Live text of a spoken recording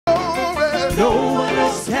No one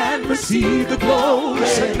else can receive the glory.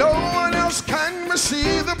 Say no one else can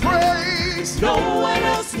receive the praise. No one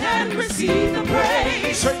else can receive the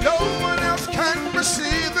praise. Say no one else can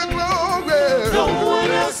receive the glory. No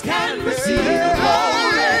one else can receive the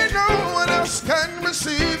glory. No one else can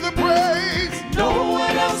receive the praise. No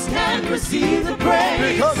one else can receive the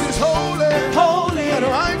praise. Because he's holy, holy, and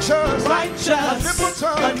righteous, righteous,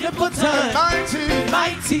 omnipotent,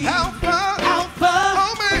 mighty, Alpha,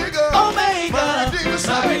 Omega,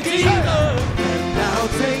 my Redeemer. Now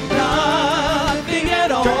take nothing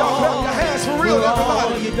at all. Can y'all clap your hands for real,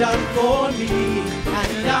 everybody? All you done for me,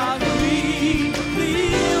 and I'll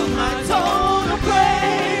reveal my total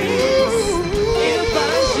praise. If I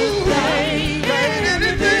should thank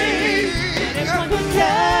anything, and if I could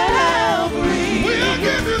Calvary, we'll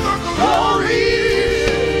give you the glory.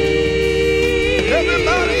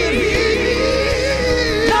 Everybody in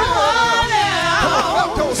here. Come on now.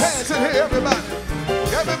 Clap those hands in here, everybody.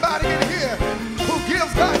 Everybody in here who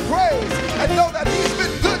gives God praise and know that he's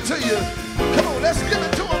been good to you. Come on, let's give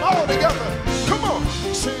it to him all together. Come on.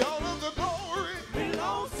 See, all of the glory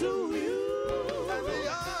Belongs to you. and the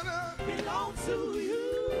honor Belongs to you.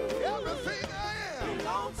 everything I am.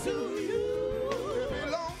 Belongs to you. It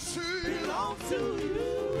belongs to you. Belongs to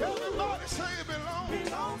you. Everybody say it belongs.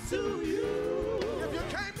 Belongs to you. If you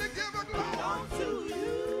came to give a glory, Belongs to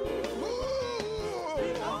you. ooh,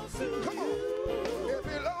 Belongs to come on. It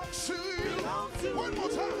belongs to you. Belongs to One more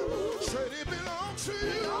time. Say it belongs to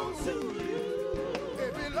Belongs you. to you.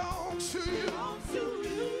 It belongs to you. Belongs to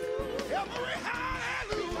you. Every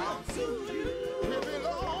hallelujah. Belongs to you. It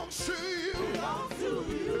belongs to you. Belongs to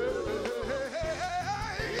you.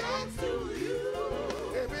 Belongs to you.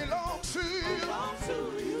 It belongs to you. Belongs to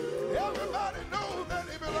you. Everybody knows that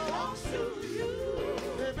it belongs. Belongs to you.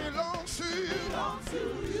 It belongs to you. Belongs to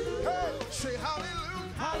you. Hey, say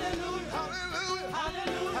hallelujah. Hallelujah. Hallelujah.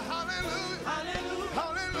 Hallelujah. Hallelujah. Hallelujah.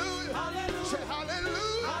 Hallelujah. Hallelujah. Say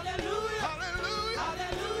hallelujah. Hallelujah. Hallelujah.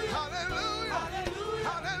 Hallelujah. Hallelujah.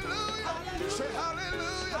 Hallelujah. Hallelujah. Say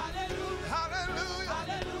hallelujah. Hallelujah.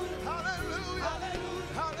 Hallelujah. Hallelujah.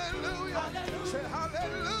 Hallelujah. Say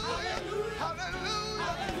hallelujah.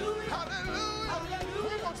 Hallelujah. Hallelujah.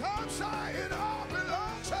 One more time, say it all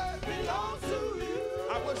belongs. Belongs to you.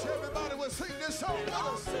 I wish everybody would sing this song with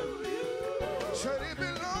Belongs us. to you. Say it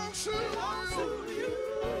belongs to Belongs to you. you.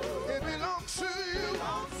 It belongs to you.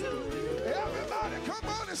 Belongs to you. Everybody come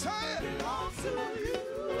on and say it. Belongs to you.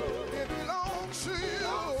 It belongs to you.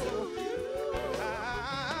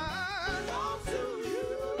 Belongs to you.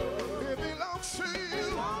 It belongs to you.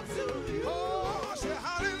 Belongs to you. Oh, say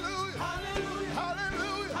hallelujah. Hallelujah.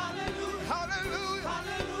 Hallelujah. Hallelujah. Hallelujah.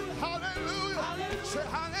 Hallelujah. Hallelujah. Hallelujah. Say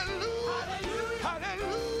hallelujah.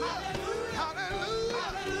 Hallelujah. Hallelujah. Hallelujah. Hallelujah.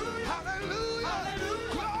 Hallelujah. Hallelujah.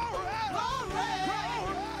 Glory.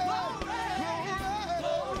 Glory.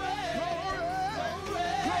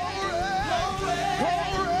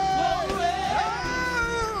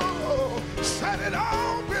 Said it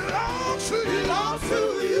all belongs to you. Belongs to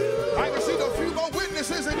you. I can see a few more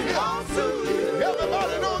witnesses in here. Belongs to you.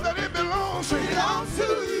 Everybody know that it belongs to you. Belongs to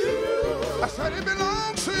you. I said it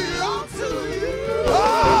belongs to you. Belongs to you.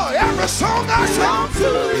 Oh, every song I sing. Belongs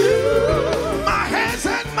to you. My hands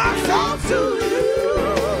and my Belongs feet. to you.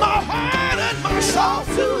 My heart and my soul.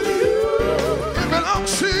 Belongs to you. It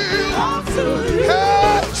belongs to you. Belongs to you.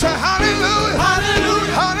 Hey, say hallelujah.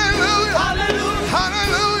 Hallelujah. Hallelujah. Hallelujah.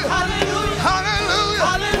 Hallelujah. Hallelujah. Hallelujah.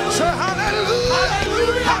 Hallelujah. Say hallelujah.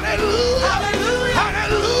 Hallelujah. Hallelujah. Hallelujah.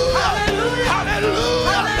 Hallelujah. Hallelujah. Hallelujah.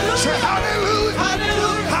 Hallelujah. Say hallelujah.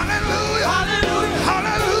 Hallelujah. Hallelujah. Hallelujah.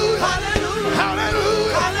 Hallelujah. Hallelujah.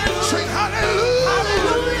 Hallelujah. Hallelujah. Sing hallelujah.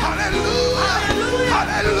 Hallelujah. Hallelujah. Hallelujah.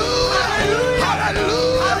 Hallelujah. Hallelujah. Hallelujah.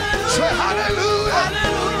 Hallelujah. Say hallelujah.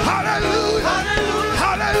 Hallelujah. Hallelujah. Hallelujah.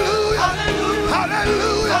 Hallelujah. Hallelujah.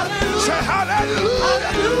 Hallelujah. Hallelujah. Say hallelujah.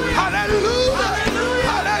 Hallelujah. Hallelujah. Hallelujah.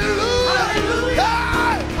 Hallelujah. Hallelujah.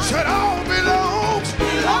 Hey, say it all belongs.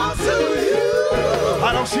 Belongs to you. I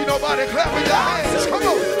don't see nobody clapping their hands. Come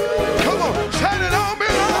on. Come on. Say it all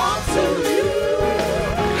belongs. Belongs to you.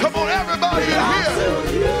 Come on, everybody in Belongs here to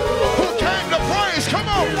you. who came to praise. Come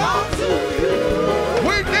on. Belongs to you.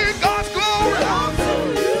 We need God's glory. Belongs to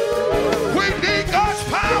you. We need God's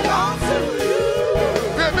power. Belongs to you.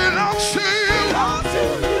 It belongs to you. Belongs to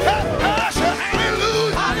you. Hey, hey, say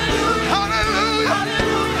hallelujah. Hallelujah. Hallelujah.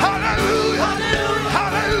 Hallelujah. Hallelujah. Hallelujah.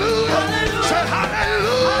 Hallelujah. Hallelujah. Say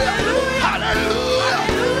hallelujah. Hallelujah. Hallelujah.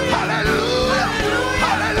 Hallelujah. Hallelujah. Hallelujah.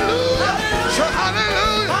 Hallelujah.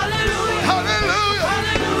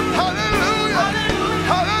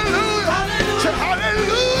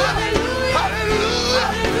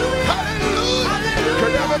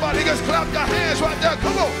 Somebody just clap your hands right there.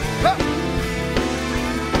 Come on. Clap.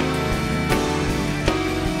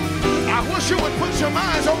 I wish you would put your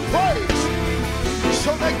minds on praise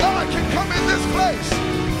so that God can come in this place.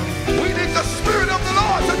 We need the Spirit of the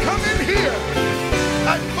Lord to come in here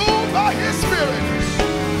and move by His Spirit.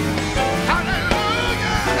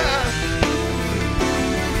 Hallelujah.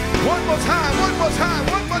 One more time, one more time,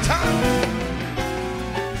 one more time.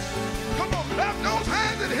 Come on, clap those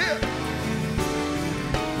hands in here.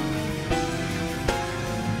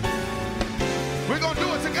 We're going to do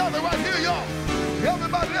it together right here, y'all.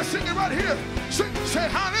 Everybody, let's sing it right here. Sing, say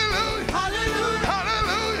hallelujah. Hallelujah.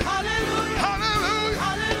 Hallelujah. Hallelujah. Hallelujah.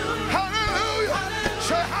 Hallelujah. Hallelujah.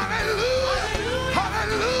 Say hallelujah.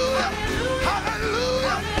 Hallelujah.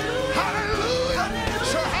 Hallelujah. Hallelujah.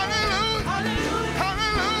 Say hallelujah.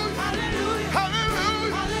 Hallelujah.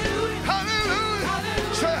 Hallelujah. Hallelujah.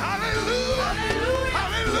 Say hallelujah.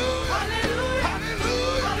 Hallelujah.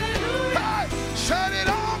 Hallelujah. Hey, said it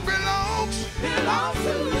all belongs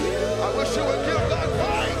to you. I wish you would give God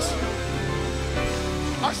praise.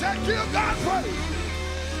 I said give God praise.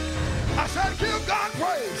 I said give God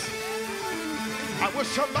praise. I wish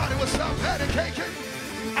somebody would stop dedicating.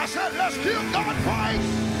 I said let's give God praise.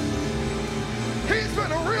 He's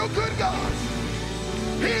been a real good God.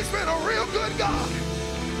 He's been a real good God.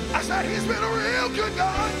 I said he's been a real good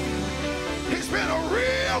God. He's been a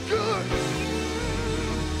real good.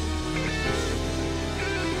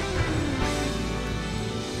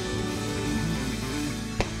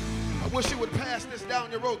 I wish you would pass this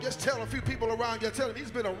down your road. Just tell a few people around you. Tell them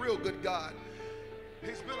he's been a real good God.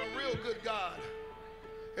 He's been a real good God.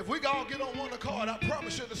 If we all get on one accord, I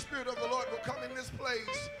promise you the Spirit of the Lord will come in this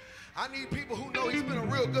place. I need people who know he's been a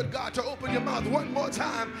real good God to open your mouth one more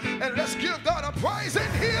time and let's give God a praise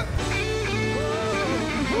in here.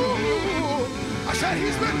 Ooh. I said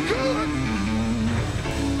he's been good.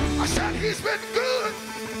 I said he's been good.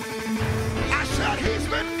 I said he's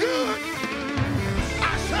been good.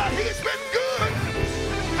 I said he's been good.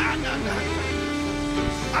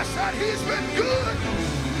 I said he's been good.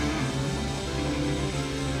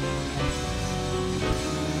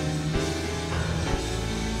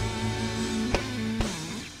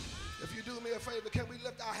 If you do me a favor, can we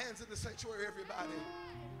lift our hands in the sanctuary, everybody?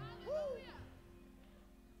 Woo.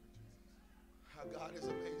 How God is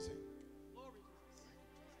amazing.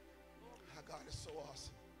 How God is so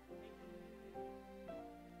awesome.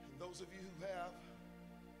 And those of you who have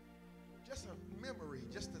just a memory,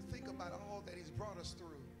 just to think about all that he's brought us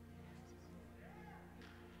through.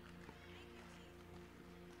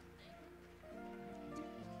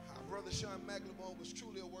 Our brother Shawn McLemore was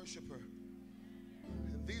truly a worshiper.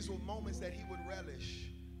 And these were moments that he would relish.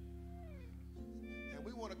 And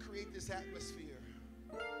we want to create this atmosphere.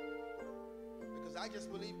 Because I just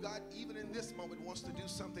believe God, even in this moment, wants to do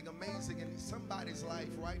something amazing in somebody's life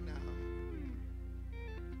right now.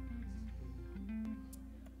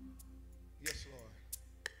 Yes,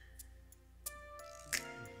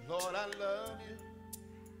 Lord. Lord, I love you.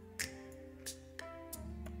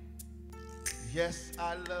 Yes,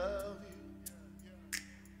 I love you.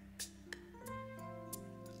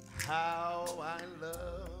 How I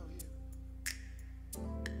love you.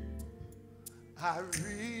 I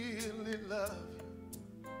really love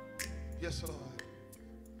you. Yes, Lord.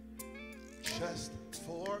 Just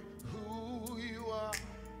for who you are.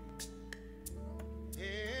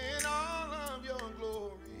 In all of your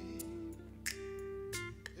glory.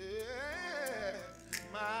 Yeah,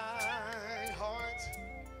 my heart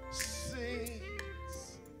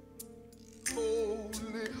sings,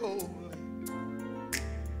 holy, holy.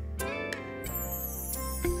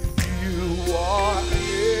 You are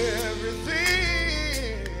everything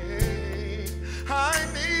I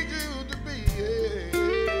need you to be.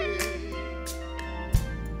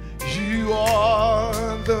 You are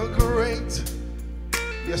the great,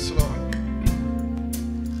 yes, Lord,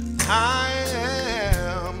 I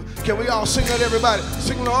am. Can we all sing that, everybody?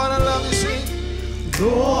 Sing, Lord, I love you. Sing,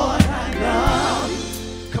 Lord, I love you.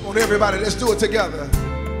 Come on, everybody, let's do it together.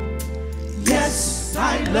 Yes,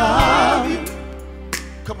 I love you.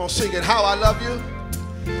 Come on, sing it. How I love you.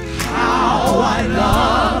 How I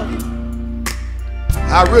love you.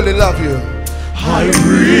 I really love you. I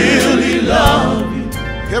really love you.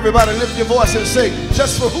 Everybody lift your voice and sing,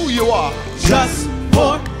 just for who you are. Just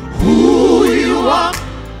for who you are.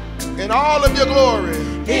 In all of your glory.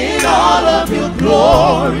 In all of your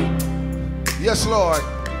glory. Yes, Lord.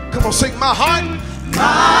 Come on, sing, my heart.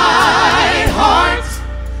 My heart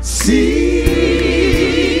sings,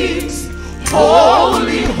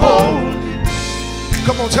 holy, holy.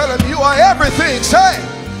 Come on, tell him you are everything. Say,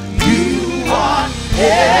 you are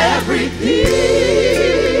everything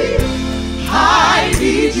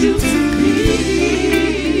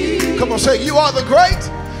Come on, say, you are the great.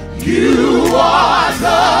 You are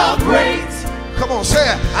the great. Come on, say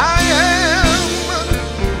it. I am.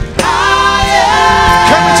 I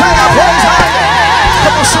am. Can we take our praise higher?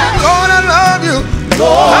 Come on, sing, Lord, I love you.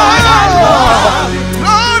 Lord, I love you.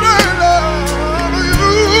 Lord, I love you.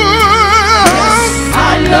 Yes,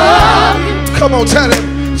 I love you. Come on, tell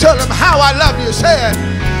him how I love you. Say it.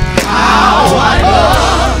 How I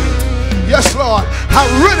love you. Yes, Lord, I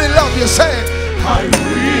really love you. Say it. I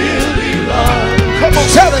really love you. Come on,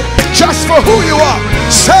 tell it. Just for who you are.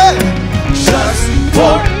 Say it. Just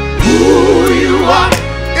for who you are.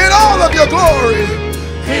 In all of your glory.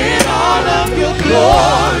 In all of your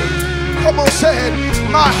glory. Come on, say it.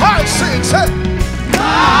 My heart sings it.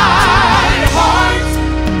 My heart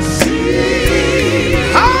sings.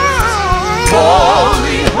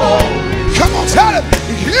 Holy, holy. Come on, tell it.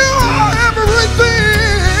 You are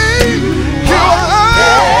everything. You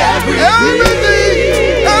are everything.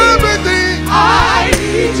 Everything. I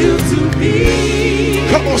need you to be.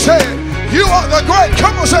 Come on, say it. You are the great.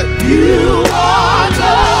 Come on, say it. You are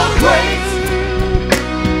the great.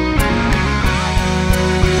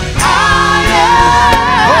 I am.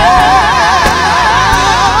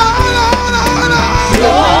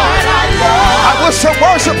 Lord, I love. I wish some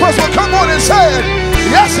worshipers would come on and say it.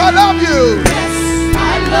 Yes, I love you. Yes,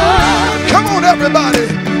 I love. Come on, everybody.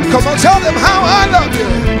 Come on, tell them how I love you.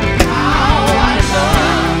 How I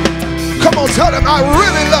love. Come on, tell them I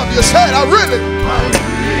really love you. Say it, I really love.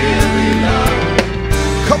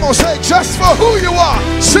 Come on, say just for who you are.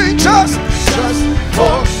 Sing just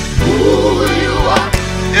for who you are.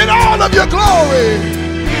 In all of your glory.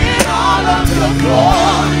 In all of your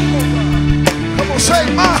glory. Come on, say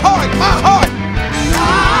my heart, my heart.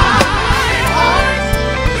 My heart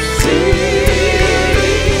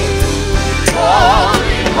sings.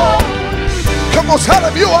 Holy, holy. Come on, tell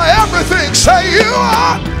them you are everything. Say you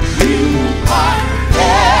are. You are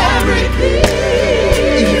everything.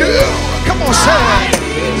 You. Come on, say it.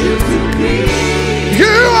 You to be.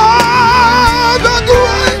 You are the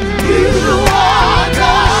great. You are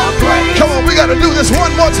the great. Come on, we got to do this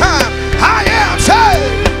one more time. I am, say.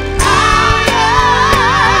 I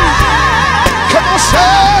am. Come on,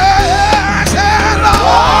 say,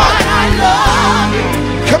 Lord. I love you.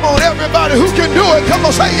 Come on, everybody who can do it. Come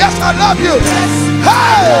on, say, yes, I love you. Yes, hey,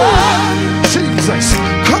 I love you. Jesus.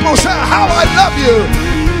 Come on, say, how I love you.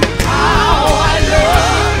 How I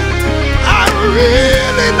love you. I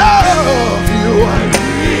really love you. I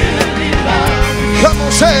really love you. Come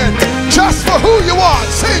on, say it. Just for who you are.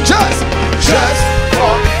 Say just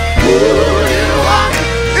for who you are.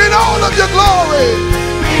 In all of your glory.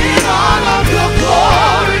 In all of your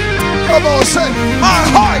glory. Come on, say my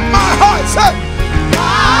heart, say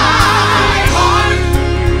my heart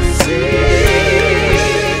sings.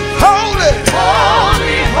 Holy,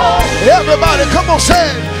 holy, holy. Everybody, come on,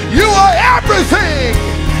 say it. You are everything.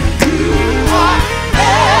 You are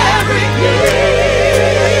everything.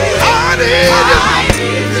 I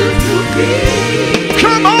need you to be.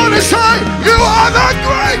 Come on and say, you are the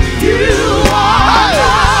great. You are the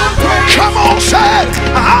great. Come on, say it.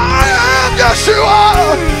 I am, yes you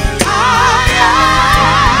are. I am.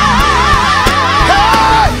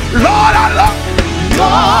 Hey, Lord, I love you.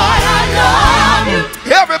 Lord, I love you.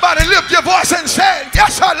 Everybody lift your voice and say,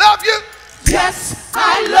 yes, I love you. Yes,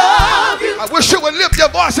 I love you. I wish you would lift your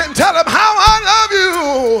voice and tell them how I love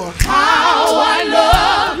you. How I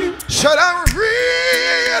love you. Should I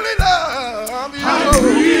really love you? I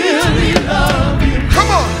really love you. Come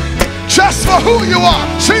on. Just for who you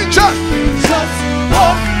are. Sing just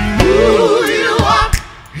for who you are.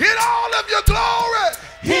 In all of your glory.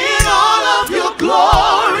 In all of your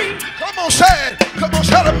glory. Come on, say it. Come on,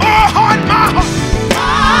 shout it. My heart, my heart.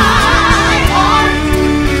 My heart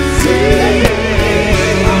sings.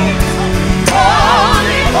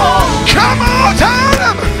 Holy, holy. Come on, tell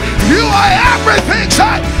them. You are everything,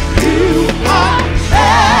 say. You are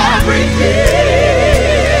everything.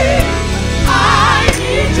 I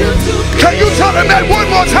need you to be. Can you tell them that one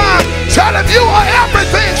more time? Tell them you are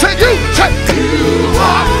everything. Say you. Say you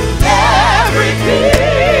are everything.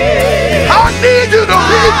 I need you to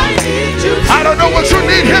be. I don't know what you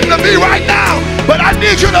need him to be right now, but I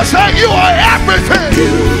need you to say you are everything.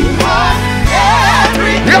 You are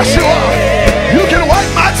everything. Yes, you are. You can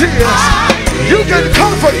wipe my tears. You can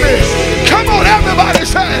comfort me. Come on, everybody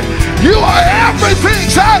say it. You are everything,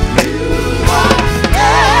 say. You are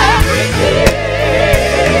everything.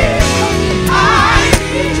 I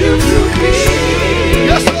need you to be.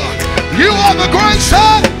 Yes, Lord. You are the great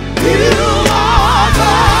son. You are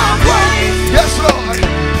the great. Yes, Lord.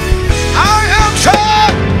 I am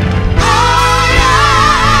son. I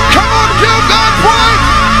am. Come on, give God praise.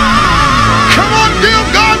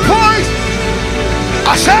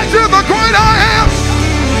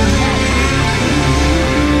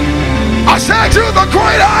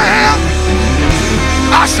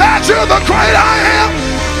 said, you're the great I am.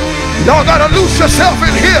 Y'all gotta loose yourself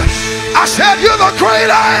in here. I said, you're the great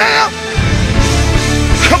I am.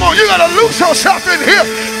 Come on, you gotta loose yourself in here.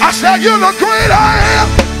 I said, you're the great I am.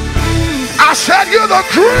 I said, you're the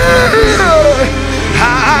great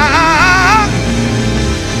I am.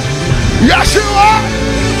 Yes, you are.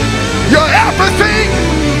 You're everything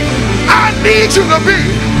I need you to be.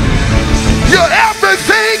 You're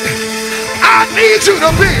everything I need you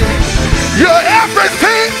to be. You're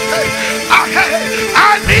everything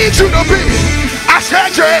I need you to be. I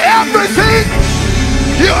said you're everything.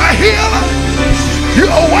 You're a healer.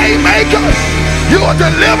 You're a way maker. You're a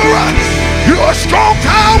deliverer. You're a strong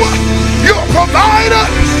tower. You're a provider.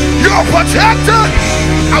 You're a protector.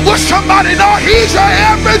 I wish somebody know he's your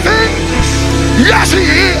everything. Yes, he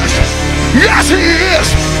is. Yes, he is.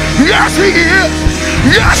 Yes, he is.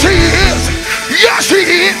 Yes, he is. Yes, he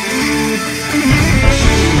is.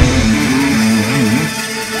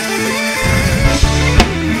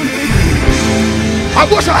 I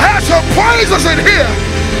wish I had some praisers in here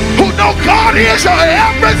who know God is your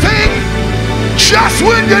everything. Just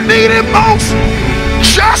when you need him most.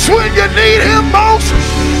 Just when you need him most.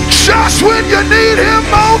 Just when you need him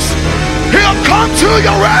most. He'll come to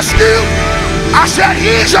your rescue. I said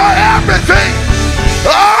he's your everything.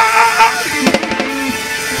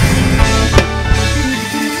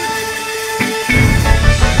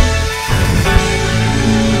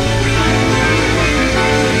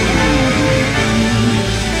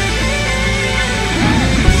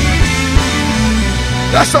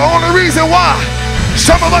 That's the only reason why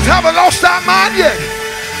some of us haven't lost our mind yet.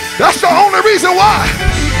 That's the only reason why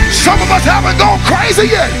some of us haven't gone crazy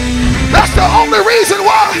yet. That's the only reason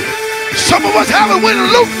why some of us haven't went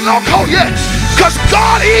loco yet. Because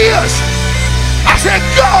God is. I said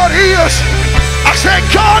God is. I said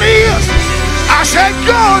God is. I said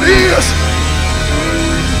God is.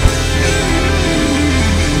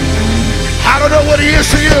 I don't know what he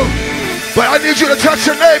is to you, but I need you to touch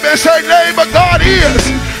your neighbor and say, neighbor, God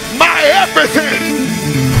is my everything.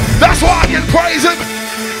 That's why I can praise him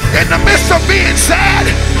in the midst of being sad.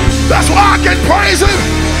 That's why I can praise him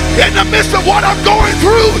in the midst of what I'm going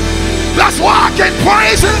through. That's why I can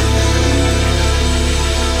praise him.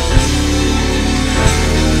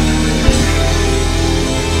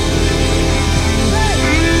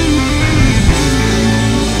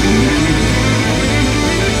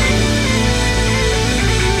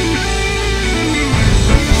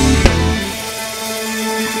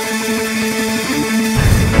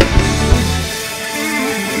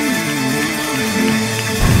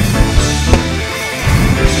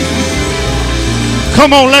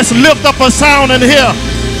 Come on, let's lift up a sound in here.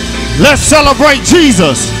 Let's celebrate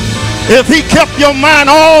Jesus. If he kept your mind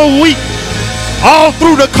all week, all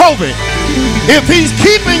through the COVID, if he's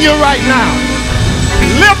keeping you right now,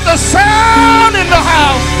 lift a sound in the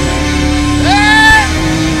house. Hey,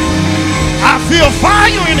 I feel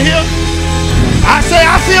fire in here. I say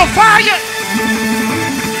I feel fire.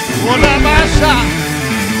 Whatever I shot.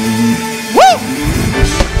 Woo!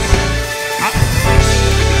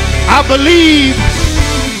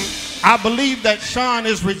 I believe that Shawn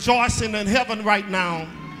is rejoicing in heaven right now.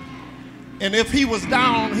 And if he was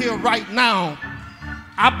down here right now,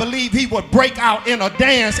 I believe he would break out in a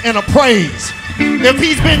dance and a praise. If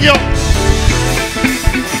he's been your...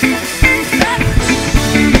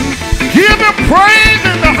 Give him praise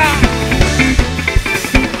in the house.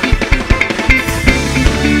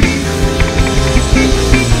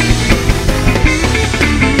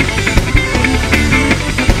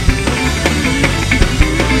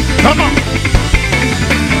 Come on.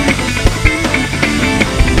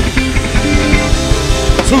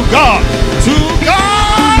 To God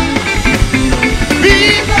be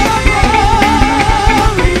the glory.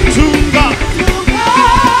 To God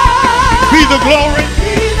be the glory.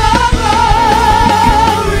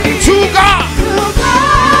 To God.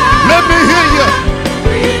 Let me hear you.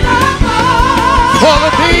 For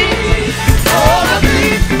the things.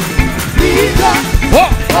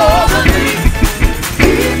 What?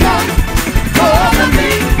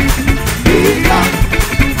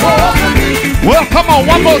 Well, come on,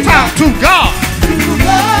 one more time. To God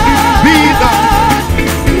be the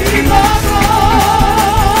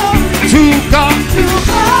to God.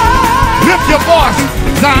 Lift your voice,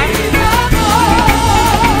 Zion.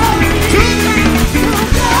 To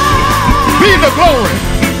God be the glory.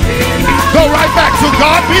 Go right back. To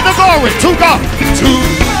God be the glory. To God. To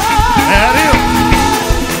that is.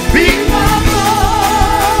 Be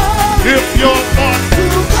lift your voice.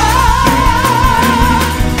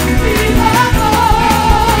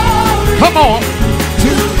 Come on.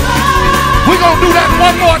 We're going to do that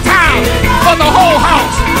one more time for the whole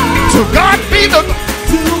house. God be the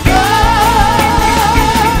To God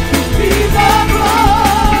be the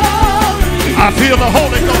glory. I feel the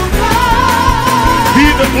Holy To Ghost. God Be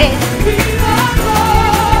the glory. be the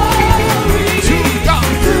glory. To God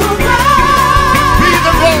To God be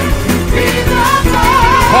the glory. be the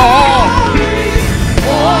glory. For all.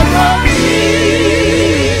 All of me.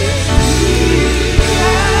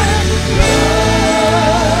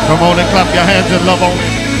 Come on and clap your hands and love on him.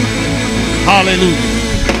 Hallelujah.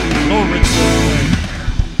 Glory to his name.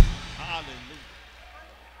 Hallelujah.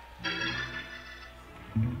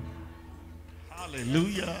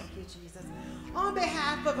 Hallelujah. Thank you, Jesus. On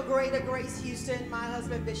behalf of Greater Grace Houston, my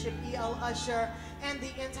husband, Bishop E.L. Usher, and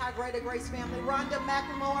the entire Greater Grace family, Rhonda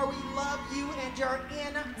McLemore, we love you and your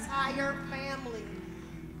entire family.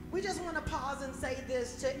 We just want to pause and say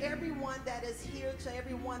this to everyone that is here, to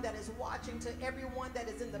everyone that is watching, to everyone that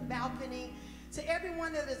is in the balcony, to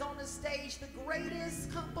everyone that is on the stage. The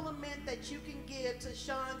greatest compliment that you can give to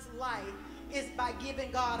Shawn's life is by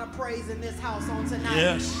giving God a praise in this house on tonight.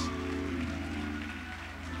 Yes.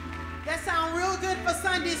 That sounds real good for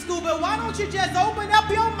Sunday school, but why don't you just open up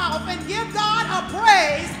your mouth and give God a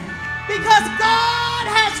praise, because God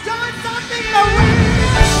has done something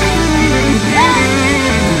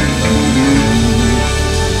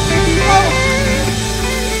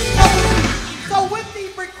So with the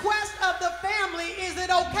request of the family, is it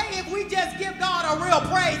okay if we just give God a real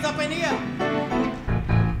praise up in here?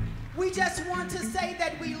 We just want to say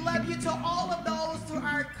that we love you, to all of those, to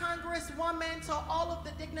our congresswoman, to all of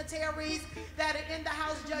the dignitaries that are in the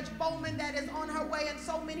house, Judge Bowman that is on her way, and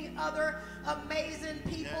so many other amazing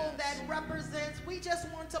people that represents. We just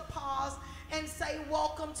want to pause and say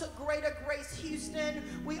welcome to Greater Grace Houston.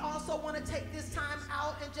 We also want to take this time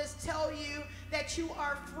out and just tell you that you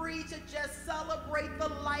are free to just celebrate the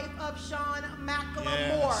life of Shawn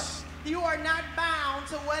McLemore. Yes. You are not bound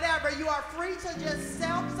to whatever. You are free to just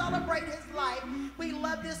celebrate his life. We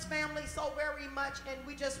love this family so very much, and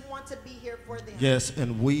we just want to be here for them. Yes,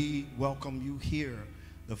 and we welcome you here.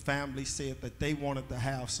 The family said that they wanted to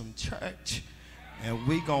have some church, and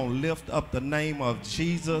we're going to lift up the name of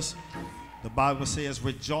Jesus. The Bible says,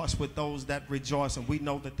 rejoice with those that rejoice. And we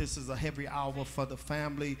know that this is a heavy hour for the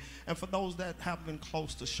family and for those that have been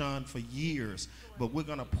close to Shawn for years. But we're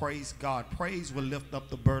going to praise God. Praise will lift up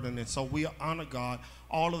the burden. And so we honor God.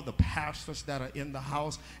 All of the pastors that are in the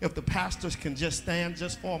house, if the pastors can just stand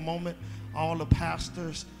just for a moment, all the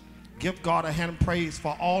pastors, give God a hand of praise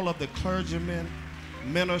for all of the clergymen,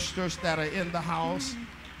 ministers that are in the house.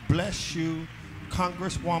 Bless you.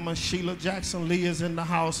 Congresswoman Sheila Jackson Lee is in the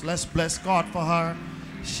house. Let's bless God for her.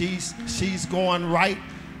 She's going right,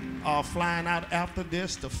 flying out after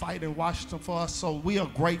this to fight in Washington for us. So we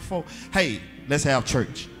are grateful. Hey, let's have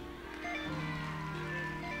church.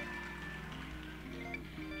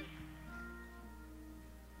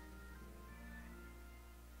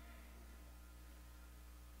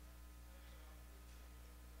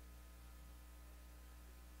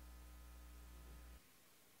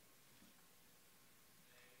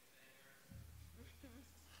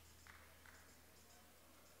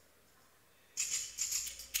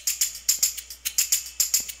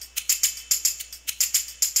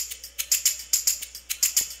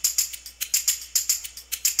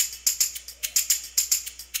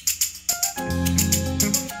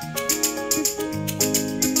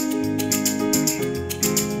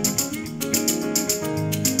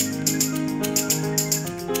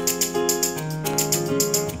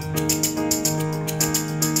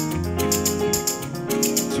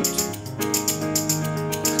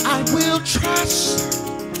 Trust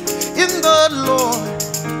in the Lord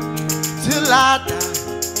till I die.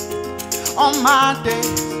 On my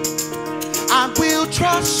days, I will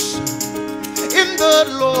trust in the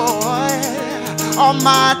Lord. On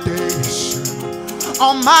my days,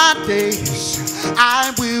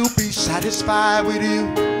 I will be satisfied with you.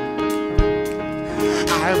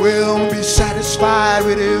 I will be satisfied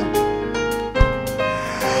with you.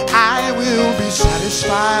 I will be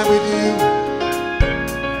satisfied with you.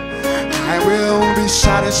 I will be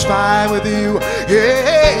satisfied with you.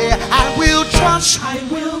 Yeah, I will trust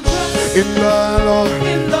in the Lord.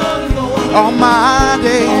 All my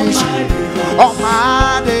days. All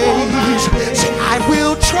my days. Say, I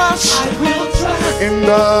will trust in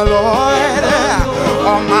the Lord.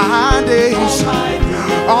 All my days.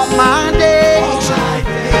 All my days.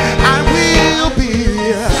 I will be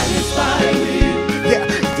satisfied with you. Yeah,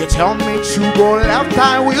 if you tell me to go left,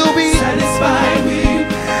 I will be satisfied with you.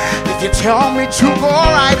 If you tell me to go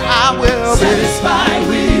right, I will be satisfied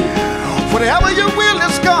with you. Whatever your will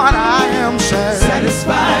is, God, I am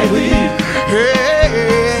satisfied with you.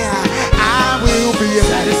 Hey, I will be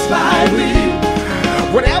satisfied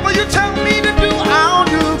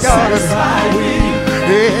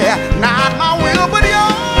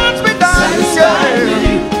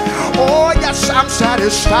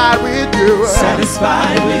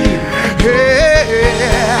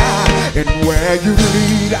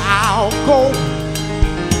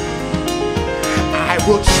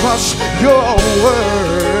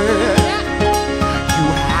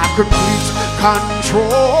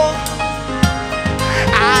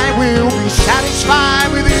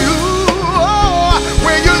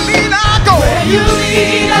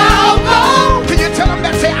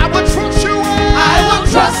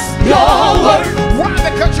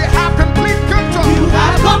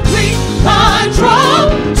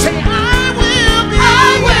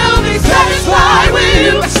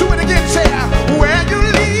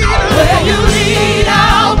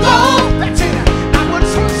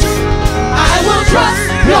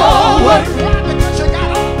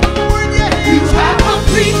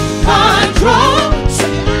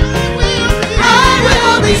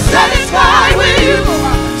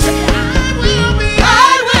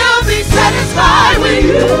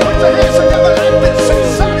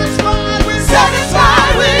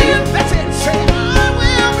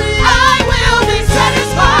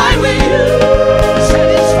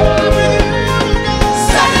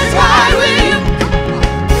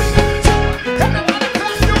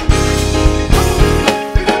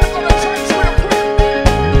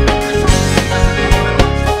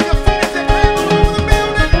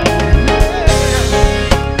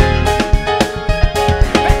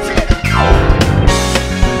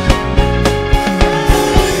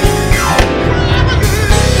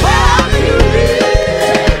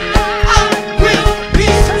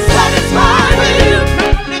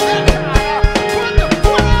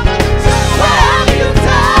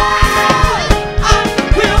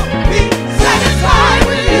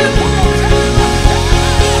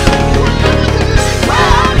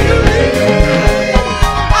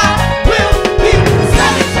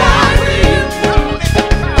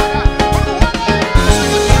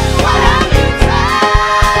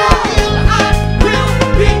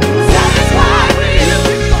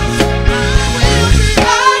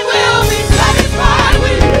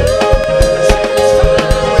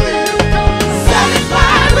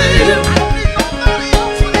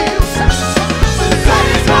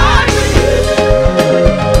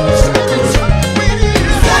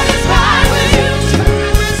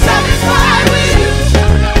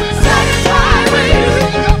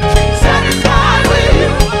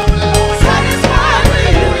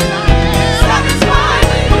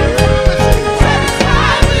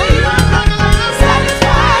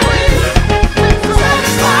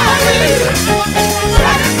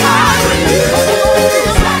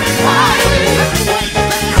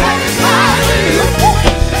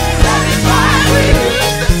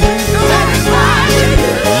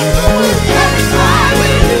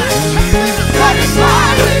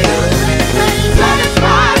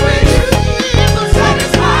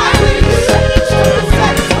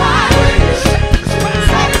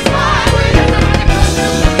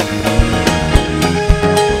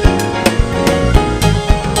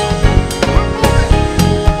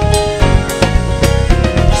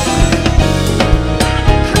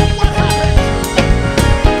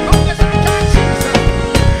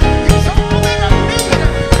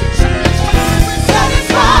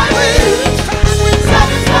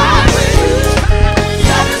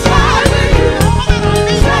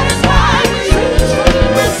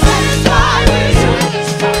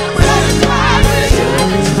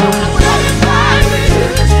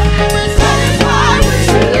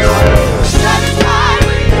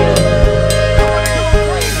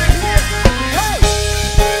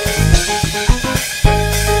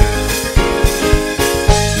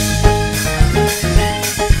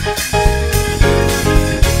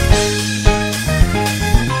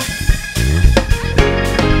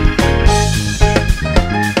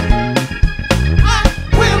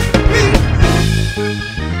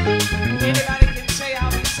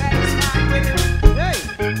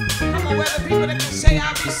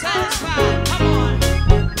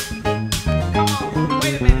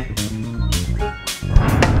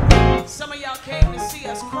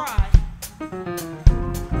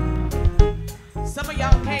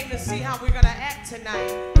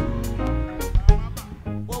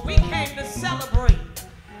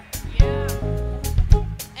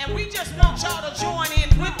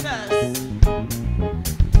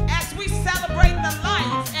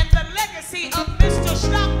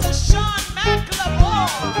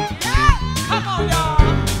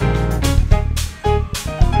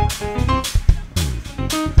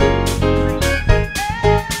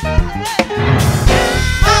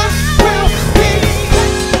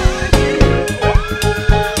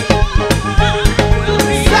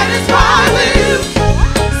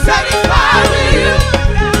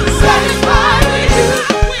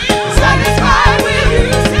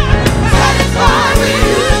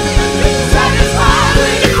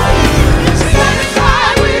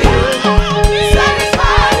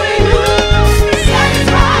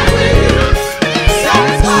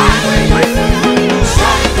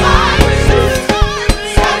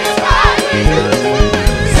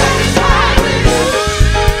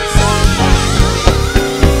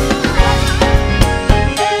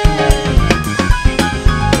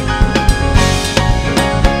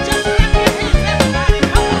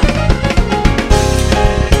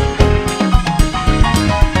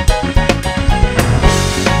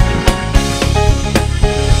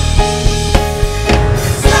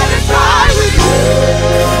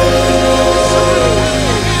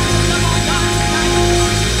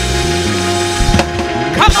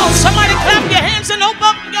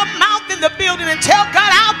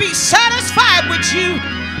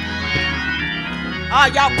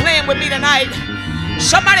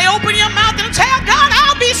Somebody open your mouth and tell God,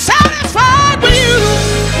 I'll be satisfied with you.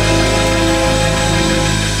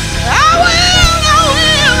 I will, I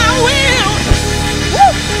will, I will.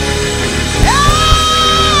 Woo.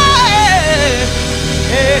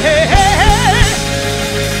 Hey, hey, hey, hey.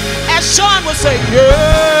 As Shawn would say, yeah.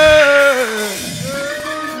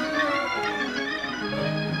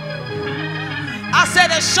 I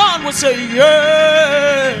said as Shawn would say,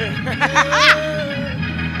 yeah.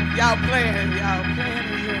 Y'all playing in here.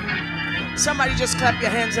 Somebody just clap your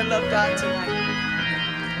hands and love God tonight.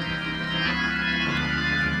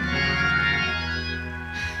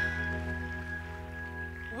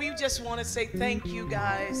 We just want to say thank you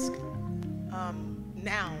guys.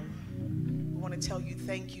 Now, we want to tell you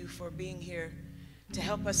thank you for being here to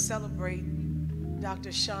help us celebrate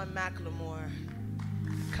Dr. Shawn McLemore.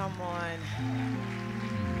 Come on.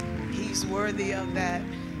 He's worthy of that.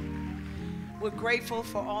 We're grateful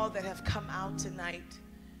for all that have come out tonight.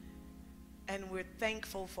 And we're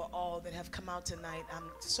thankful for all that have come out tonight. I'm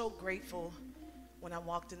so grateful when I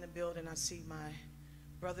walked in the building, I see my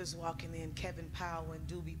brothers walking in, Kevin Powell and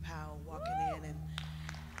Doobie Powell walking in. And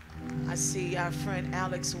I see our friend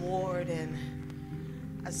Alex Ward, and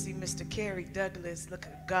I see Mr. Kerry Douglas. Look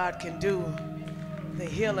what God can do, the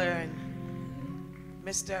healer, and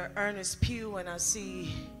Mr. Ernest Pugh. And I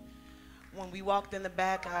see when we walked in the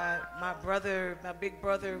back, my big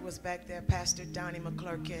brother was back there, Pastor Donnie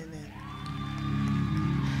McClurkin, and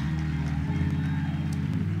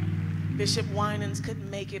Bishop Winans couldn't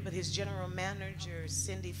make it, but his general manager,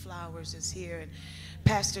 Cindy Flowers, is here. And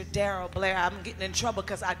Pastor Darrell Blair. I'm getting in trouble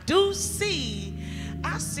because I see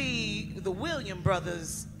the William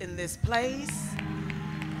brothers in this place.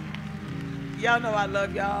 Y'all know I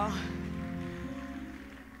love y'all.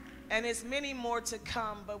 And it's many more to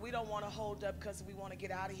come, but we don't want to hold up because we want to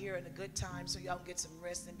get out of here in a good time so y'all can get some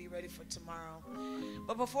rest and be ready for tomorrow.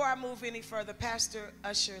 But before I move any further, Pastor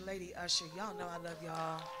Usher, Lady Usher, y'all know I love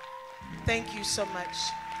y'all. Thank you so much.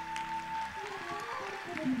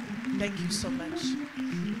 Thank you so much.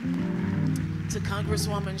 To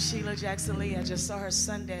Congresswoman Sheila Jackson Lee, I just saw her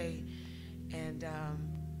Sunday, and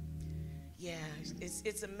yeah,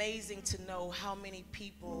 it's amazing to know how many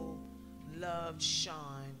people loved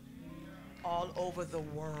Shawn all over the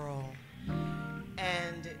world.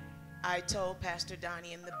 And I told Pastor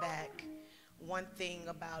Donnie in the back, one thing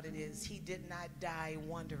about it is he did not die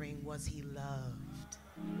wondering, was he loved?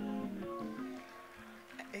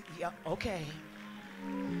 Yeah, okay.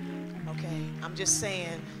 Okay, I'm just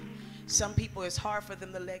saying, some people, it's hard for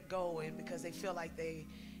them to let go, and because they feel like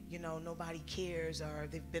nobody cares or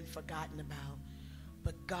they've been forgotten about.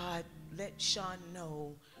 But God let Shawn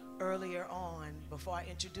know earlier on, before I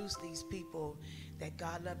introduce these people, that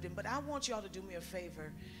God loved him. But I want y'all to do me a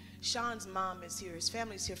favor. Shawn's mom is here. His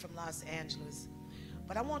family's here from Los Angeles.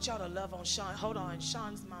 But I want y'all to love on Shawn. Hold on.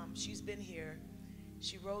 Shawn's mom, she's been here.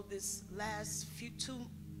 She rode this last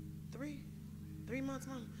three months,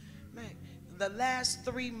 Mom? Man, the last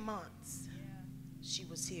 3 months she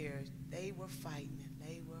was here. They were fighting.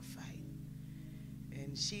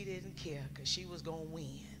 And she didn't care because she was going to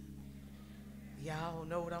win. Y'all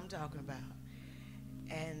know what I'm talking about.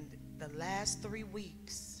 And the last 3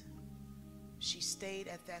 weeks, she stayed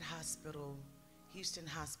at that hospital, Houston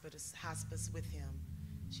Hospice with him.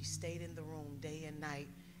 She stayed in the room day and night.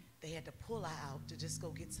 They had to pull her out to just go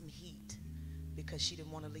get some heat because she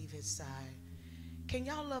didn't want to leave his side. Can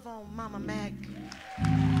y'all love on Mama Mac?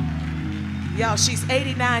 Y'all, she's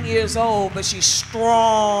 89 years old, but she's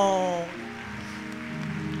strong.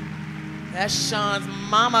 That's Shawn's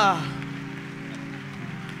mama.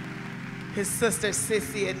 His sister,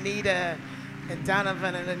 Sissy, Anita, and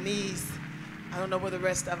Donovan, and Anise. I don't know where the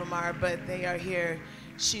rest of them are, but they are here.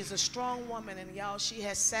 She's a strong woman, and y'all, she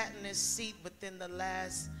has sat in this seat within the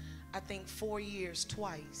last, I think, 4 years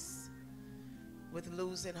twice, with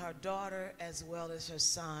losing her daughter as well as her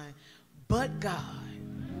son. But God,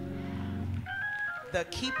 the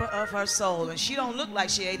keeper of her soul, and she don't look like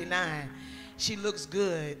she's 89. She looks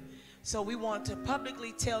good. So we want to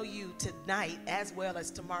publicly tell you tonight, as well as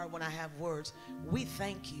tomorrow when I have words, we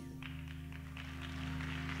thank you.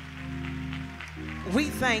 We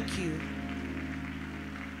thank you.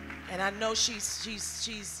 And I know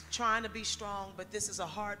she's trying to be strong, but this is a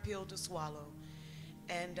hard pill to swallow.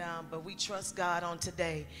 And but we trust God on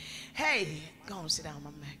today. Hey, go on, sit down,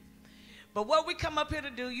 Mama Mac. But what we come up here to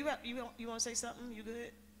do, you want to say something? You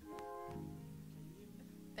good?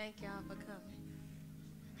 Thank y'all for coming.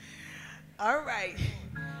 All right.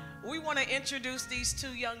 We want to introduce these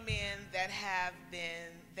two young men that have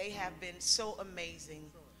been so amazing.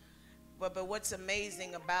 But what's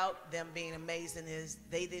amazing about them being amazing is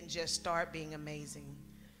they didn't just start being amazing.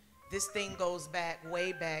 This thing goes back,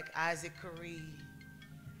 way back, Isaac Curry.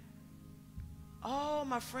 Oh,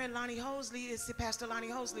 my friend Lonnie Hosley Pastor Lonnie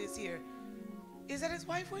Hosley is here. Is that his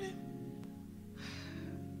wife with him?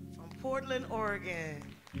 From Portland, Oregon.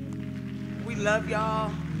 We love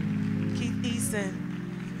y'all. Keith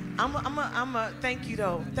Easton. Thank you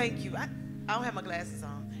though. Thank you. I don't have my glasses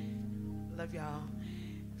on. Love y'all.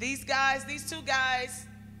 These two guys,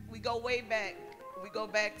 we go way back. We go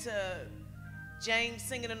back to James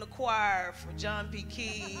singing in the choir for John P.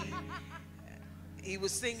 Key. He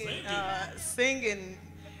was singing.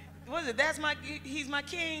 What is it? He's my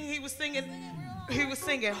king. He was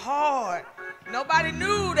singing hard. Nobody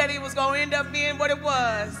knew that it was going to end up being what it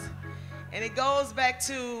was. And it goes back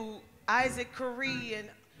to Isaac Curry and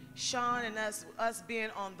Shawn and us being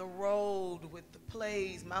on the road with the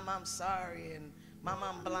plays, Mama, I'm Sorry, and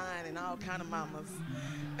Mama, I'm Blind, and all kind of mamas.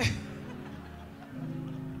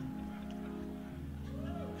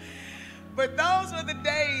 But those were the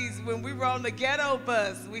days when we were on the ghetto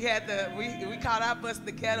bus. We called our bus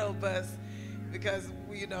the ghetto bus because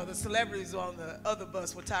the celebrities were on the other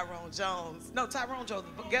bus with Tyrone Jones. No, Tyrone Jones,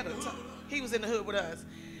 the ghetto. He was in the hood with us.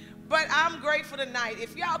 But I'm grateful tonight.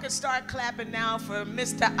 If y'all can start clapping now for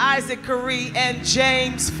Mr. Isaac Curry and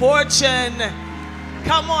James Fortune.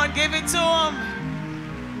 Come on, give it to them.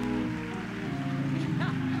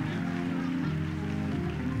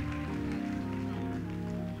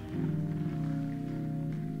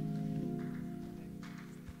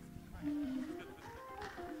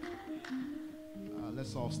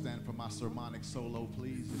 Let's all stand for my sermonic solo,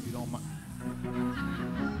 please, if you don't mind.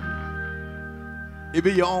 It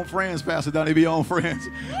be your own friends, Pastor Donnie. It be your own friends.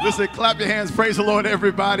 Listen, clap your hands. Praise the Lord,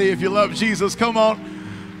 everybody. If you love Jesus, come on.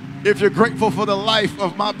 If you're grateful for the life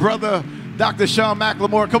of my brother, Dr. Shawn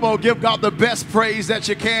McLemore, come on, give God the best praise that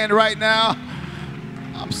you can right now.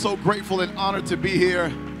 I'm so grateful and honored to be here.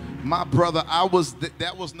 My brother,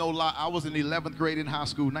 that was no lie. I was in the 11th grade in high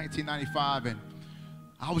school, 1995, and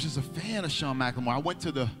I was just a fan of Shawn McLemore. I went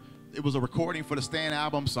to it was a recording for the Stand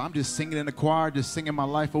album, so I'm just singing in the choir, just singing my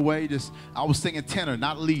life away. I was singing tenor,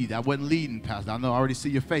 not lead. I wasn't leading, Pastor. I know I already see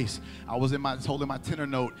your face. I was holding my tenor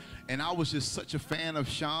note, and I was just such a fan of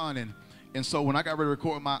Shawn. And so when I got ready to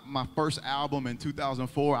record my first album in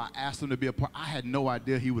 2004, I asked him to be a part. I had no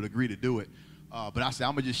idea he would agree to do it, but I said,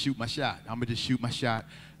 I'm going to just shoot my shot.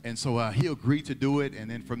 And so he agreed to do it, and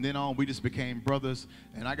then from then on, we just became brothers,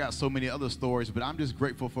 and I got so many other stories, but I'm just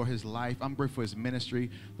grateful for his life. I'm grateful for his ministry.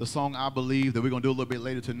 The song I Believe that we're going to do a little bit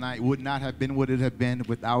later tonight would not have been what it had been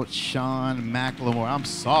without Shawn McLemore. I'm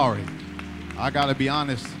sorry. I got to be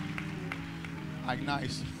honest. Like,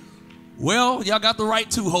 nice. Well, y'all got the right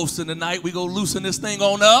two hosting tonight. We're going to loosen this thing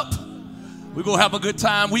on up. We're going to have a good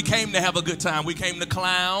time. We came to have a good time. We came to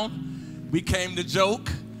clown. We came to joke.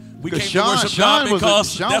 We came to worship God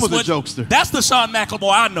because Shawn was a jokester. That's the Shawn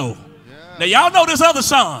McLemore I know. Yeah. Now, y'all know this other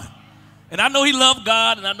Shawn. And I know he loved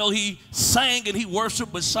God, and I know he sang and he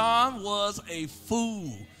worshiped, but Shawn was a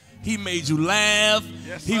fool. He made you laugh.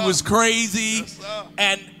 Yes, he was crazy. Yes,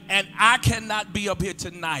 and I cannot be up here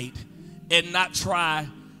tonight and not try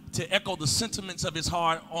to echo the sentiments of his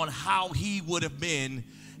heart on how he would have been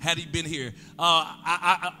had he been here.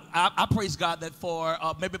 I praise God that for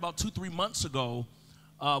maybe about 2-3 months ago,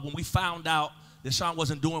 when we found out that Shawn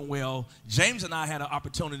wasn't doing well, James and I had an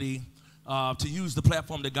opportunity to use the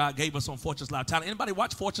platform that God gave us on Fortune's Live Talent. Anybody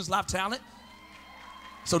watch Fortune's Live Talent?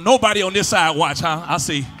 So nobody on this side watch, huh? I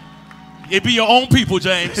see. It be your own people,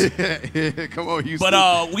 James. Come on, Houston.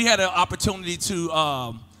 But we had an opportunity to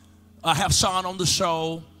have Shawn on the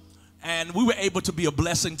show, and we were able to be a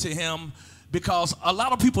blessing to him because a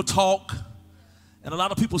lot of people talk and a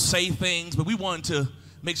lot of people say things, but we wanted to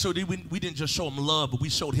make sure that we didn't just show him love, but we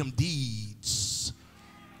showed him deeds.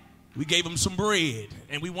 We gave him some bread,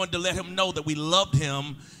 and we wanted to let him know that we loved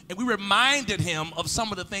him, and we reminded him of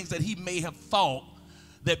some of the things that he may have thought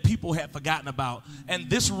that people had forgotten about. And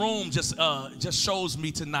this room just shows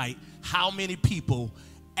me tonight how many people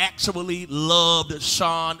actually loved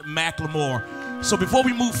Shawn McLemore. So before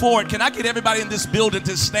we move forward, can I get everybody in this building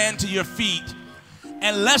to stand to your feet,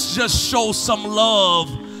 and let's just show some love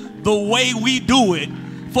the way we do it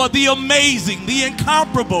for the amazing, the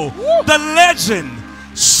incomparable, the legend,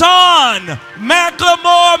 Shawn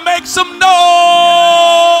McLemore. Make some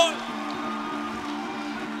noise.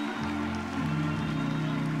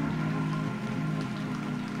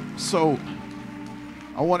 So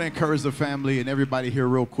I want to encourage the family and everybody here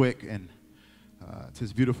real quick, and to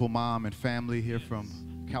his beautiful mom and family here from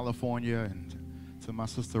California, and to my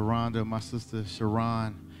sister Rhonda, my sister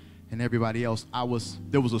Sharon, and everybody else,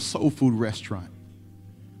 there was a soul food restaurant.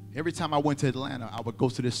 Every time I went to Atlanta, I would go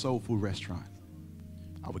to this soul food restaurant.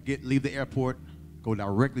 I would leave the airport, go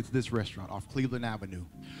directly to this restaurant off Cleveland Avenue.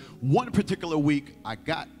 One particular week, I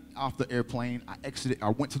got off the airplane, I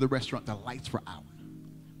went to the restaurant, the lights were out.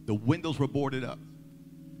 The windows were boarded up.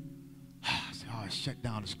 I said, oh, it's shut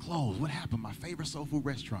down, it's closed. What happened? My favorite soul food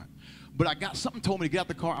restaurant. But something told me to get out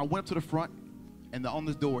the car. I went up to the front, and on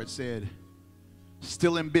the door it said,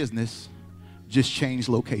 still in business, just changed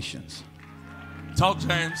locations. Talk,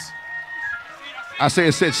 James. I say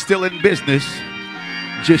it said still in business,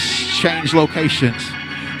 just change locations.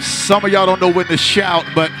 Some of y'all don't know when to shout,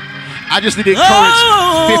 but I just need to encourage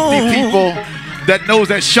 50 people that knows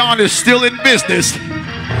that Shawn is still in business,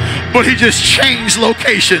 but he just changed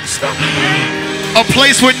locations. A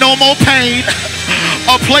place with no more pain,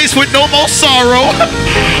 a place with no more sorrow,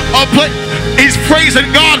 he's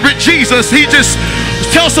praising God with Jesus. He just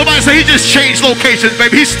tell somebody, say he just changed locations,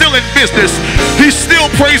 baby. He's still in business. He's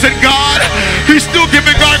still praising God. He's still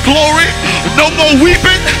giving God glory. No more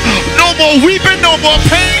weeping, no more weeping, no more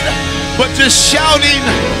pain, but just shouting.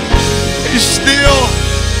 He's still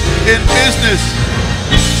in business.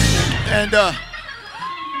 And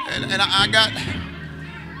I got,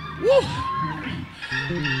 woo,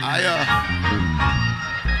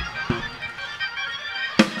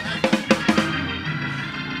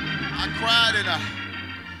 I cried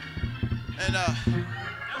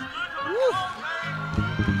woo.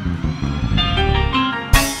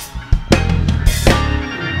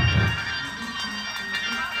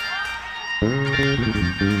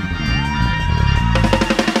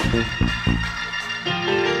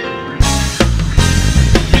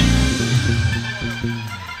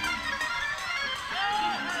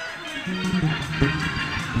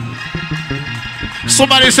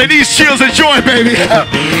 Somebody say these tears of joy, baby.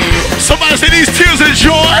 Somebody say these tears of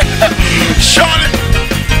joy. Shawn.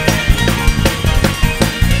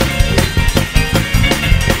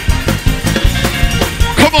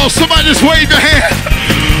 Come on, somebody just wave your hand.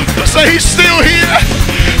 Say he's still here.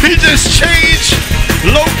 He just changed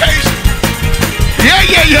location.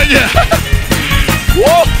 Yeah.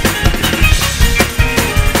 Woo.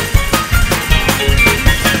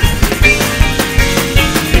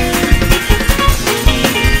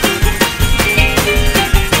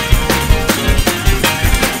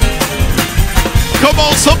 Come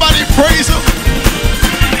on, somebody praise him.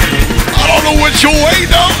 I don't know what you're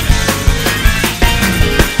waiting on.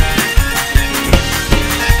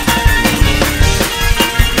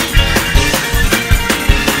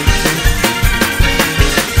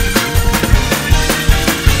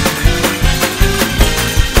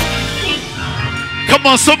 Come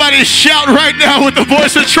on, somebody shout right now with the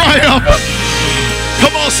voice of triumph.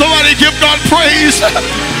 Come on, somebody give God praise.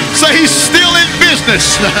 Say he's still in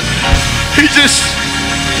business. He just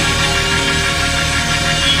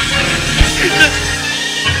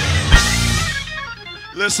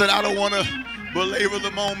listen, I don't want to belabor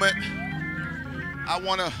the moment. I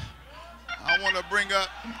want to bring up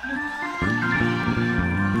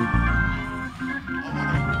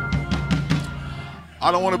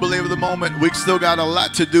I don't want to belabor the moment. We still got a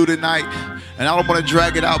lot to do tonight, and I don't want to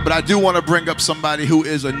drag it out, but I do want to bring up somebody who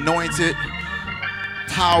is anointed,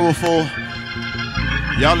 powerful.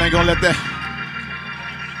 Y'all ain't gonna let that.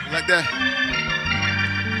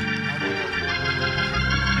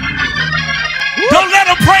 Don't let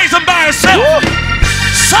him praise him by himself. Woo.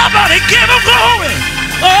 Somebody give him glory.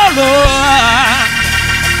 Oh, Lord.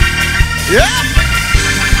 Yeah.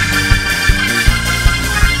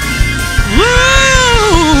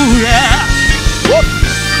 Woo, yeah. Woo.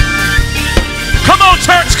 Come on,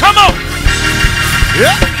 church, come on.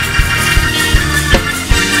 Yeah.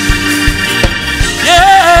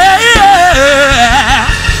 Yeah.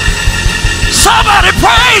 Somebody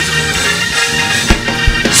praise.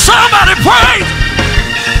 Somebody praise.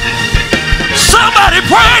 Somebody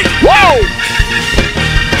praise. Whoa.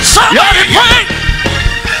 Somebody praise.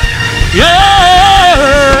 Yeah.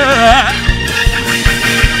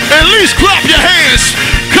 At least clap your hands.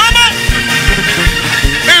 Come on.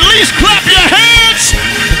 At least clap your hands.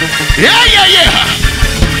 Yeah.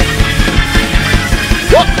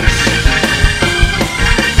 Whoa.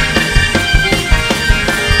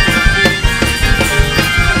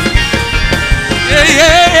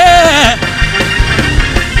 Yeah.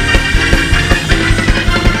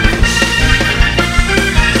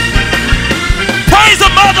 Praise the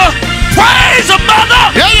mother. Praise the mother.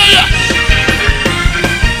 Yeah.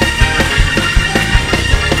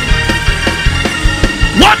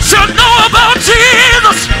 What you know about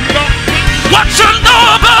Jesus? What you know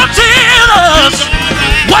about Jesus?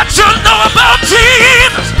 What you know about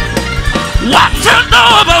Jesus? What you know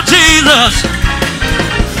about Jesus?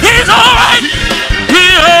 He's all right.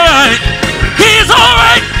 He's all right. He's all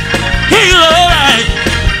right. He's all right.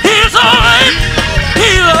 He's all right.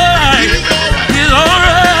 He's all right. He's all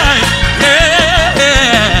right.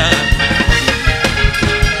 Yeah.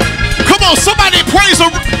 Come on, somebody praise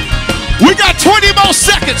him. We got 20 more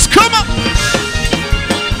seconds. Come on.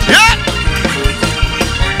 Yeah.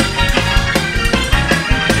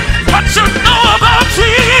 What you know about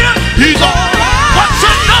Jesus? He's all right. What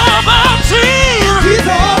you know about Jesus? He's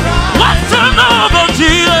all right. What you know about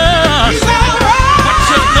Jesus? He's all right. What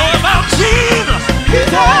you know about Jesus?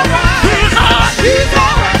 He's all right. He's all right. He's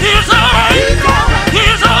all right. He's all right. He's all right.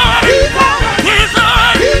 He's all right. He's all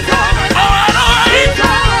right. He's all right. He's all right.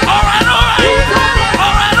 All right, all right. He's all right.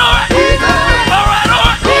 All right, all right. He's all right. All right, all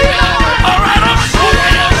right. He's all right. All right, all right. He's all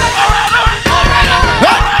right. All right, all right. All right,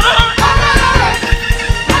 all right.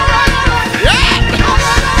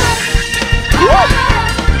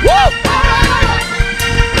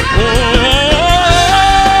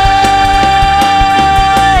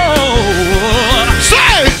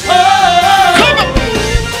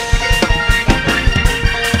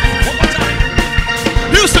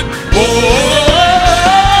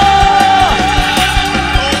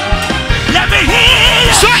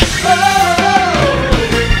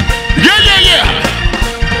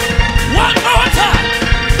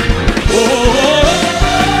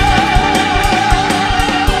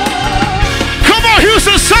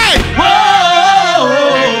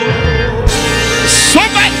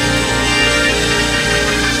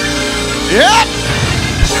 Yep.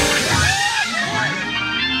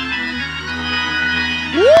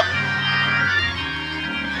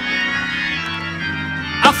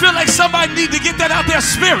 I feel like somebody need to get that out their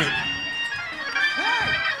spirit.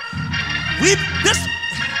 We've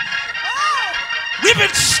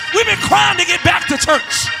been crying to get back to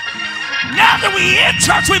church. Now that we in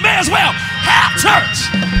church, we may as well have church.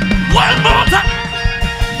 One more time.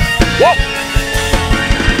 Woo.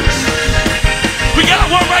 We got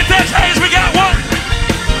one right there, James. We got one.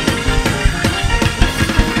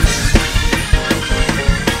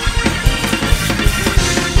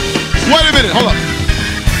 Wait a minute, hold up.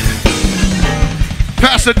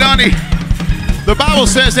 Pastor Donnie, the Bible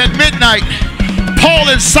says at midnight, Paul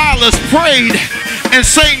and Silas prayed and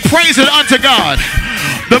sang praises unto God.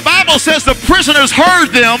 The Bible says the prisoners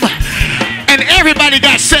heard them and everybody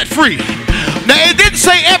got set free. Now, it didn't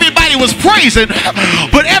say everybody was praising,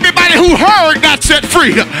 but everybody who heard got set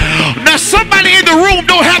free. Now, somebody in the room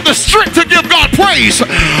don't have the strength to give God praise,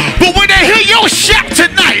 but when they hear your shout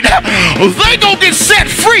tonight, they gonna get set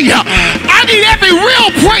free. I need every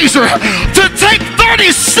real praiser to take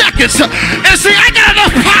 30 seconds and say, I got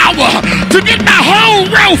enough power to get my whole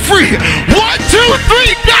row free. 1, 2,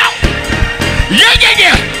 3, go! Yeah, yeah,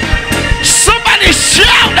 yeah. Somebody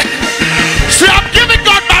shout. Say, I'm giving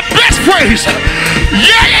God my best praise.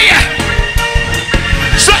 Yeah, yeah, yeah.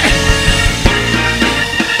 Say,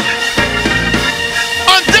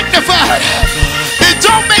 undignified. It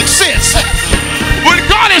don't make sense. But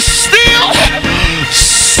God is still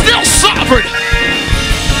sovereign.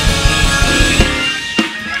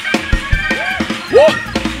 Woo.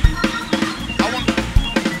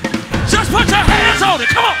 Just put your hands on it.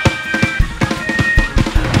 Come on.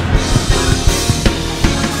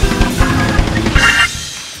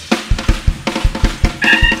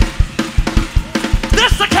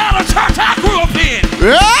 This the kind of church I grew up in.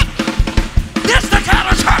 Yeah. This the kind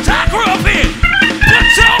of church I grew up in.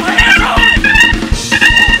 Put your hands on it.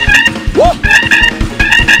 Woo.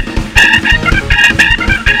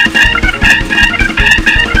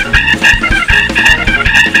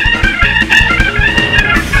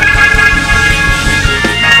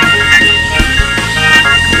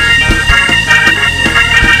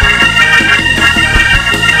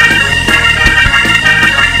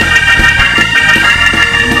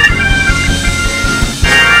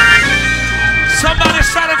 Somebody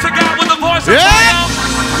shout it to God with a voice of Yeah.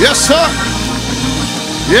 triumph. Yes, sir.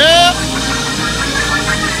 Yeah.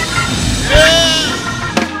 Yeah.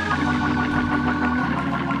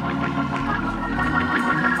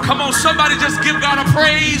 Come on, somebody just give God a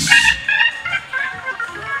praise.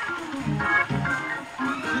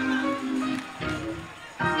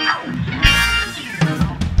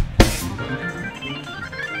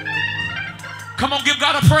 Come on, give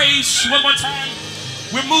God a praise one more time.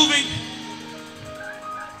 We're moving.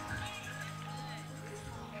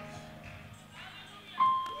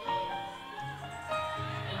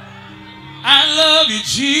 I love you,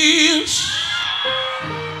 Jesus.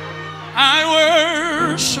 I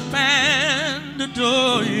worship and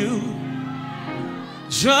adore you.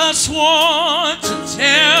 Just want to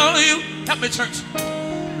tell you Help me, church.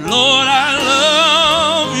 Lord, I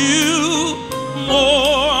love you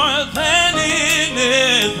more than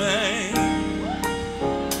anything.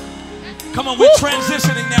 Come on, we're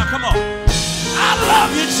transitioning now. Come on. I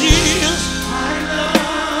love you, Jesus. I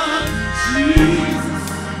love you, Jesus.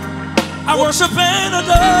 I worship and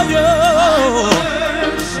adore you.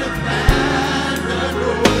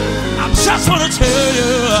 I just want to tell you,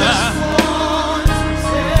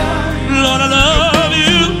 Lord, I love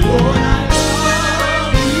you.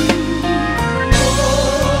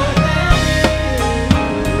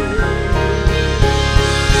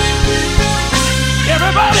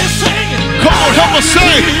 Everybody singing. Come on, help us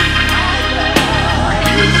sing.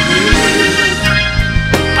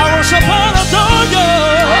 I worship and adore you.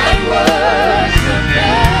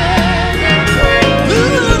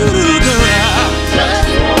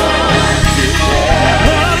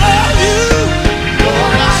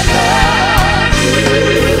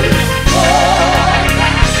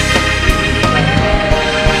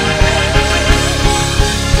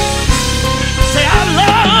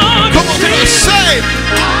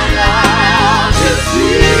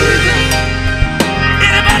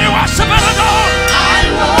 Anybody worship and adore? I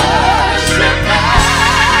worship and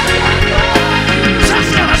adore. Just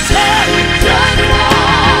gonna tell you.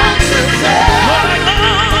 Just want to tell you. Lord, I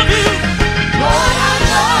love you. Lord,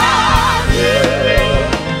 I love you.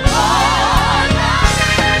 Lord,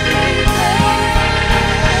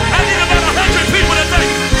 I need about 100 people to say,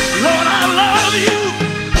 Lord, I love you.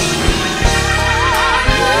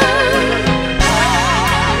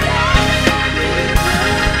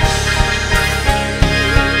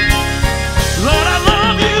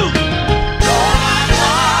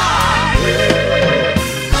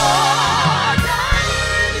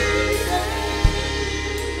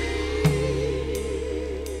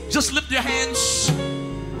 Just lift your hands.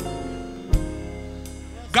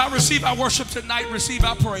 God, receive our worship tonight. Receive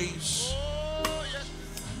our praise.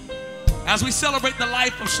 As we celebrate the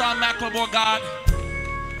life of Shawn McLemore, God,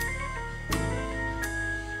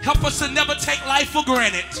 help us to never take life for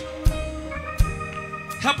granted.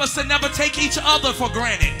 Help us to never take each other for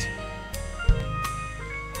granted.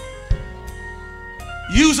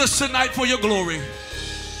 Use us tonight for your glory.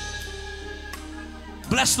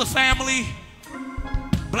 Bless the family.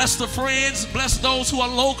 Bless the friends. Bless those who are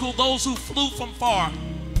local, those who flew from far.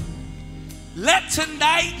 Let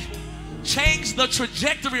tonight change the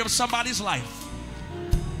trajectory of somebody's life.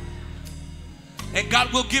 And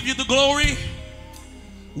God will give you the glory.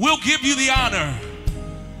 We'll give you the honor.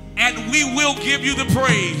 And we will give you the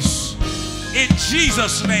praise. In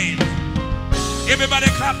Jesus' name. Everybody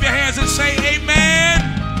clap your hands and say amen.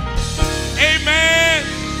 Amen.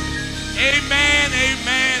 Amen.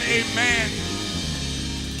 Amen. Amen.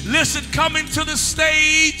 Listen, coming to the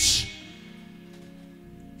stage,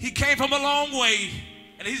 he came from a long way,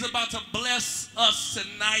 and he's about to bless us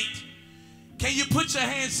tonight. Can you put your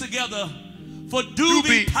hands together for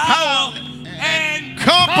Doobie Power and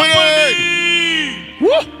Company?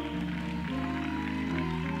 Woo!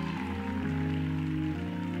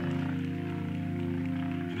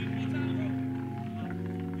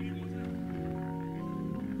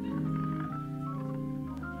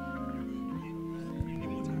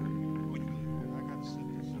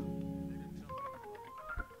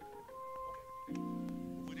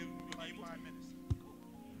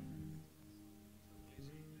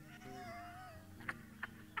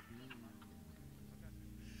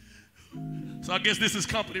 So I guess this is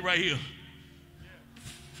Company right here.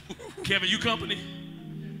 Kevin, you Company?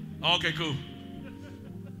 Oh, okay, cool.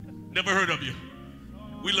 Never heard of you.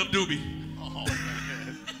 We love Doobie.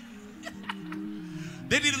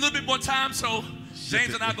 They need a little bit more time, so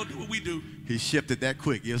James and I go do what we do. He shifted that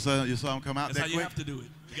quick. You saw him come out That's that how you quick? have to do it.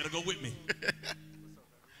 You got to go with me.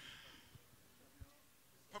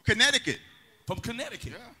 From Connecticut. From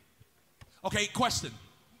Connecticut. Yeah. Okay, question.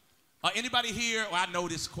 Anybody here, well, I know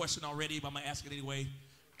this question already, but I'm going to ask it anyway.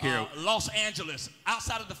 Los Angeles,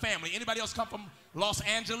 outside of the family. Anybody else come from Los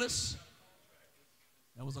Angeles?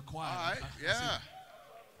 That was a quiet. All right, yeah.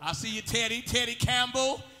 I see you, Teddy. Teddy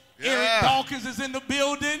Campbell. Yeah. Eric Dawkins is in the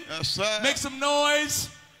building. Yes, sir. Make some noise.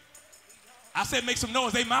 I said make some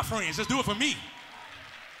noise. They my friends. Just do it for me.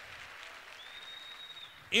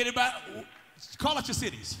 Anybody? Call out your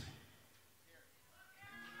cities.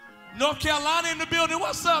 North Carolina in the building.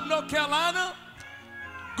 What's up, North Carolina?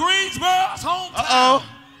 Greensboro's hometown. Uh-oh.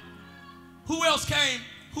 Who else came?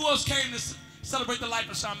 Who else came to celebrate the life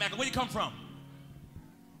of Shawn McLemore? Where you come from?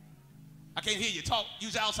 I can't hear you. Talk.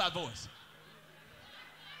 Use your outside voice.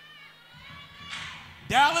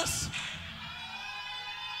 Dallas.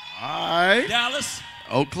 All right. Dallas.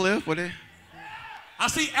 Oak Cliff, what they? I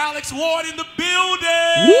see Alex Ward in the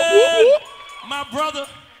building. Whoop, whoop, whoop. My brother.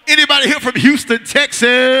 Anybody here from Houston,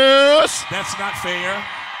 Texas? That's not fair.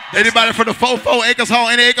 Anybody from the 44 Acres Home?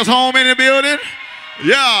 Any Acres Home in the building?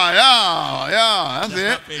 Yeah. That's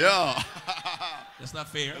it. Yeah. That's not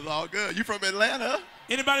fair. It's all good. You from Atlanta?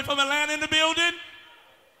 Anybody from Atlanta in the building?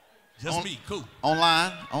 Just me. Cool.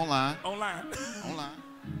 Online.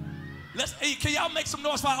 Hey, can y'all make some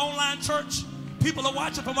noise for our online church? People are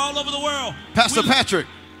watching from all over the world. Pastor Patrick,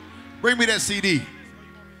 bring me that CD.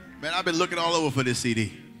 Man, I've been looking all over for this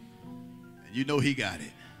CD. And you know he got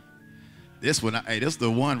it. This one, hey, this is the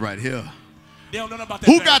one right here. They don't know about that.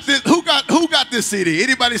 Who got this? Who got this CD?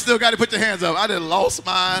 Anybody still got it? Put your hands up. I done lost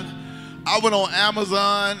mine. I went on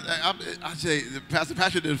Amazon. I say, Pastor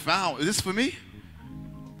Patrick didn't found. Is this for me?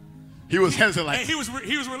 He was hesitant like. Hey, he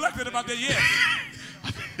was reluctant about that. Yeah.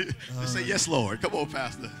 Just say yes, Lord. Come on,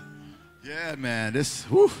 Pastor. Yeah, man. This.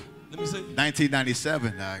 Whew, Let me see.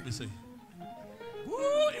 1997. Let me see. Woo,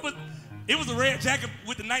 it was a red jacket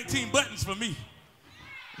with the 19 buttons for me.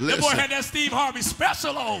 That boy had that Steve Harvey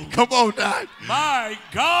special on. Come on, Doc. My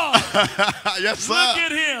God. Yes, sir. Look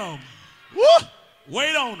at him. Woo.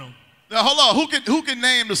 Wait on him. Now, hold on. Who can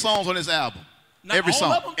name the songs on this album? Not Every all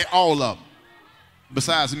song. of them? All of them.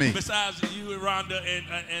 Besides me. Besides you and Rhonda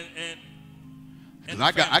and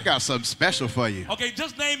I got something special for you. Okay,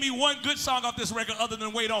 just name me one good song off this record other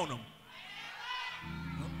than Wait on Them.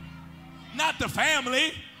 Not The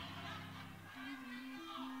Family.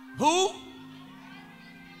 Who?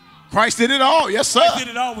 Christ Did It All. Yes, sir. Christ Did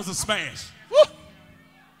It All was a smash. Woo.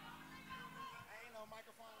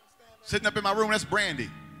 Sitting up in my room, that's Brandy.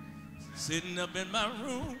 Sitting up in my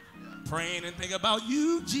room, praying and thinking about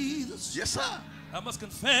you, Jesus. Yes, sir. I must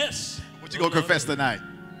confess. What you gonna confess tonight?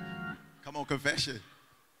 Come on, confession.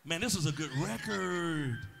 Man, this was a good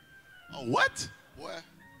record. Oh, what? Boy.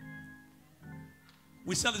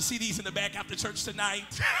 We selling CDs in the back after church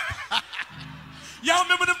tonight. Y'all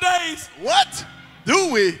remember them days? What?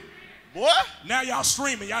 Do we? Boy? Now y'all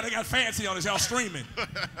streaming. Y'all done got fancy on us. Y'all streaming.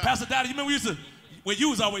 Pastor Daddy, you remember when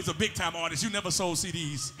you was always a big time artist, you never sold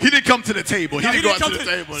CDs. He didn't come to the table. He didn't go out to the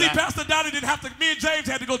table. See, Pastor Daddy didn't have to, me and James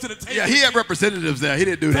had to go to the table. Yeah, he had representatives there. He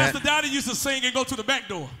didn't do that. Pastor Daddy used to sing and go to the back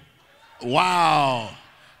door. Wow.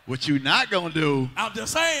 What you not gonna do? I'm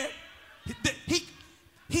just saying.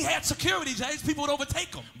 He had security, James. People would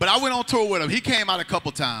overtake him. But I went on tour with him. He came out a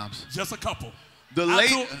couple times. Just a couple.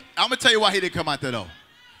 I'm gonna tell you why he didn't come out there though.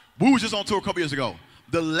 We was just on tour a couple years ago.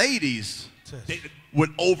 The ladies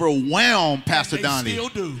would overwhelm Pastor Donnie. Still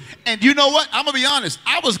do. And you know what? I'm gonna be honest.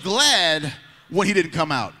 I was glad when he didn't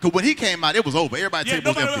come out, because when he came out, it was over. Everybody's table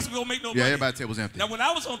was empty. Else was gonna make no money. money. Everybody's table was empty. Now, when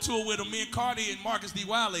I was on tour with him, me and Cardi and Marcus D.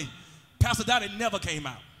 Wiley, Pastor Donnie never came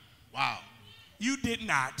out. Wow. You did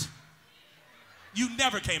not. You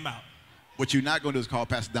never came out. What you're not gonna do is call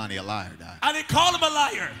Pastor Donnie a liar, Doc. I didn't call him a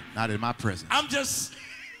liar. Not in my presence. I'm just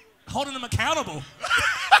holding him accountable.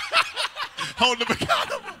 Holding him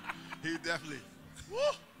accountable. He definitely. Woo.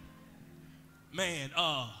 Man,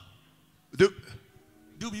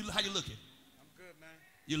 Doobie, how you looking? I'm good, man.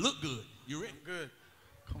 You look good. You ready? I'm good.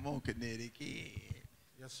 come on, Connecticut.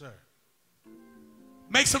 Yes, sir.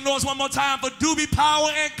 Make some noise one more time for Doobie Power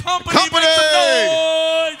and Company. Company!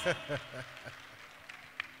 Make some noise.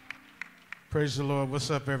 Praise the Lord.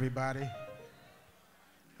 What's up, everybody?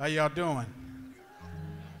 How y'all doing?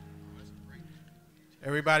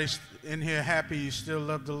 Everybody's in here happy you still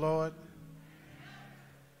love the Lord?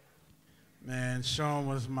 Man, Shawn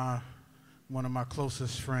was one of my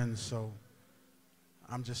closest friends, so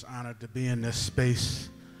I'm just honored to be in this space.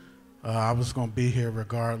 I was going to be here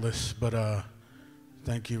regardless, but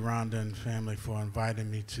thank you, Rhonda and family, for inviting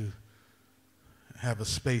me to have a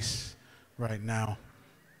space right now.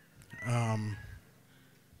 I'm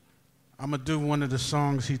going to do one of the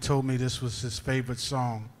songs. He told me this was his favorite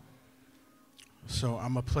song. So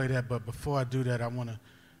I'm going to play that, but before I do that, I want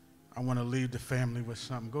to leave the family with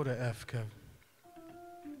something. Go to F, Kevin.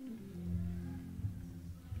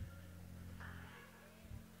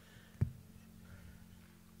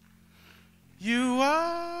 You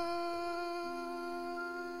are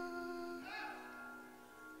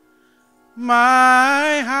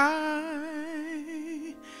my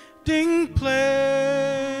hiding place.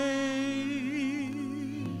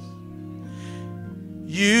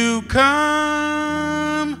 You come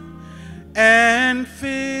and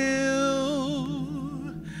fill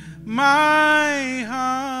my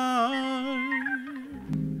heart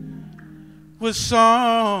with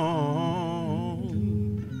song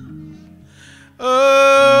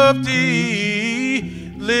of deliverance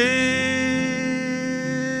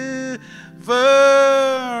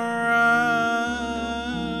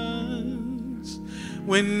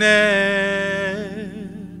whenever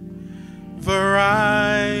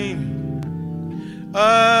I'm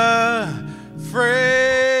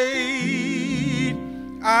afraid,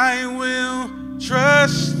 I will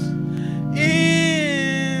trust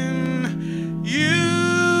in you.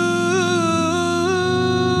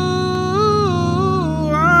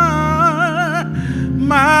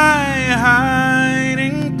 My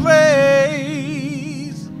hiding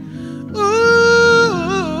place. Ooh,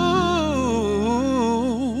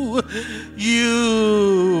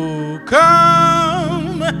 you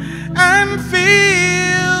come and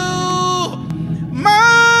fill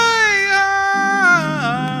my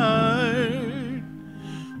heart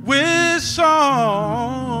with songs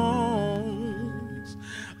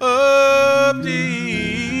of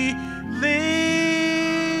deliverance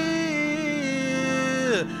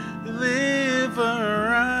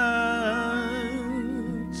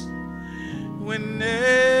whenever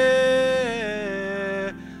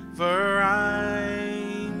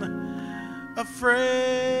I'm afraid.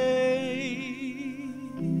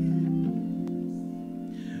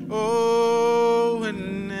 Oh,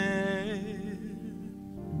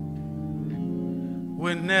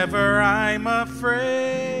 whenever I'm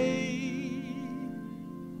afraid.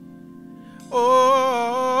 Oh,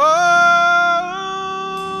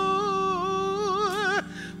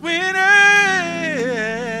 whenever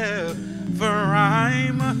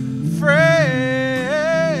I'm afraid.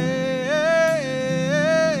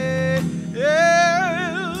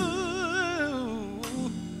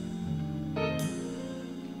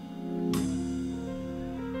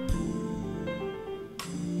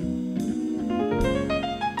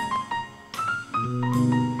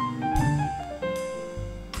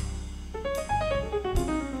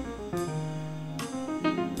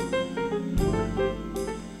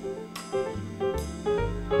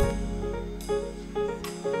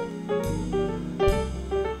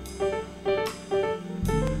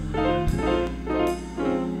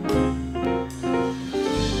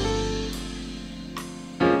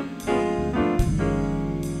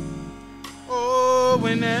 Oh,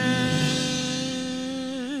 whenever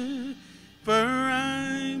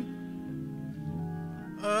I'm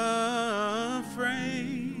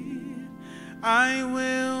afraid, I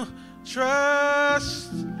will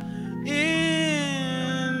trust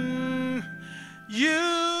in you.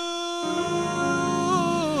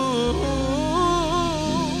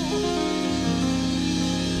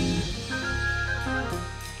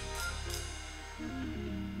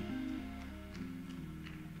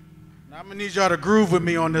 Now, I'm gonna need y'all to groove with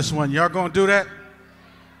me on this one. Y'all gonna do that?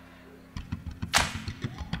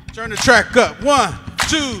 Turn the track up. 1,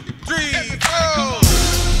 2, 3, 4.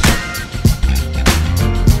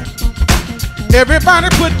 Everybody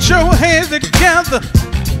put your hands together.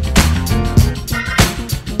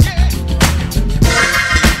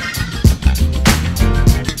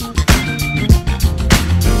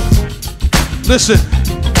 Listen.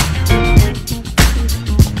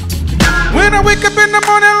 When I wake up in the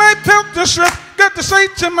morning like pelter strip, got to say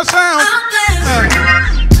to myself,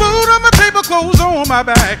 food on my table, clothes on my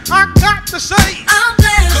back. I got to say,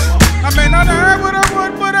 I may not have what I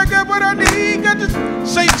want, but I got what I need. Got to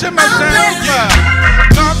say to myself,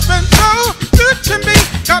 God's been so good to me.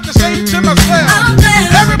 Got to say to myself,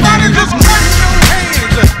 everybody just clap your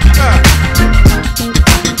hands.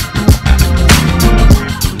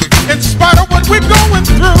 In spite of what we're going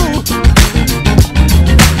through,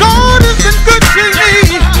 God has been good to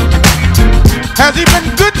me. Has he been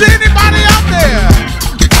good to anybody out there?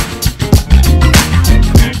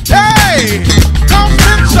 Hey, God's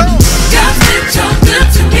been so good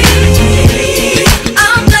to me.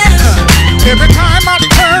 I'm blessed. Every time I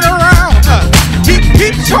turn around, he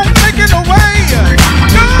keeps on making a way.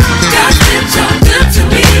 God's been so good to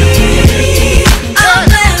me. I'm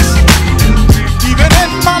blessed. Even in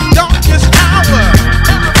my darkest hour.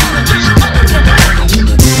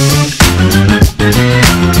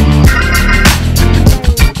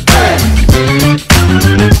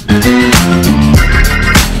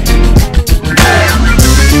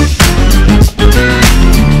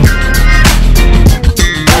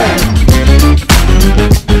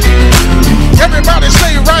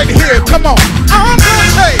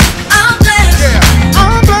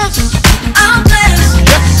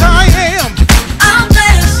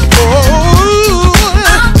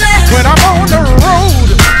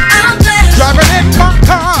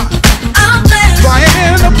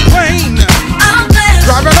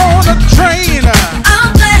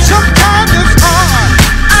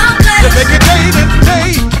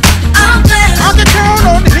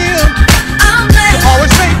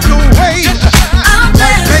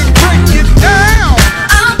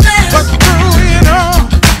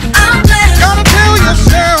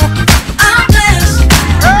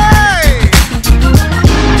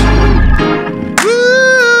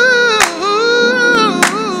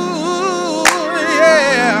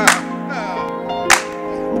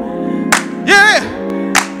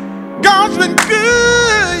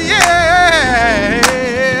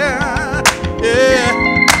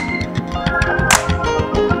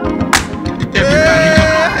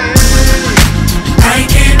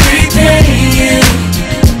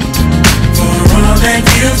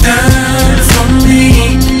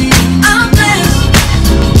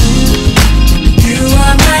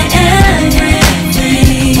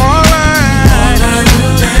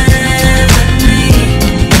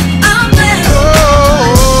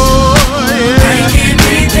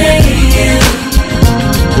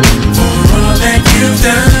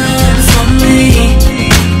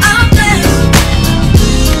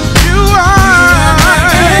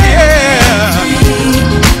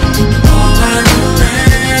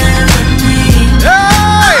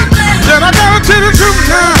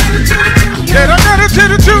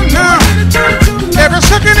 22 now. Every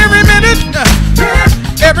second, every minute,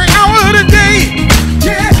 every hour of the day,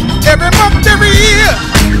 every month, every year.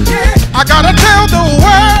 I gotta tell the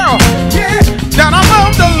world that I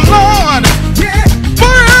love the Lord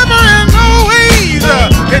forever and always.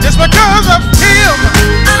 And it's because of Him.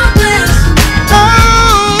 I'm blessed.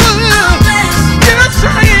 Oh, I'm blessed. yes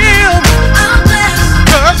I am. I'm blessed.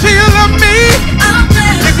 'Cause He loved me. I'm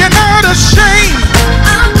blessed. If you're not ashamed,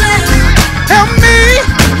 I'm blessed. help me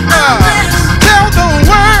tell the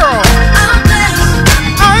world. I'm blessed.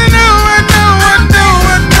 I know, I know, I know,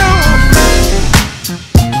 I know.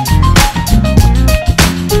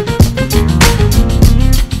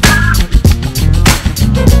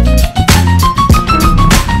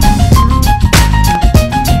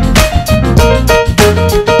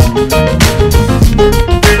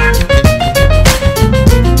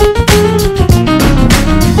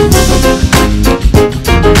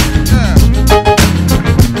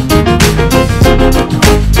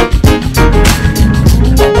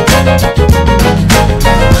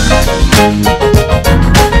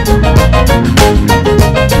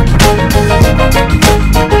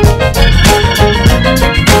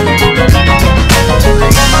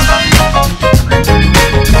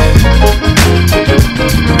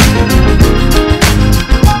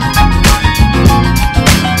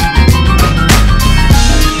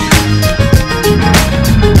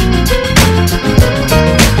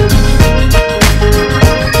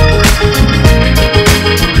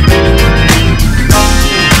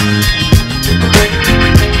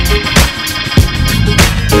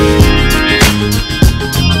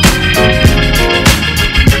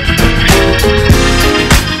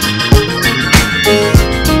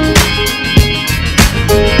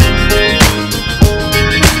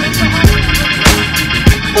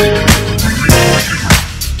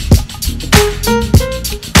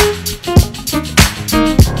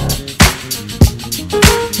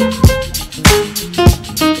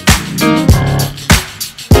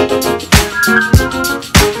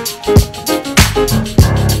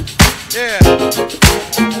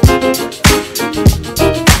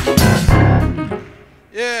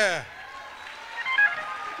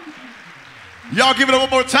 Y'all give it up one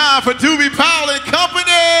more time for Doobie Powell and Company.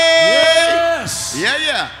 Yes. Yeah,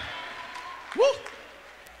 yeah. Woo.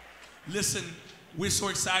 Listen, we're so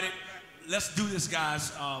excited. Let's do this,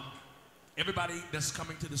 guys. Everybody that's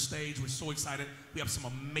coming to the stage, we're so excited. We have some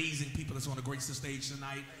amazing people that's going to grace the stage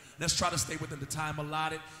tonight. Let's try to stay within the time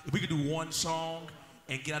allotted. If we could do one song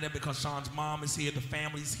and get out there, because Shawn's mom is here, the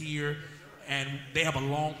family's here, and they have a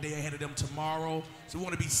long day ahead of them tomorrow. So we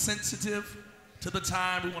want to be sensitive to the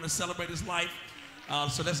time. We want to celebrate his life.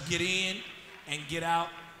 So let's get in and get out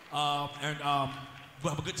and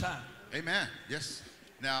we'll have a good time. Amen. Yes.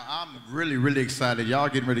 Now, I'm really, really excited. Y'all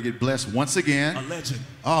getting ready to get blessed once again. A legend.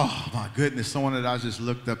 Oh, my goodness. Someone that I just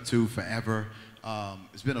looked up to forever.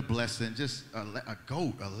 It's been a blessing. Just a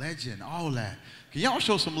GOAT, a legend, all that. Can y'all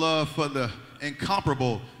show some love for the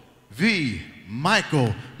incomparable V.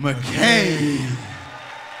 Michael McCain?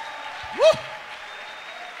 Woo!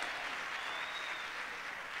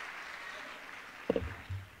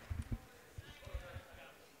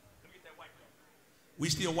 We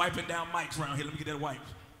still wiping down mics around here. Let me get that wipe.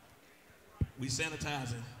 We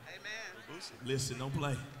sanitizing. Amen. Listen, don't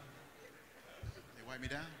play. They wipe me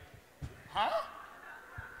down? Huh?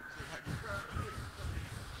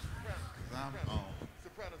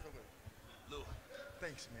 Sopranos over.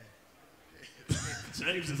 Thanks, man.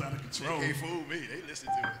 James is out of control. They can't fool me. They listen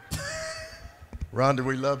to it. Rhonda,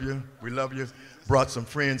 we love you. We love you. Brought some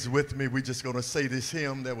friends with me. We're just going to say this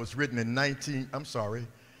hymn that was written in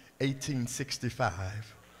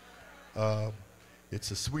 1865.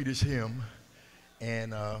 It's a Swedish hymn,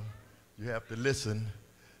 and you have to listen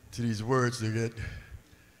to these words to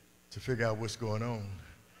figure out what's going on.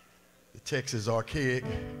 The text is archaic.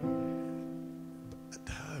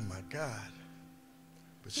 Oh my God.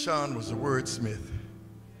 But Shawn was a wordsmith.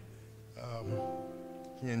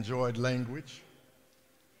 He enjoyed language.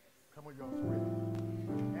 Come on, y'all.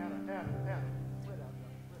 Anna. Split out,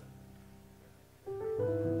 Anna.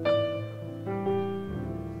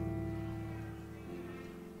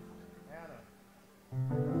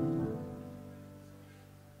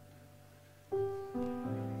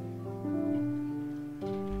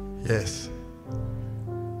 Yes.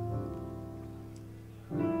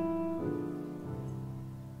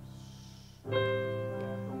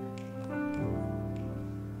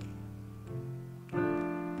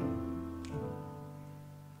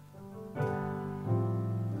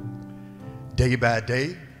 Day by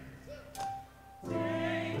day,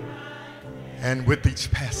 and with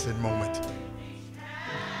each passing moment,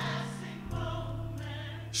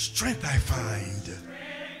 Strength I find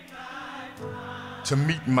to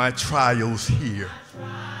meet my trials here.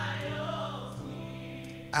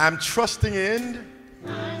 I'm trusting in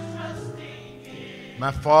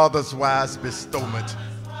my Father's wise bestowment.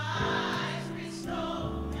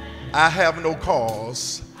 I have no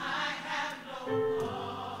cause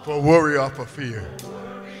for worry or for fear.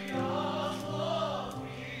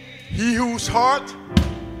 He whose heart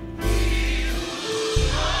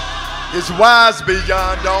is wise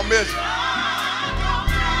beyond all measure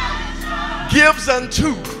gives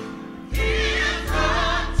unto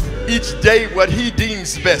each day what he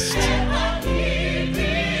deems best,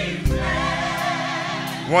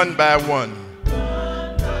 one by one,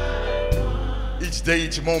 each day,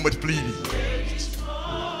 each moment fleeting,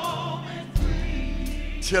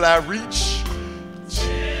 till I reach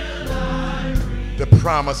the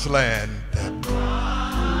promised land.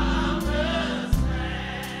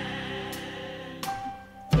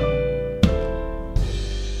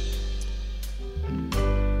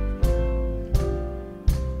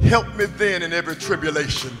 Help me then in every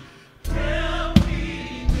tribulation.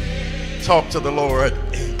 Talk to the Lord.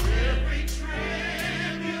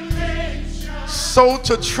 So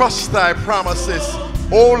to trust thy promises,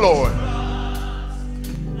 O Lord.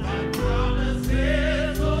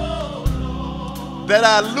 That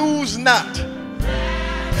I lose not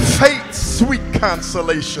faith's sweet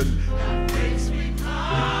consolation.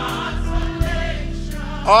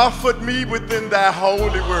 Offered me within thy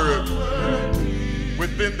holy word.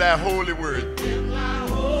 Within thy holy word.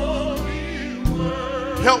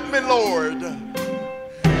 Help me, Lord.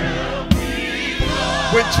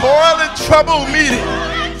 When toil and trouble meet,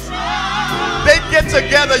 they get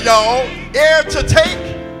together, y'all, air to take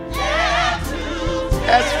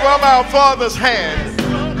as from our Father's hand,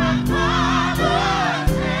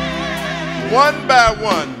 one by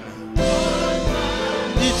one,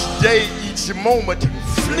 each day, each moment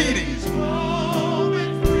fleeting,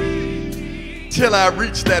 till I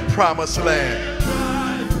reach that promised land.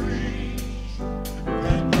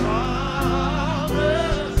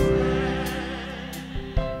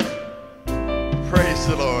 Praise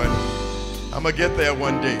the Lord. I'm gonna get there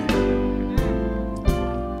one day.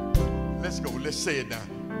 Let's go, let's say it now.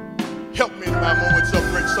 Help me in my moments of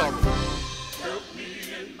great sorrow. Help me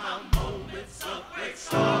in my moments of great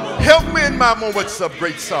sorrow. Help me in my moments of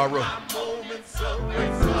great sorrow.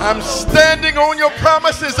 I'm standing on your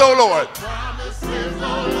promises, O Lord.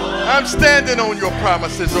 I'm standing on your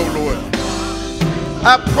promises, O Lord.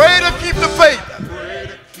 I pray to keep the faith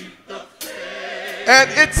and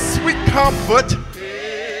its sweet comfort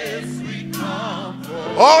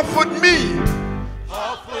offered me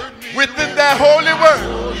within that holy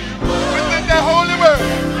word. Within that holy word.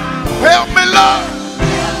 Help me, Lord.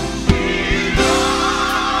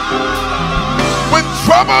 When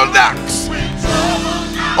trouble knocks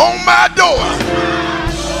on my door,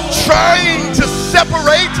 trying to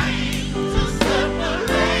separate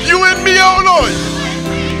you and me, oh Lord,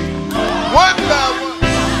 one by one,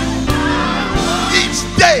 each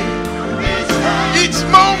day, each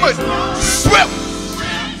moment,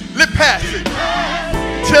 swiftly passing,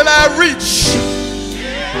 till I reach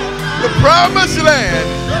the promised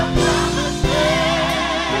land.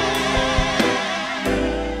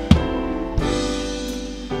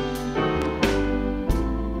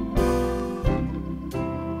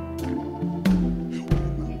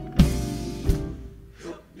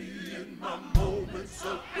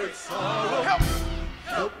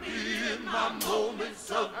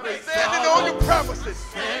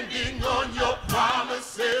 Standing on your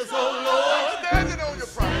promises, oh Lord. Standing on your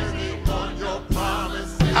promises. Standing on your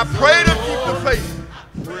promises. I pray to keep the faith.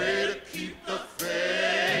 Pray to keep the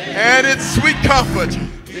faith. And its sweet comfort.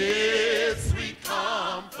 Its sweet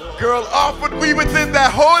comfort. Girl, offered we within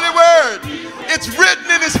that holy word. It's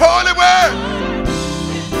written in his holy word.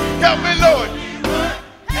 Help me, Lord.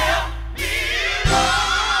 Help me, Lord.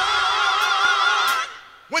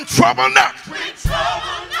 When trouble knocks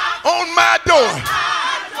on my door,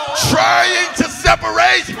 trying to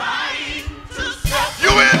separate you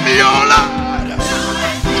and me, oh Lord,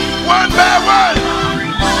 one by one,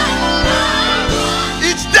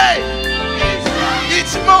 each day,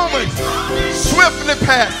 each moment, swiftly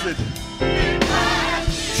passing,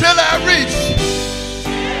 till I reach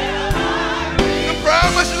the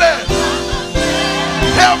promised land.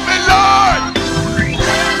 Help me, Lord.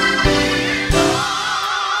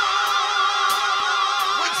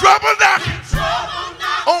 When trouble knocks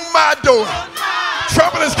on my door,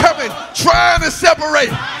 trouble is coming, trying to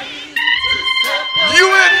separate you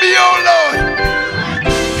and me, oh Lord.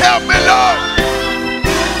 Help me, Lord.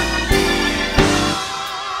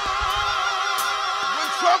 When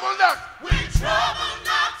trouble knocks. When trouble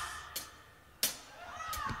knocks.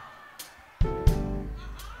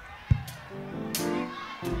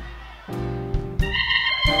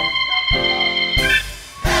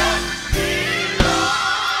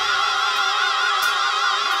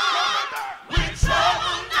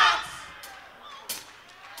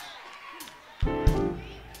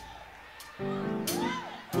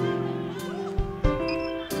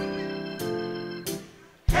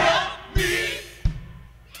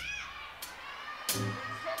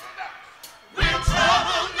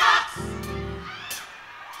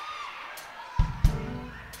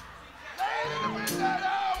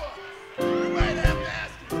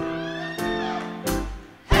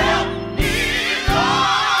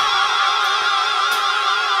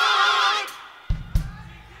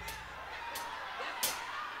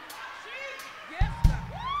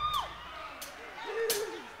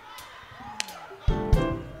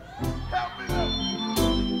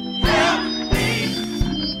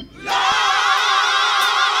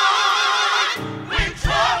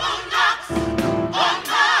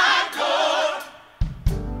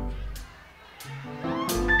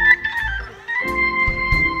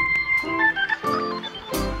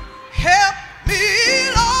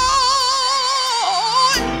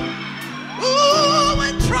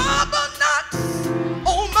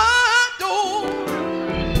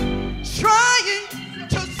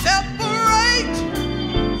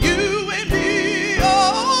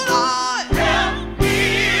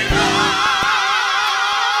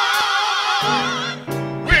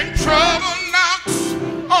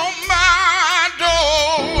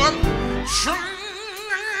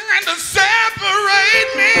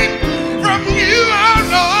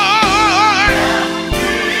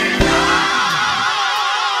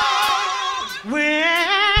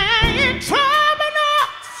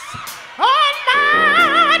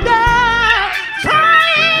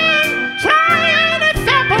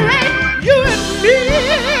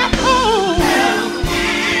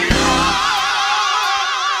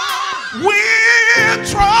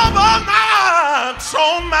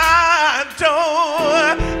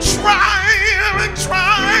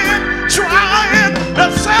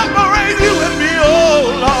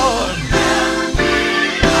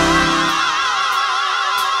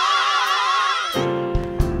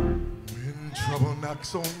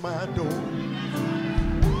 On my door,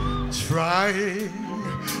 trying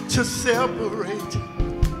to separate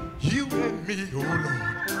you and me, oh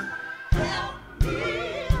Lord. Help me,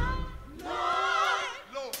 Lord.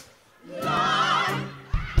 Lord.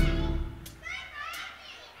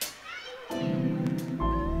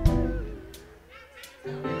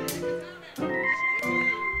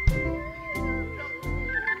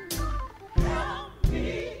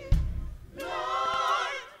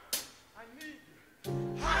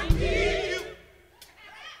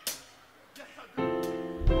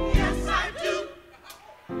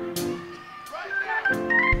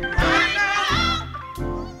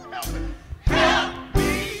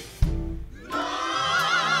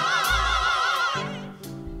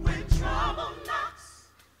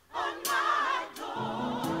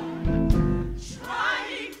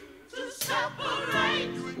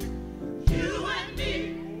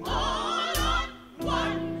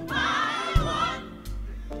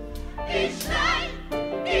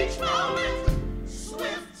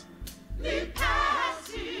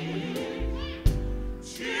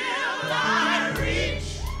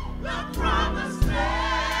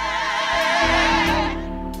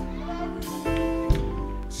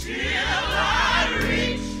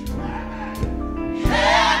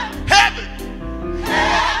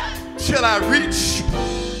 Till I reach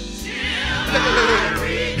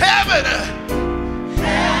heaven,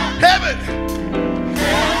 heaven,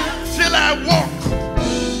 till I walk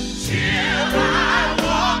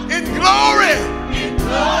in glory,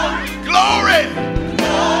 glory,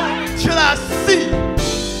 till I see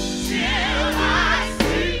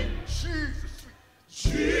Jesus,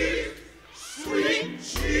 sweet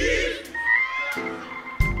Jesus,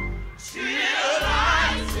 till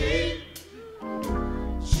I see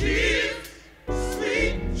Jesus.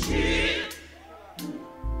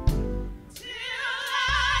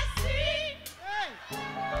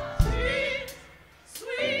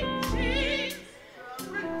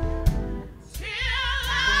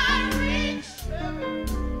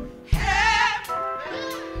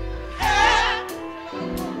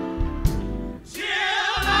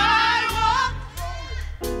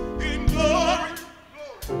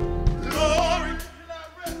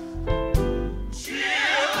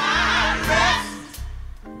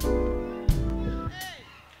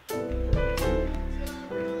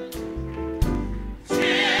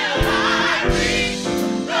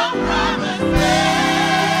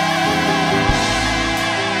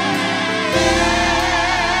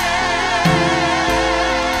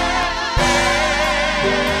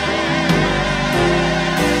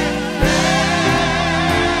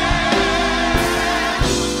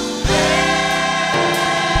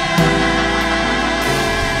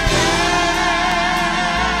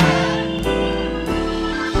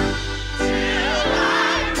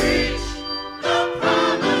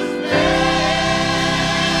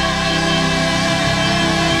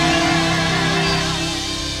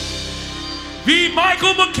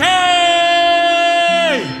 Michael McKay.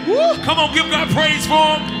 Woo. Come on, give God praise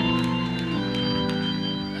for him.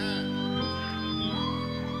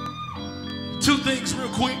 Two things real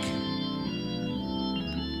quick.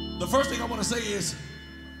 The first thing I want to say is,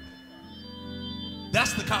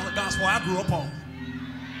 that's the kind of gospel I grew up on.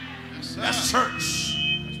 Yes, that's church.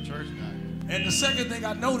 That's church night. And the second thing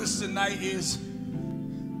I noticed tonight is,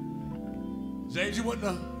 James, you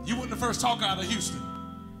wasn't the first talker out of Houston.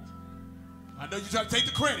 I know you try to take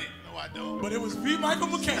the credit. No, I don't. But it was V. Michael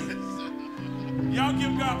McKay. Y'all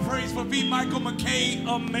give God praise for V. Michael McKay.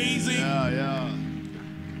 Amazing. Yeah.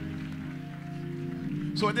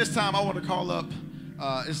 So at this time, I want to call up,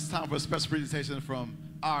 it's time for a special presentation from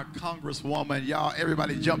our Congresswoman. Y'all,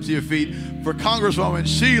 everybody jump to your feet for Congresswoman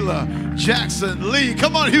Sheila Jackson Lee.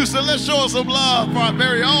 Come on, Houston, let's show some love for our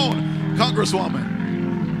very own Congresswoman.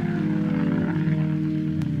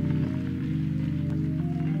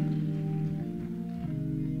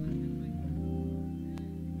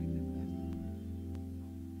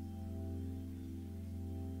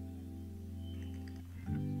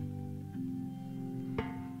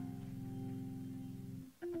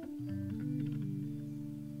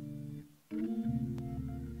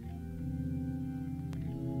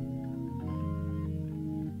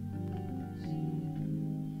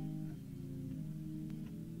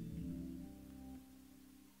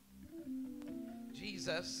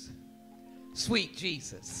 Jesus, sweet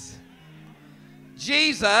Jesus.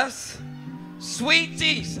 Jesus, sweet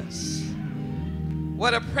Jesus.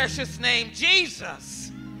 What a precious name,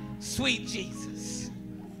 Jesus, sweet Jesus.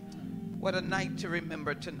 What a night to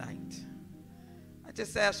remember tonight. I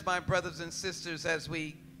just ask my brothers and sisters as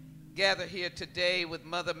we gather here today with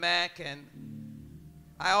Mother Mac, and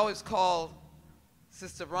I always call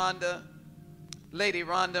Sister Rhonda, Lady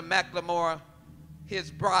Rhonda McLemore, his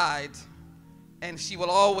bride, and she will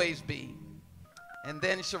always be. And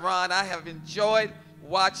then Shawn, I have enjoyed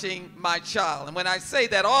watching my child. And when I say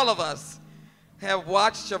that, all of us have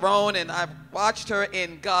watched Shawn, and I've watched her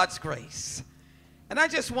in God's grace. And I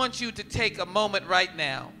just want you to take a moment right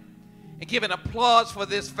now and give an applause for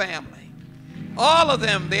this family. All of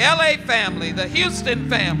them, the LA family, the Houston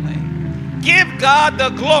family, give God the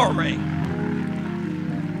glory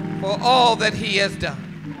for all that he has done.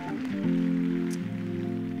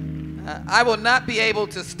 I will not be able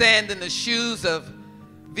to stand in the shoes of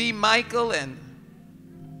V. Michael and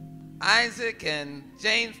Isaac and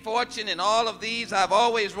James Fortune and all of these. I've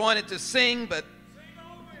always wanted to sing, but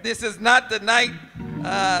this is not the night.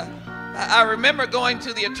 I remember going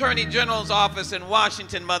to the Attorney General's office in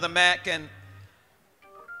Washington, Mother Mac, and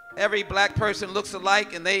every black person looks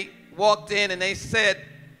alike, and they walked in and they said,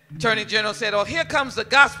 Attorney General said, "Oh, here comes the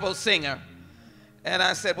gospel singer." And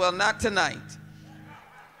I said, "Well, not tonight."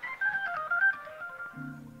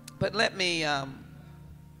 But let me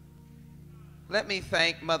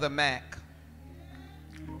thank Mother Mac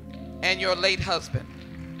and your late husband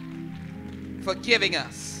for giving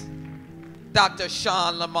us Dr.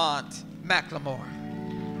 Shawn Lamont McLemore.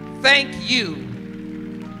 Thank you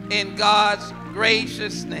in God's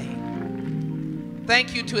gracious name.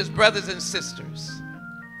 Thank you to his brothers and sisters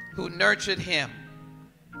who nurtured him,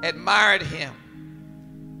 admired him,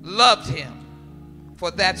 loved him,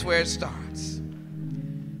 for that's where it starts.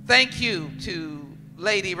 Thank you to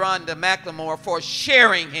Lady Rhonda McLemore for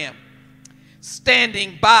sharing him,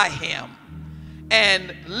 standing by him,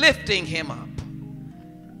 and lifting him up.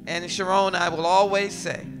 And Shawn, I will always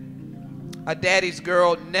say, a daddy's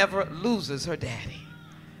girl never loses her daddy.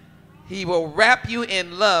 He will wrap you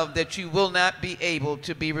in love that you will not be able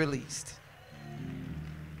to be released.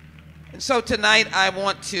 And so tonight I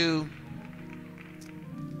want to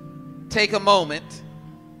take a moment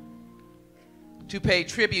to pay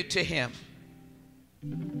tribute to him.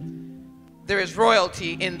 There is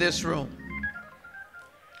royalty in this room.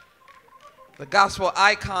 The gospel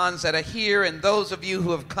icons that are here and those of you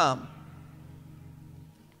who have come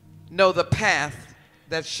know the path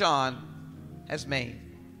that Shawn has made.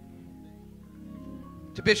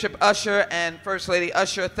 To Bishop Usher and First Lady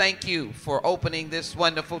Usher, thank you for opening this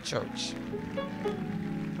wonderful church.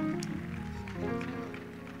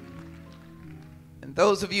 And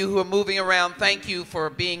those of you who are moving around, thank you for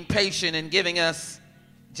being patient and giving us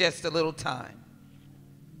just a little time.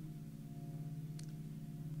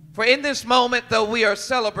 For in this moment, though we are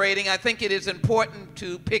celebrating, I think it is important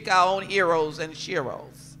to pick our own heroes and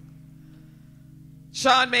sheroes.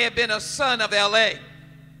 Shawn may have been a son of LA,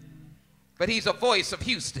 but he's a voice of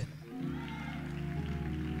Houston.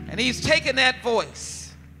 And he's taken that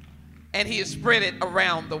voice and he has spread it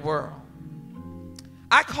around the world.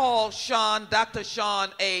 I call Shawn, Dr. Shawn,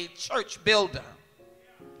 a church builder.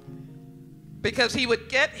 because he would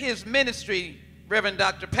get his ministry, Reverend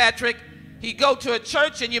Dr. Patrick, he'd go to a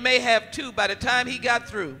church and you may have two. By the time he got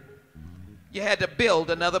through, you had to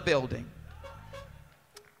build another building.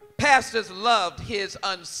 Pastors loved his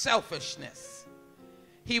unselfishness.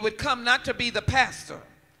 He would come not to be the pastor,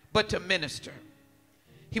 but to minister.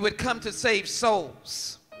 He would come to save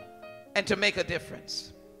souls and to make a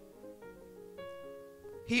difference.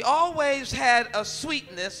 He always had a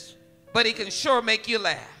sweetness, but he can sure make you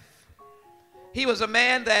laugh. He was a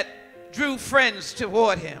man that drew friends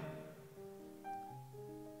toward him.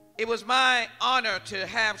 It was my honor to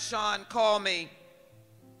have Shawn call me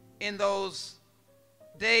in those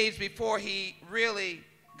days before he really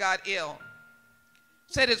got ill.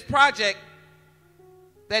 Said his project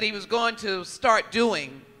that he was going to start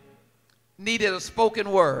doing needed a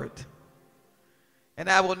spoken word. And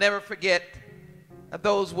I will never forget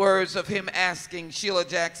those words of him asking Sheila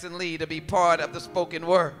Jackson Lee to be part of the spoken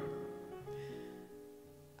word.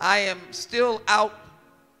 I am still out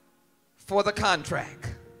for the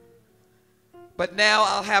contract, but now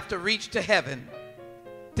I'll have to reach to heaven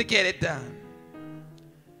to get it done.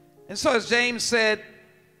 And so as James said,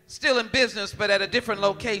 still in business, but at a different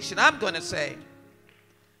location, I'm going to say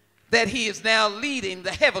that he is now leading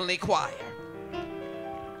the heavenly choir.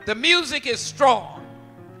 The music is strong.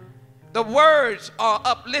 The words are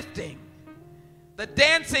uplifting. The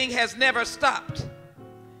dancing has never stopped.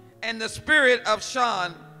 And the spirit of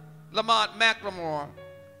Shawn Lamont McLemore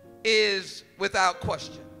is without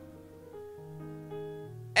question.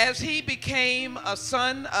 As he became a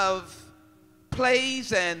son of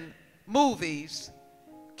plays and movies,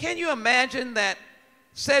 can you imagine that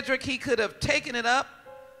Cedric, he could have taken it up,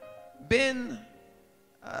 been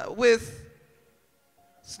with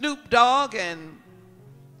Snoop Dogg and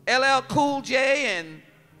LL Cool J and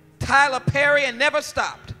Tyler Perry and never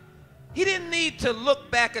stopped. He didn't need to look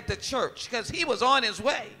back at the church because he was on his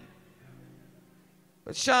way.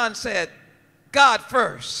 But Shawn said, God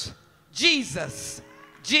first, Jesus,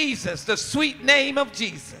 Jesus, the sweet name of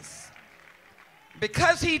Jesus.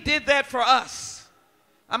 Because he did that for us,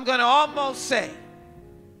 I'm going to almost say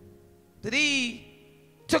that he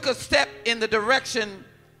took a step in the direction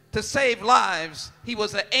to save lives. He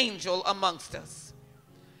was an angel amongst us.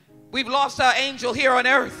 We've lost our angel here on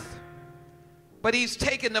earth, but he's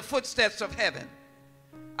taken the footsteps of heaven.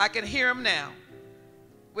 I can hear him now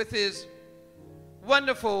with his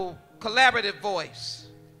wonderful collaborative voice,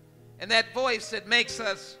 and that voice that makes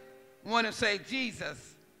us want to say,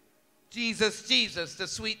 Jesus, Jesus, Jesus, the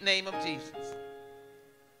sweet name of Jesus.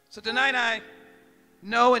 So tonight I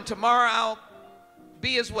know, and tomorrow I'll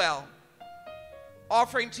be as well,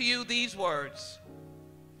 offering to you these words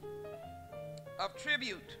of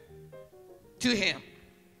tribute to him.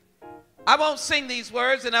 I won't sing these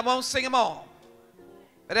words and I won't sing them all.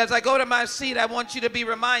 But as I go to my seat, I want you to be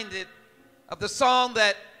reminded of the song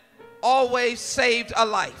that always saved a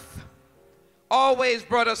life, always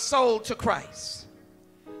brought a soul to Christ.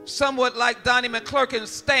 Somewhat like Donnie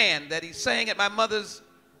McClurkin's Stand that he sang at my mother's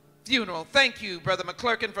funeral. Thank you, Brother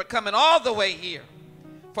McClurkin, for coming all the way here,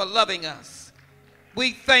 for loving us.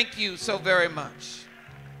 We thank you so very much.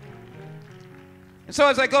 And so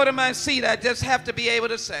as I go to my seat, I just have to be able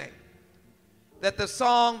to say that the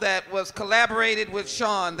song that was collaborated with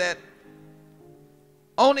Shawn, that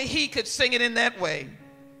only he could sing it in that way.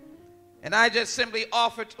 And I just simply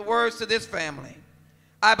offered words to this family.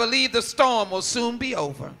 I believe the storm will soon be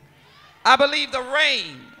over. I believe the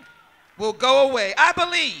rain will go away. I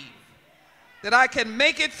believe that I can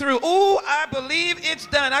make it through. Ooh, I believe it's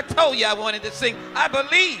done. I told you I wanted to sing. I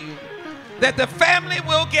believe that the family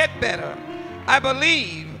will get better. I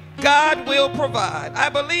believe God will provide. I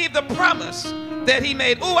believe the promise that he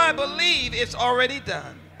made. Ooh, I believe it's already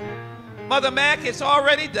done. Mother Mac, it's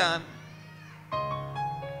already done.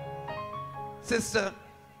 Sister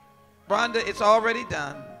Rhonda, it's already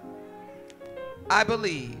done. I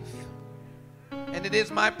believe, and it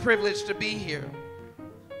is my privilege to be here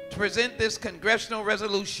to present this congressional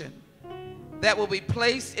resolution that will be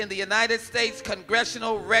placed in the United States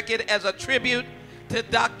Congressional Record as a tribute to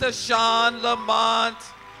Dr. Shawn Lamont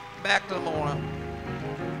McLemore.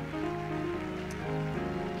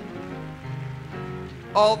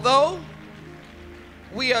 Although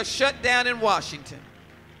we are shut down in Washington,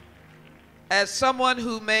 as someone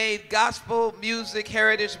who made Gospel Music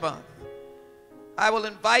Heritage Month, I will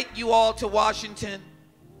invite you all to Washington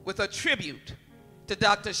with a tribute to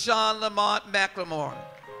Dr. Shawn Lamont McLemore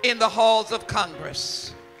in the halls of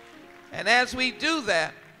Congress. And as we do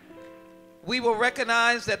that, we will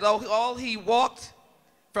recognize that all he walked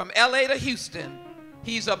from LA to Houston,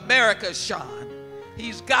 he's America's Shawn.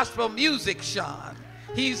 He's gospel music Shawn.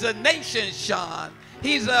 He's a nation Shawn.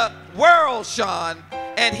 He's a world Shawn,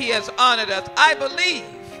 and he has honored us. I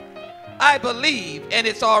believe, and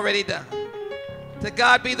it's already done. To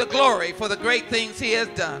God be the glory for the great things he has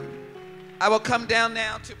done. I will come down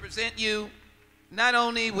now to present you not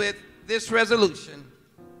only with this resolution,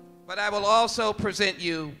 but I will also present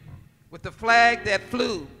you with the flag that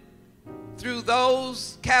flew through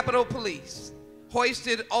those Capitol Police,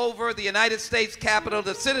 hoisted over the United States Capitol,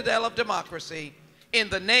 the citadel of democracy, in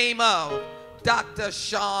the name of Dr.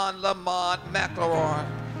 Shawn Lamont McLemore.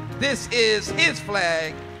 This is his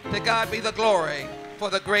flag. To God be the glory for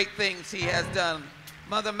the great things he has done.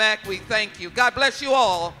 Mother Mac, we thank you. God bless you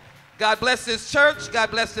all. God bless this church.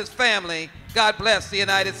 God bless this family. God bless the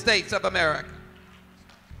United States of America.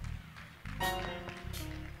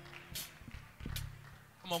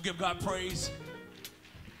 Come on, give God praise.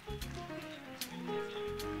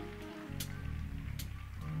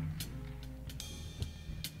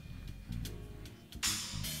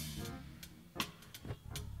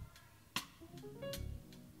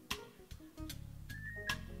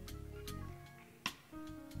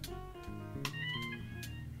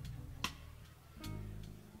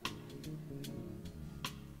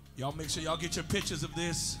 Y'all make sure y'all get your pictures of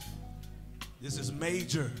this. This is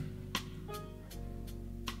major.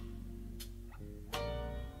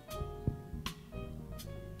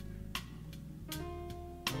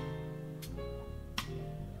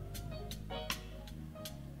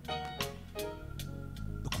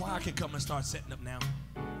 The choir can come and start setting up now.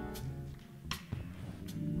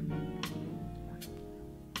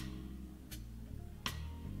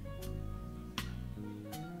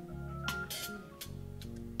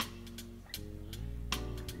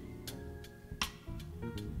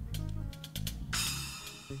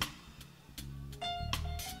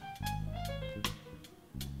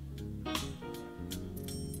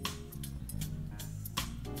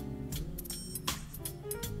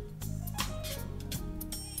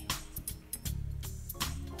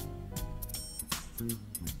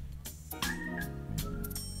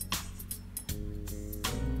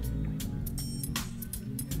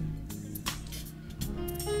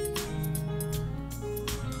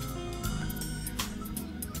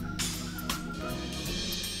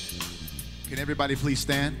 Can everybody please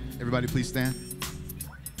stand? Everybody please stand.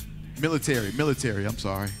 Military, I'm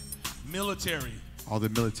sorry. Military. All the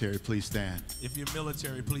military, please stand. If you're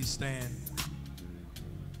military, please stand.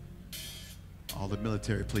 All the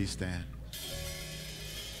military, please stand.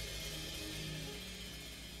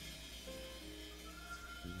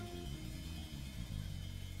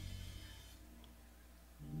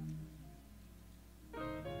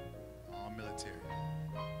 All military.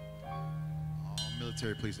 All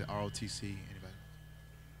military, please stand. ROTC, anybody?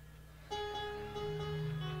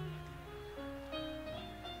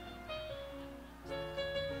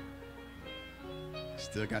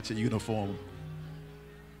 Still got your uniform.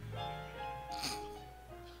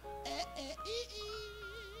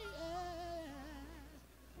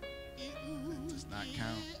 Does not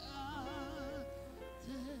count.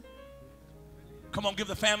 Come on, give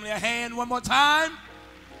the family a hand one more time.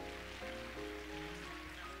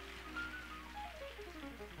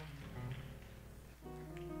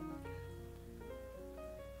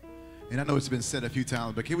 And I know it's been said a few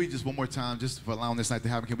times, but can we just one more time, just for allowing this night to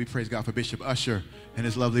happen, can we praise God for Bishop Usher and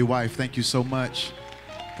his lovely wife? Thank you so much.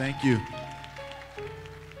 Thank you.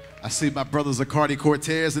 I see my brother Zacardi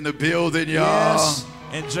Cortez in the building, y'all. Yes.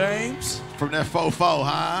 And James. From that fofo,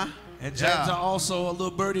 huh? And James are also a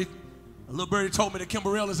little birdie. A little birdie told me that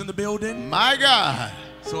Kimberell is in the building. My God.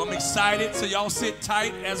 So I'm excited. So y'all sit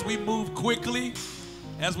tight as we move quickly.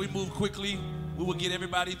 As we move quickly, we will get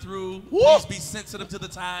everybody through. Woo! Please be sensitive to the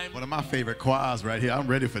time. One of my favorite choirs right here. I'm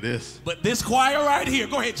ready for this. But this choir right here,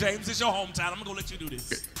 go ahead, James. It's your hometown. I'm going to let you do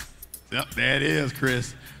this. Yep, there it is,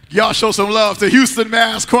 Chris. Y'all show some love to Houston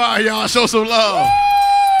Mass Choir. Y'all show some love.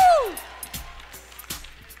 Woo!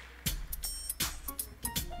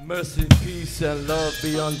 Mercy, peace, and love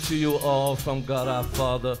be unto you all from God our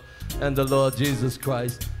Father and the Lord Jesus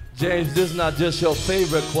Christ. James, this is not just your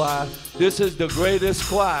favorite choir. This is the greatest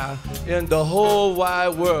choir in the whole wide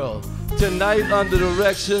world. Tonight, under the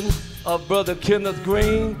direction of Brother Kenneth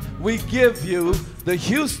Green, we give you the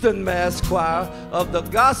Houston Mass Choir of the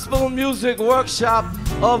Gospel Music Workshop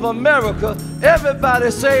of America.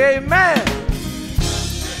 Everybody say amen.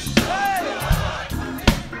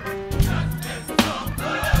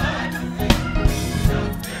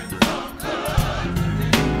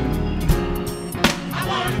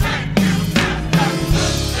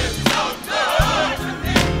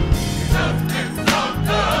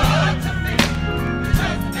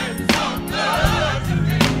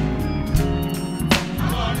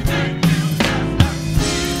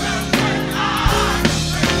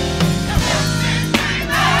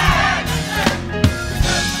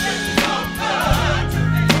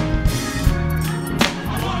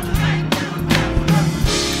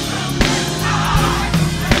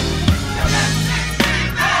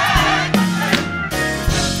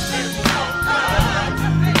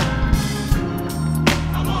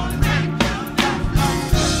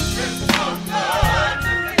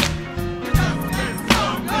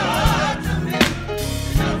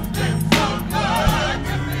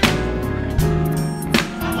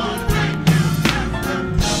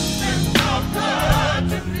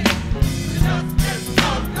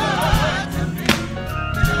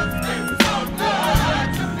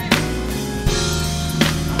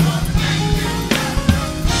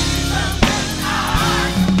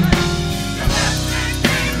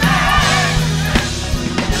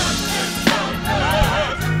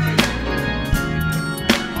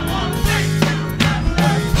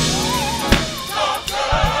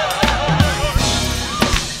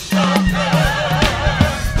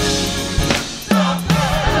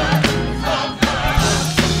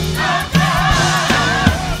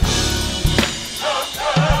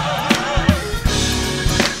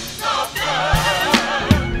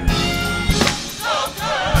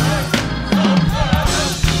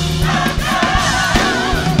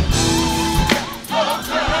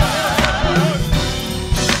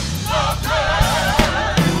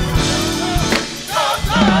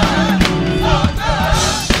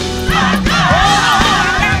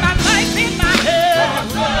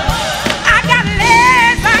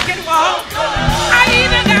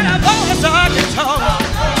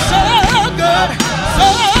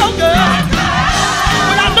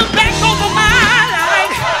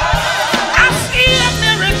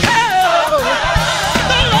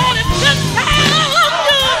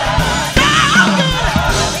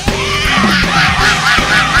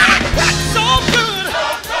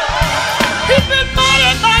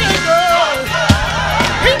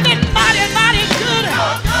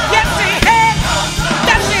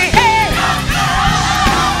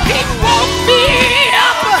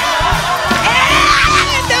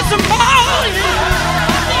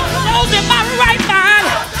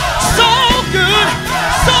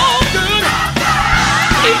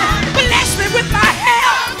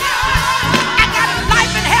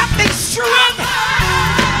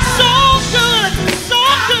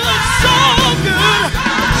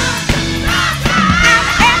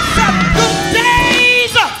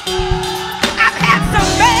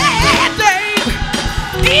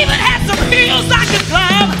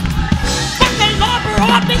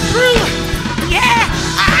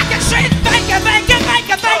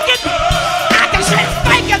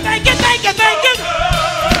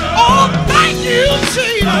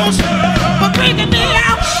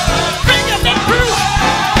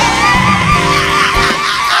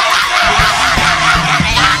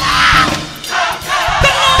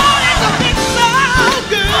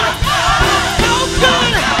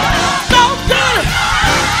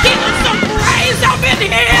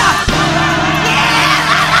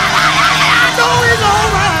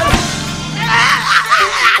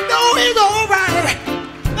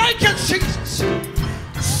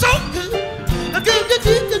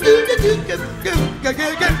 So good,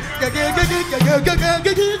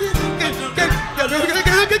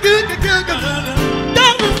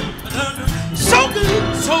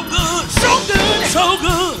 so good, so good, so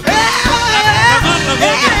good. So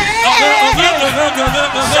good, so good.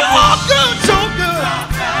 So good.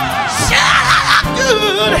 Yeah.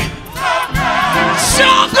 So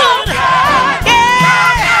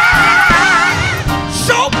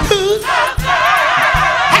good.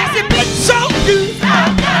 Has it been so good?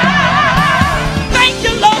 Thank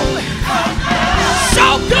you, Lord.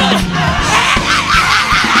 So good.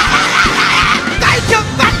 Thank you,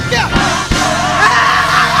 thank you.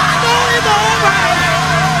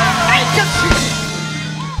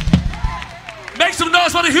 Make some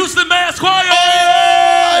noise for the Houston Mass Choir.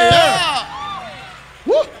 Yeah.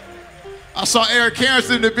 Woo. I saw Eric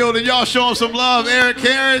Carrington in the building. Y'all show him some love. Eric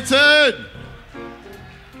Carrington.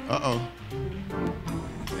 Uh-oh.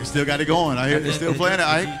 They still got it going. I hear they're still playing it,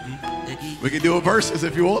 Ike. We can do a verses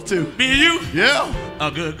if you want to. Me and you? Yeah. Oh,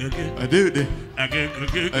 good, good, good. I do. Good,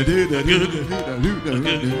 good, good. I do. Good,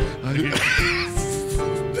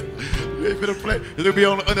 good. They'll be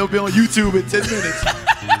on YouTube in 10 minutes.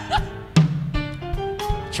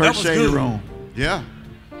 Church Shade Room. Yeah.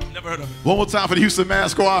 Never heard of it. One more time for the Houston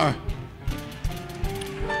Mass Choir.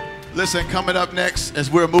 Listen, coming up next, as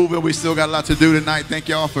we're moving, we still got a lot to do tonight. Thank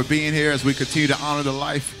y'all for being here as we continue to honor the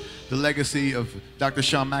life, the legacy of Dr.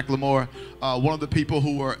 Shawn McLemore, one of the people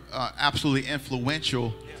who were absolutely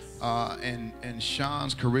influential in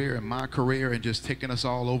Shawn's career and my career, and just taking us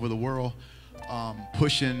all over the world,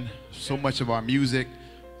 pushing so much of our music,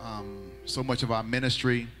 so much of our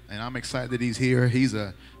ministry. And I'm excited that he's here. He's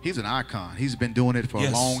an icon. He's been doing it for a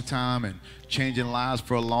long time and changing lives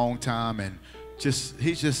for a long time. And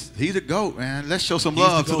he's a GOAT, man. Let's show some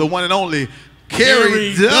love to the one and only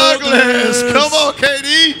Carrie Douglas. Come on,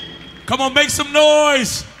 KD. Come on, make some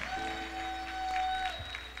noise.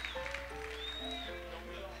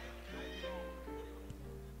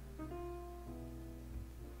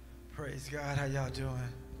 Praise God. How y'all doing?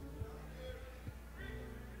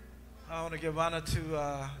 I want to give honor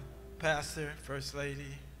to Pastor, First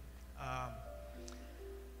Lady.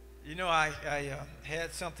 You know, I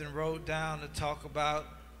had something wrote down to talk about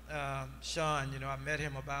Shawn. You know, I met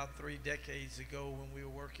him about 3 decades ago when we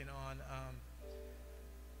were working on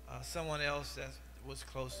someone else that was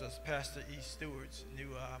close to us, Pastor E. Stewart's new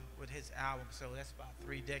with his album. So that's about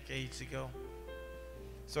 3 decades ago.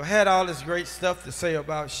 So I had all this great stuff to say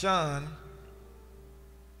about Shawn.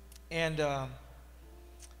 And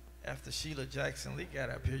after Sheila Jackson Lee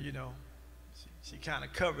got up here, you know, she kind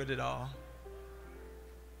of covered it all.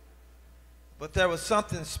 But there was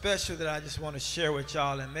something special that I just want to share with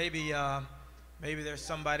y'all, and maybe there's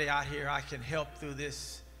somebody out here I can help through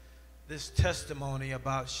this testimony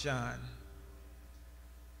about Shawn.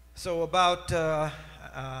 So about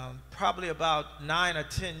probably about 9 or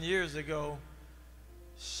 10 years ago,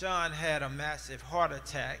 Shawn had a massive heart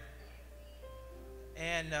attack,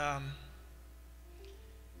 and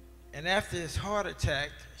after his heart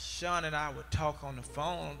attack, Shawn and I would talk on the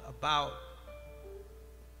phone about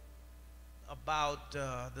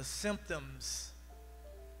the symptoms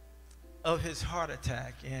of his heart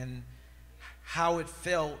attack and how it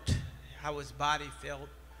felt, how his body felt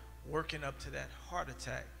working up to that heart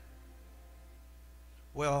attack.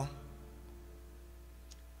 Well,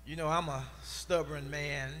 you know, I'm a stubborn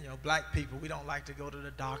man. You know, black people, we don't like to go to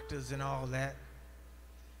the doctors and all that.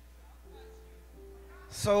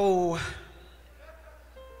 So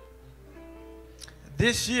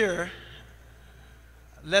this year,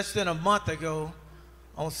 less than a month ago,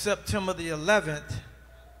 on September the 11th,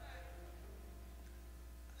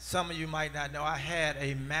 some of you might not know, I had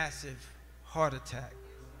a massive heart attack.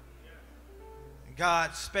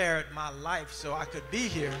 God spared my life so I could be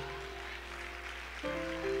here.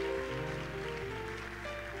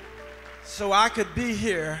 So I could be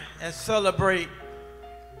here and celebrate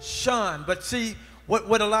Shawn. But see,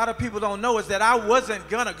 what a lot of people don't know is that I wasn't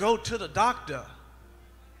gonna go to the doctor.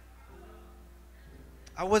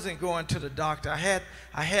 I wasn't going to the doctor. I had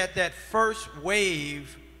that first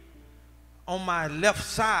wave on my left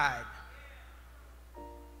side.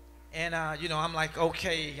 And, you know, I'm like,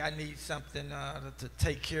 okay, I need something to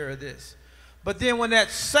take care of this. But then when that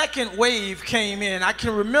second wave came in, I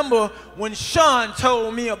can remember when Shawn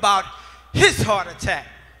told me about his heart attack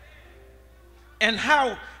and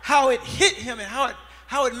how it hit him and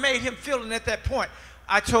how it made him feel. And at that point,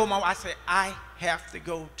 I told my wife, I said, I have to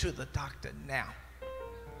go to the doctor now.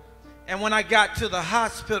 And when I got to the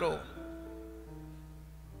hospital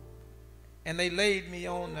and they laid me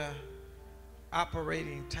on the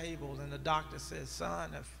operating table, and the doctor said,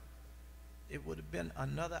 son, it would have been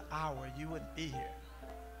another hour. You wouldn't be here.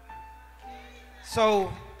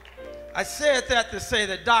 So I said that to say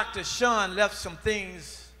that Dr. Shawn left some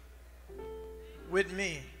things with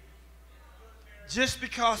me. Just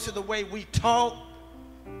because of the way we talk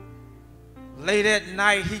late at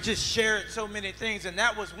night, he just shared so many things, and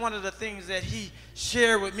that was one of the things that he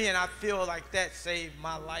shared with me, and I feel like that saved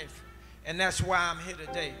my life, and that's why I'm here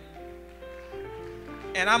today.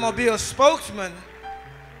 And I'm gonna be a spokesman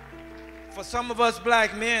for some of us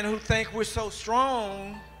black men who think we're so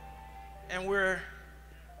strong and we're,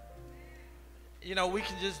 you know, we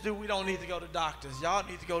can just do, we don't need to go to doctors. Y'all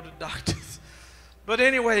need to go to doctors. But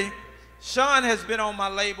anyway, Shawn has been on my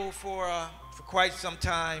label for quite some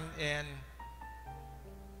time, and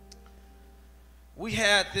we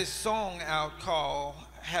had this song out called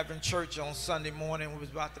Having Church on Sunday Morning. We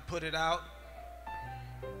was about to put it out,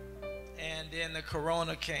 and then the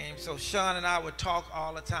corona came. So Shawn and I would talk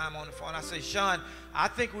all the time on the phone. I say, Shawn, I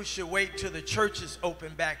think we should wait till the churches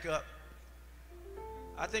open back up.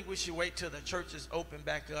 I think we should wait till the churches open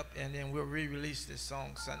back up, and then we'll re-release this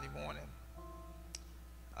song Sunday morning.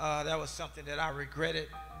 That was something that I regretted.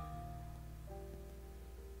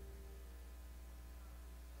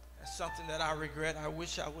 That's something that I regret. I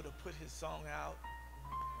wish I would have put his song out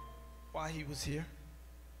while he was here.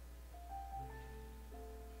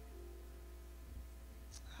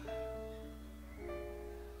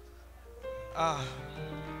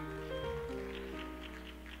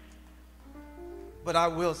 But I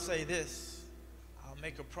will say this. I'll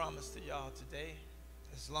make a promise to y'all today.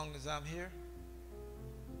 As long as I'm here,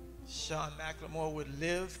 Shawn McLemore would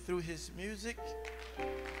live through his music.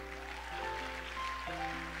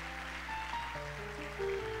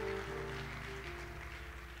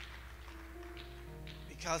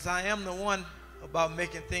 Because I am the one about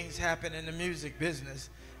making things happen in the music business.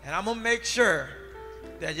 And I'm going to make sure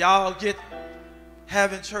that y'all get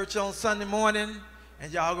having church on Sunday morning,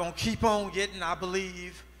 and y'all going to keep on getting, I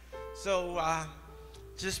believe. So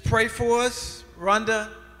just pray for us. Rhonda,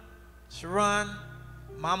 Sharon,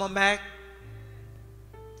 Mama Mac,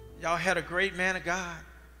 y'all had a great man of God.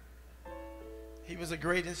 He was a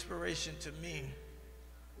great inspiration to me,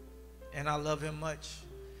 and I love him much.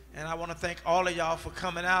 And I want to thank all of y'all for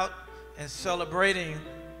coming out and celebrating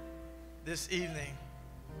this evening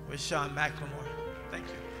with Shawn McLemore. Thank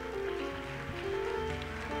you.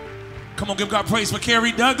 Come on, give God praise for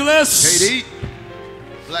Kerry Douglas. KD,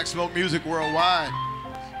 Black Smoke Music Worldwide.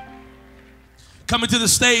 Coming to the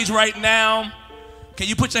stage right now. Can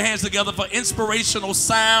you put your hands together for Inspirational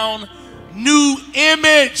Sound, New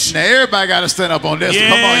Image? Now everybody got to stand up on this. Yeah,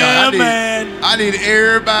 come on, y'all. I need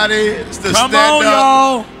everybody to stand up.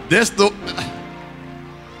 Y'all. This the.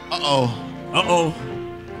 Uh-oh. Uh-oh.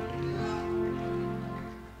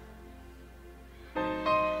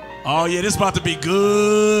 Oh, yeah, this is about to be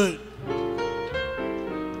good.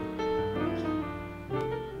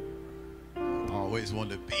 Always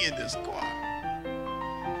wanted to be in this choir.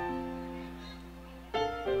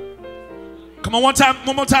 Come on,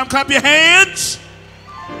 one more time, clap your hands.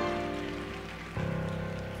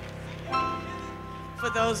 For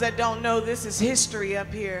those that don't know, this is history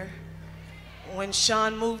up here. When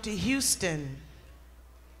Shawn moved to Houston,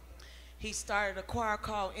 he started a choir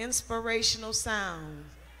called Inspirational Sound.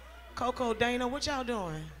 Coco, Dana, what y'all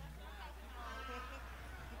doing?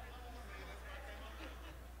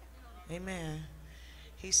 Amen.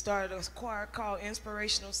 He started a choir called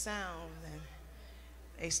Inspirational Sound, and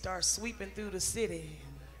they started sweeping through the city.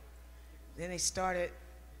 Then they started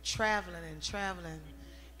traveling and traveling.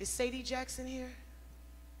 Is Sadie Jackson here?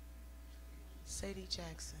 Sadie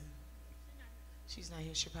Jackson. She's not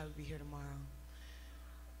here. She'll probably be here tomorrow.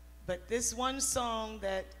 But this one song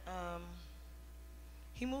that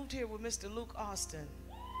he moved here with Mr. Luke Austin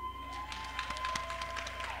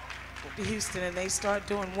to Houston, and they start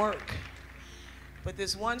doing work. But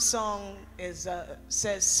this one song is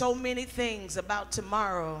says so many things about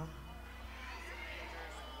tomorrow.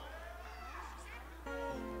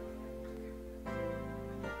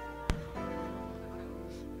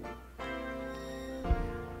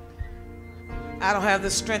 I don't have the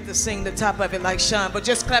strength to sing the top of it like Shawn, but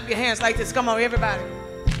just clap your hands like this. Come on, everybody.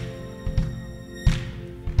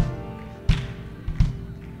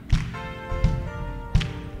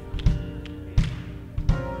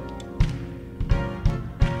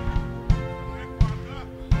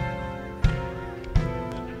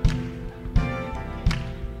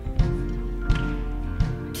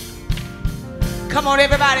 Come on,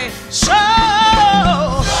 everybody. So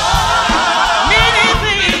many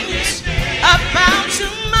things about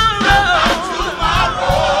tomorrow.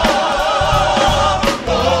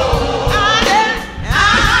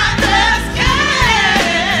 I just can't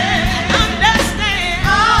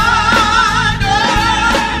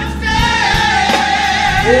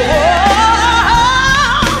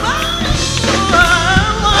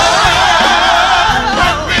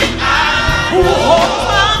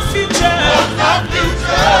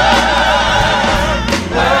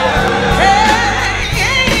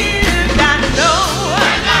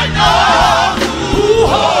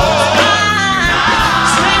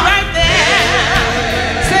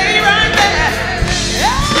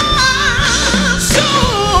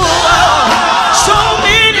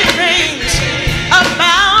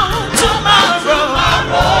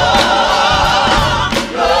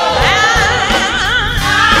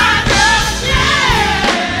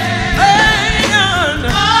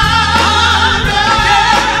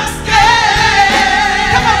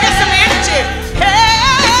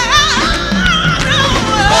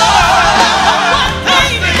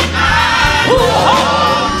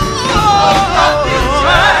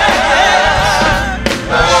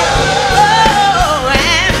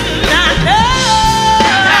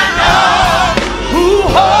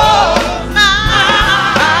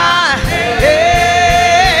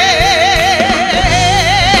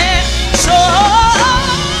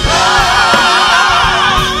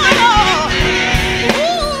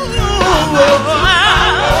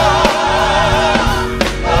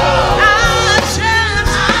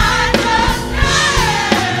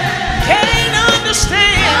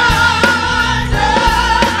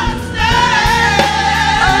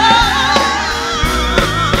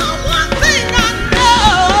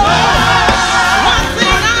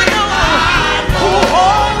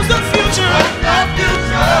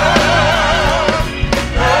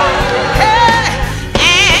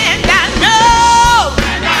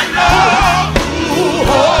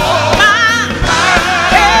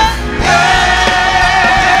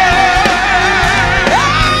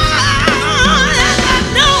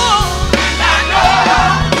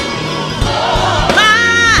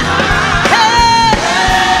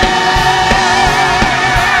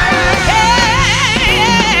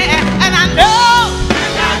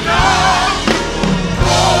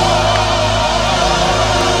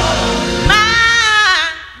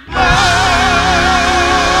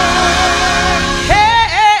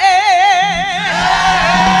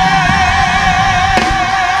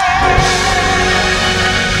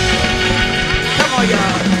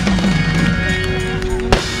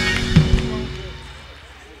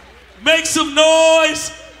Make some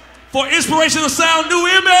noise for Inspirational Sound New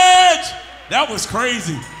Image. That was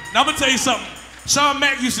crazy. Now I'm gonna tell you something. Shawn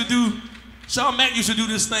Mack used to do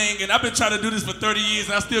this thing, and I've been trying to do this for 30 years,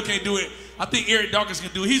 and I still can't do it. I think Eric Dawkins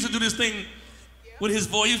can do it. He used to do this thing with his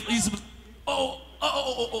voice. Y'all know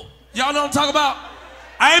what I'm talking about?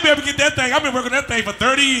 I ain't been able to get that thing. I've been working that thing for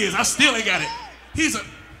 30 years. I still ain't got it.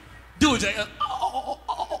 Do it, Jay.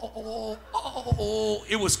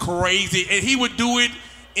 It was crazy, and he would do it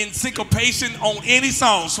in syncopation on any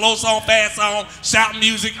song, slow song, fast song, shouting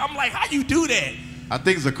music. I'm like, how you do that? I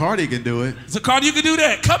think Zacardi can do it. Zacardi, you can do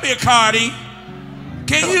that. Come here, Cardi.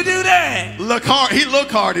 Can you do that? He look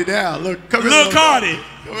Cardi now. Come here, Lil Cardi.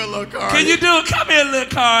 Come here, Lil Cardi. Can you do it? Come here, Lil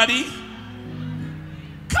Cardi.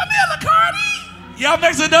 Come here, Lil Cardi. Y'all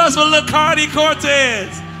make some noise for Lil Cardi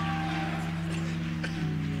Cortez.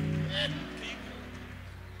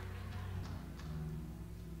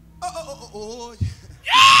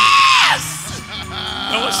 Yes!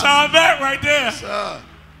 That was Shawn Mack right there.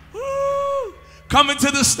 Woo. Coming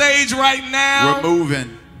to the stage right now. We're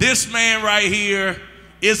moving. This man right here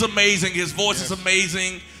is amazing. His voice is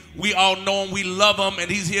amazing. We all know him. We love him. And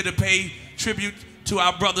he's here to pay tribute to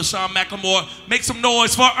our brother, Shawn McLemore. Make some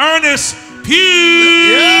noise for Ernest Pugh.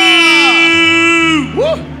 Yeah.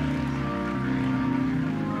 Woo.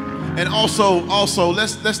 And also,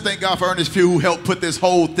 let's thank God for Ernest Pugh, who helped put this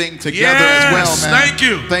whole thing together as well, man. Thank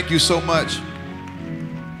you. Thank you so much.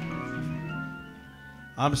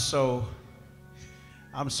 I'm so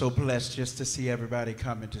blessed just to see everybody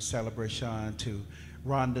coming to celebrate Shawn, to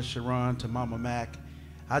Rhonda, Sharon, to Mama Mac.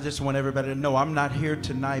 I just want everybody to know I'm not here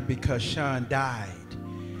tonight because Shawn died.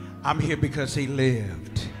 I'm here because he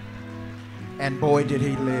lived. And boy, did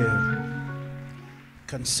he live.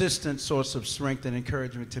 Consistent source of strength and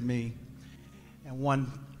encouragement to me. And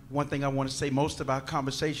one thing I want to say, most of our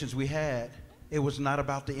conversations we had, it was not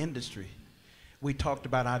about the industry. We talked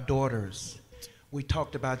about our daughters. We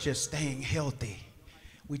talked about just staying healthy.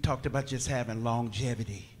 We talked about just having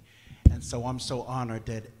longevity. And so I'm so honored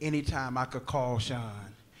that anytime I could call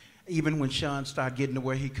Shawn, even when Shawn started getting to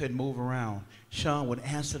where he couldn't move around, Shawn would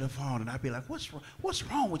answer the phone and I'd be like, what's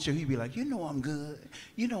wrong with you? He'd be like, you know I'm good.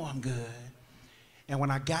 You know I'm good. And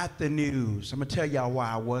when I got the news, I'm going to tell y'all why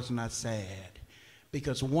I was not sad.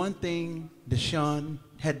 Because one thing that Shawn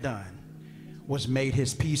had done was made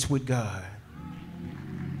his peace with God.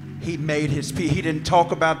 He made his peace. He didn't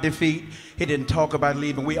talk about defeat. He didn't talk about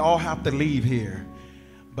leaving. We all have to leave here.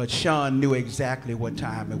 But Shawn knew exactly what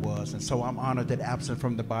time it was. And so I'm honored that absent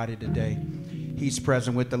from the body today, he's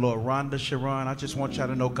present with the Lord. Rhonda, Sharon, I just want y'all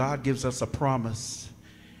to know God gives us a promise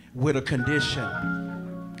with a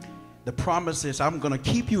condition. The promise is, I'm going to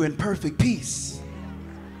keep you in perfect peace.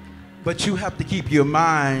 But you have to keep your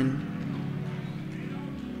mind.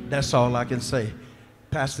 That's all I can say.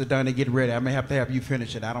 Pastor Donnie, get ready. I may have to have you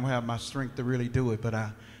finish it. I don't have my strength to really do it, but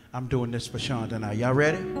I'm doing this for Shawn tonight. Y'all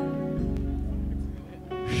ready?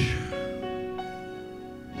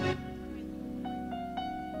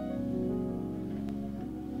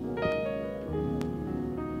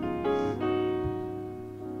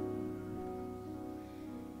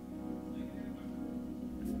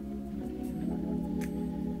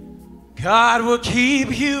 God will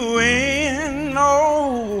keep you in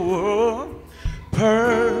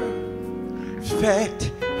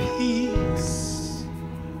perfect peace.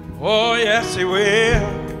 Oh, yes, he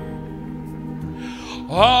will.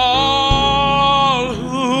 All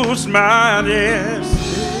whose mind is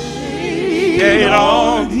stayed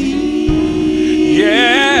on thee.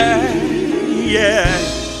 Yeah, yeah.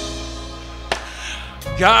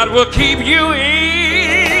 God will keep you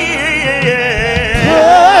in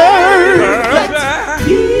perfect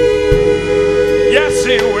peace. Yes,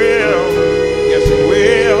 he will. Yes, he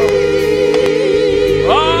will.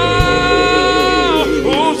 Oh,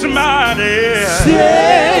 whose mind is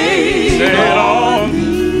stayed on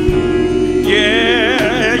thee.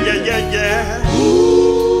 Yeah, yeah, yeah, yeah.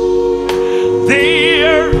 The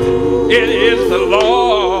earth, it is the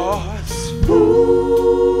Lord's,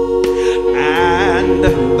 and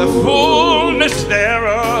the fullness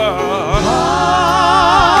thereof.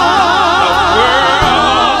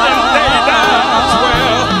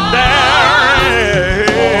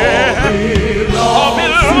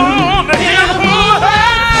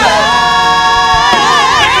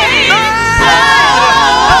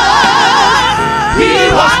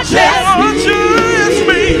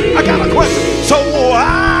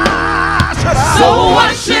 So why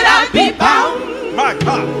should I be bound? My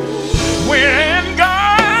God. When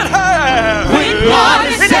God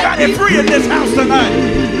has set me free in this house tonight.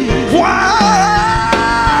 Why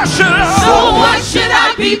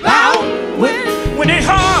rebound when he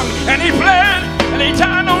hung and he bled and he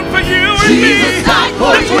died on for you and me.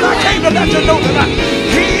 That's what I came to let you know tonight.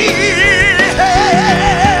 He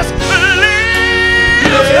has lived.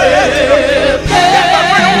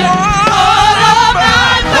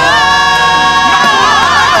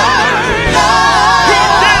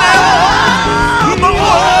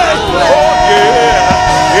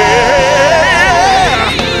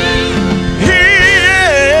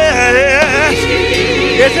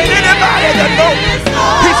 Is there anybody that knows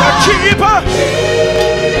he's a keeper?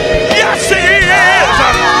 Yes, he is.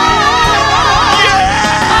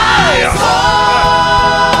 Yeah.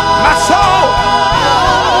 My soul.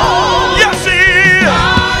 Yes, he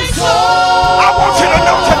is. I want you to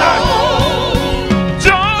know tonight.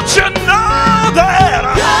 Don't you know that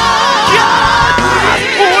God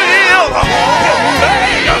will make a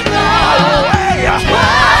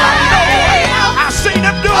way? I've seen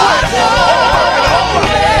him do it.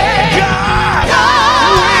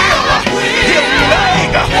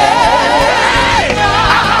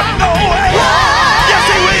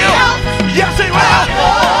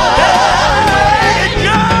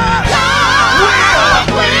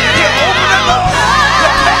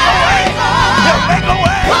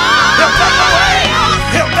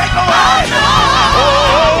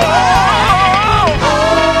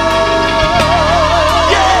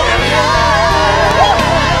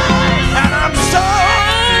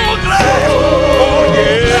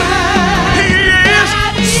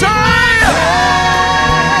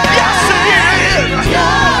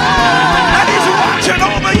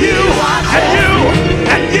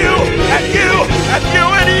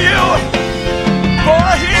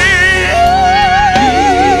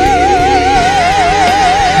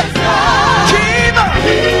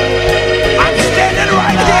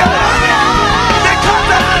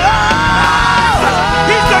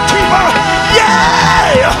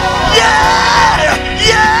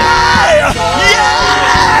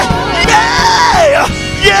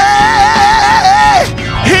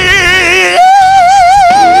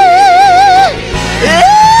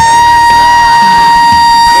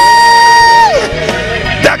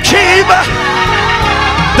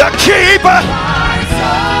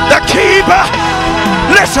 The keeper.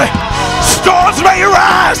 Listen, storms may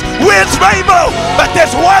rise, winds may blow, but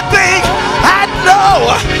there's one thing I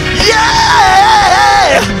know.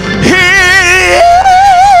 Yeah,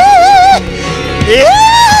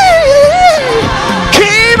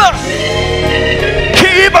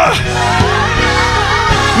 keeper,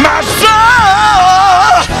 my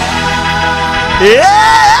soul. Yeah.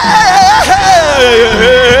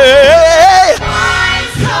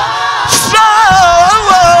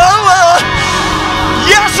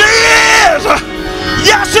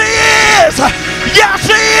 Yes, he is. Yes,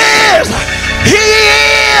 he is. He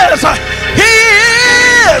is. He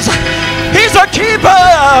is. He's a keeper.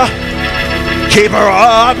 Keeper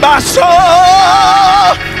of my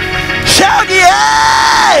soul. Shout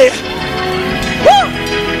yay. Woo.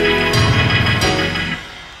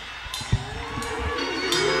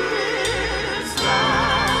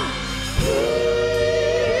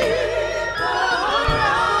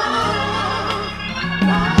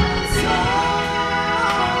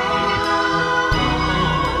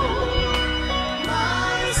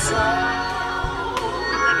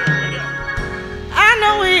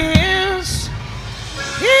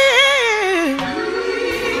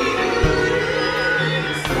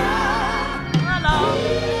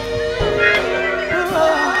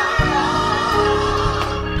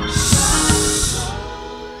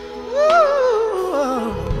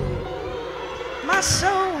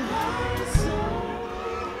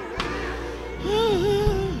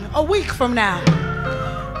 A week from now,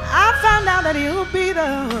 I found out that he'll be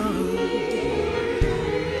the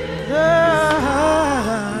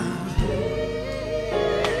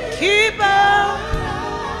keeper,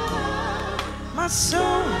 my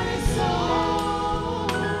soul.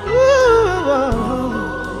 Ooh.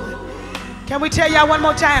 Can we tell y'all one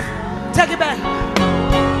more time? Take it back.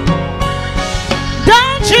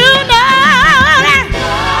 Don't you know that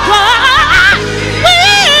God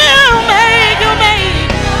will make a way?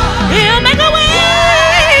 He'll make a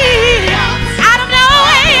way out of no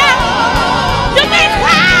way. You may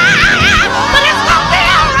cry, but it's gonna be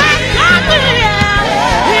all right. God will.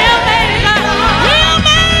 He'll make a way out. God will. He'll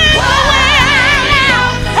make a way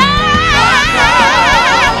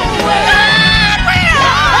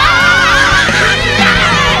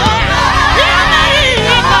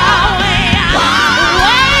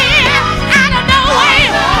out.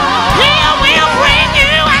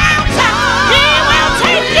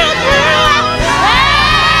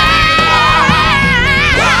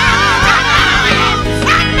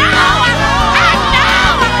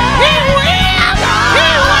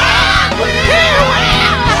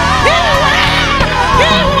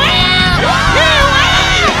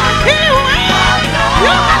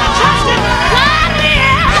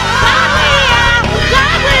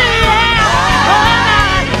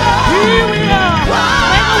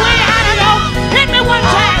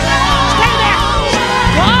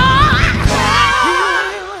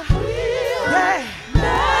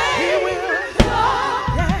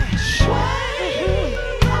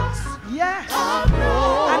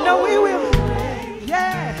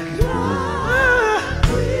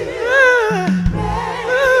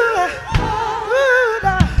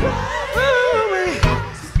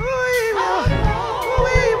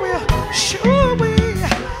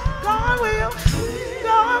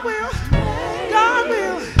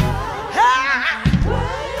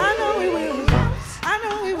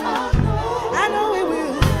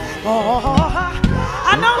 Oh,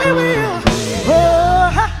 I know he will. Oh,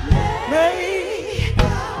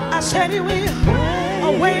 I said he will.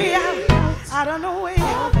 A way out of no way.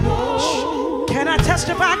 Can I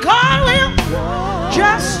testify? God will.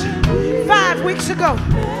 Just 5 weeks ago,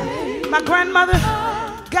 my grandmother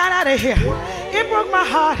got out of here. It broke my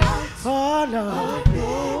heart. Oh no,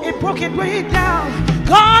 it broke it way down.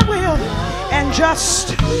 God will. And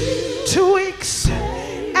just 2 weeks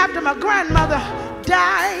after my grandmother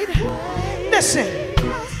died, listen,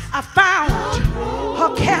 I found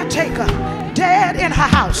her caretaker dead in her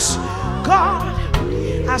house. God,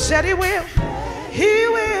 I said he will. He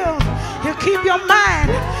will. He'll keep your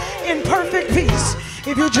mind in perfect peace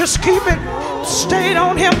if you just keep it stayed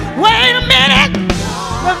on him. Wait a minute.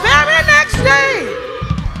 The very next day,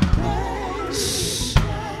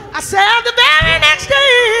 I said the very next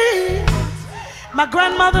day, my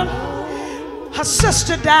grandmother, her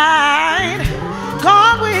sister died.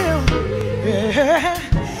 God will. Yeah,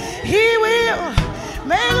 he will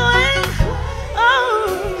make a way.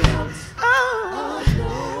 Oh, oh,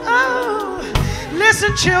 oh.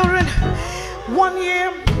 Listen, children. 1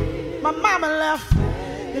 year, my mama left.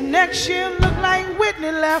 The next year looked like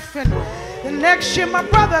Whitney left. And the next year, my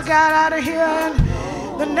brother got out of here. And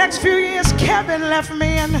the next few years, Kevin left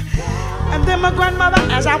me. And then my grandmother,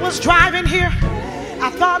 as I was driving here, I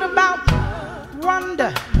thought about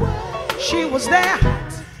Rhonda. She was there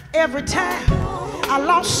every time I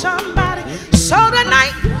lost somebody. So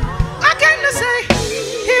tonight, I came to say,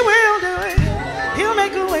 he will do it. He'll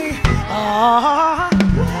make a way. Oh,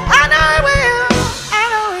 I know he will. I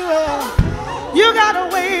know he will. You gotta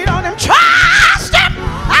wait on him. Trust him.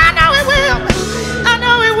 I know he will. I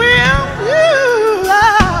know he will. Ooh,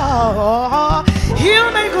 oh,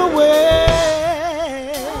 he'll make a way.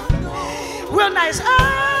 Real nice.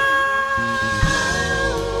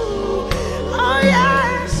 Oh,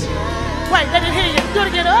 yes. Wait, let me hear you. Do it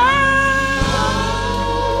again. Oh,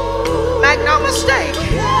 make no mistake.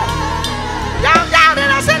 Don't doubt it.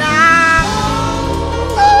 I said, oh,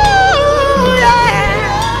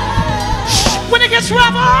 yeah. Shh, when it gets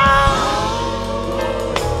rough, oh,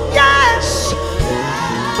 yes.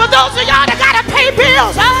 For those of y'all that gotta pay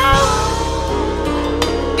bills, oh,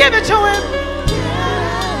 give it to him.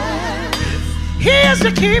 He is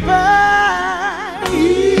the keeper.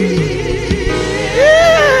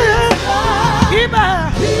 Keeper.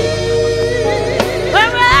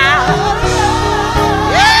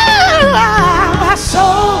 My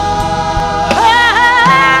soul.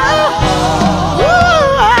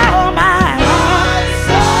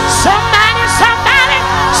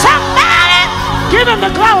 Somebody, give him the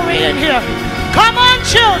glory in here. Come on,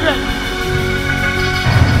 children.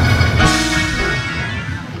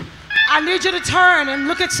 I need you to turn and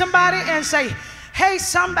look at somebody and say, hey,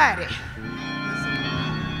 somebody.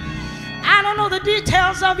 I don't know the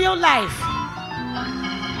details of your life,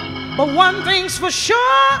 but one thing's for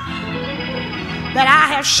sure that I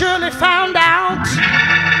have surely found out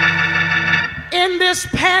in this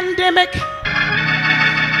pandemic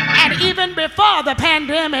and even before the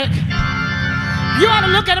pandemic. You ought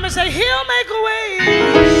to look at him and say, he'll make a way.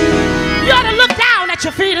 You ought to look down at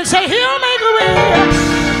your feet and say, he'll make a way.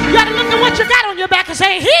 You ought to look at what you got on your back and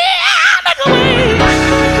say, he'll make a way.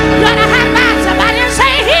 You ought to high five somebody and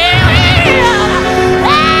say, he'll.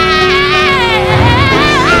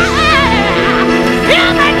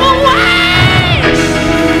 He'll make a way.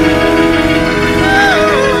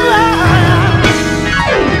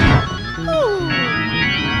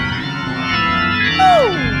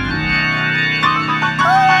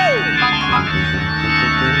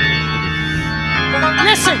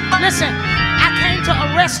 Listen, I came to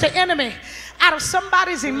arrest the enemy out of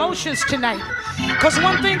somebody's emotions tonight. Because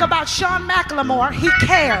one thing about Shawn McLemore, he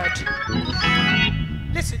cared.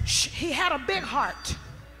 Listen, he had a big heart.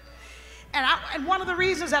 And one of the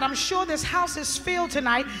reasons that I'm sure this house is filled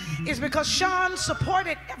tonight is because Shawn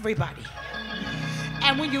supported everybody.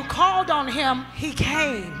 And when you called on him, he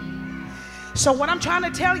came. So what I'm trying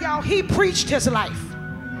to tell y'all, he preached his life.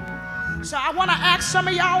 So I want to ask some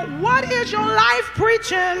of y'all, what is your life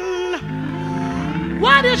preaching?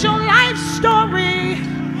 What is your life story?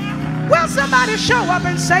 Will somebody show up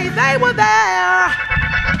and say they were there?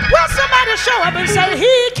 Will somebody show up and say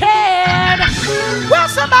he cared? Will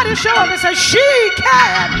somebody show up and say she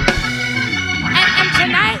cared? And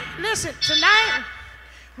tonight, listen, tonight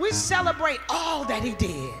we celebrate all that he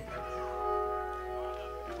did.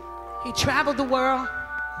 He traveled the world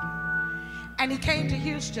and he came to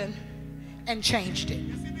Houston and changed it.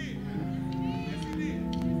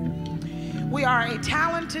 We are a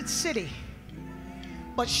talented city,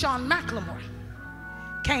 but Shawn McLemore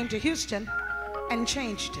came to Houston and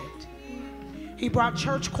changed it. He brought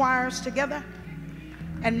church choirs together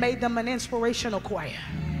and made them an inspirational choir.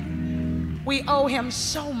 We owe him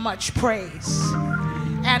so much praise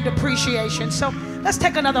and appreciation. So let's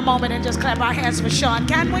take another moment and just clap our hands for Shawn,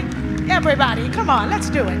 can we? Everybody, come on, let's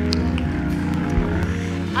do it.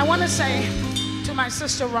 I want to say to my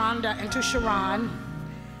sister Rhonda and to Sharon,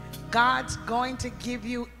 God's going to give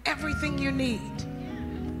you everything you need.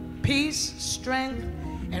 Peace, strength,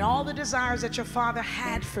 and all the desires that your father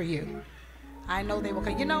had for you. I know they will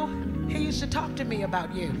come. You know, he used to talk to me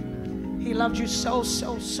about you. He loved you so,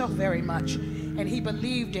 so, so very much. And he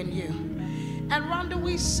believed in you. And Rhonda,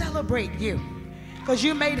 we celebrate you because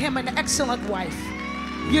you made him an excellent wife.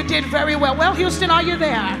 You did very well. Well, Houston, are you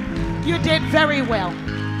there? You did very well.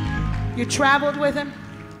 You traveled with him.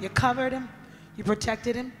 You covered him. You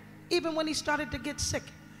protected him. Even when he started to get sick,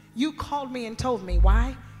 you called me and told me.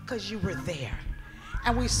 Why? Because you were there.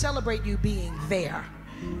 And we celebrate you being there.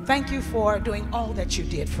 Thank you for doing all that you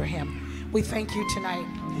did for him. We thank you tonight.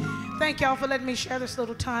 Thank y'all for letting me share this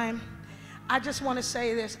little time. I just want to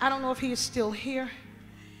say this. I don't know if he is still here,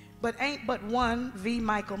 but ain't but one V.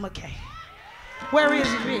 Michael McKay. Where is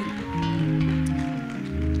V?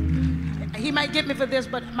 He might get me for this,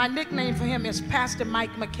 but my nickname for him is Pastor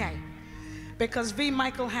Mike McKay, because V.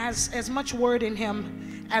 Michael has as much word in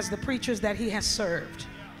him as the preachers that he has served.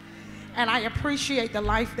 And I appreciate the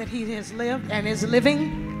life that he has lived and is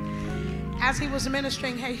living. As he was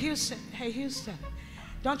ministering, hey Houston,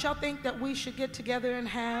 don't y'all think that we should get together and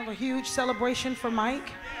have a huge celebration for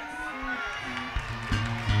Mike?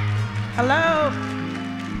 Hello?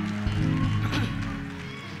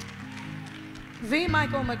 V.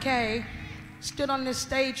 Michael McKay stood on this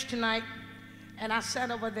stage tonight, and I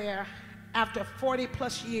sat over there after 40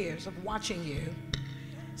 plus years of watching you,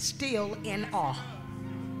 still in awe.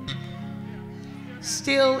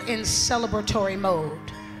 Still in celebratory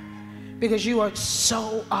mode, because you are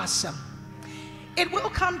so awesome. It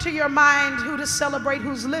will come to your mind who to celebrate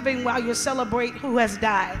who's living while you celebrate who has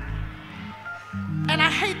died. And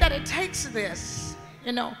I hate that it takes this,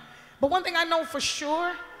 you know. But one thing I know for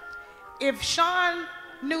sure, if Shawn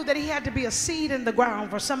knew that he had to be a seed in the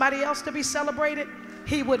ground for somebody else to be celebrated,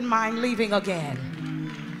 he wouldn't mind leaving again.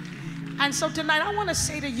 And so tonight I want to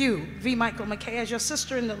say to you, V. Michael McKay, as your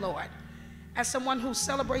sister in the Lord, as someone who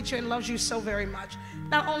celebrates you and loves you so very much.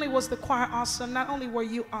 Not only was the choir awesome, not only were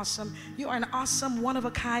you awesome, you are an awesome,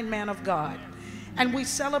 one-of-a-kind man of God. And we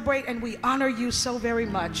celebrate and we honor you so very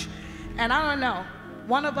much. And I don't know,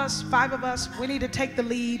 one of us, 5 of us, we need to take the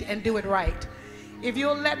lead and do it right. If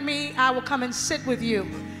you'll let me, I will come and sit with you.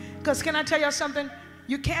 Because can I tell you something?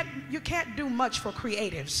 You can't do much for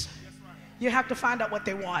creatives. You have to find out what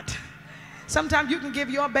they want. Sometimes you can give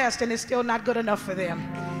your best and it's still not good enough for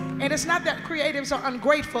them. And it's not that creatives are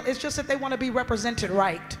ungrateful, it's just that they want to be represented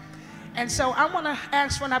right. And so I want to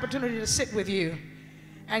ask for an opportunity to sit with you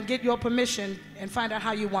and get your permission and find out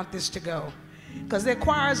how you want this to go. Because there are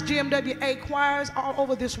choirs, GMWA choirs all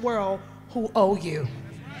over this world who owe you.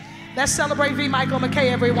 Let's celebrate V. Michael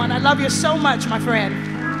McKay, everyone. I love you so much, my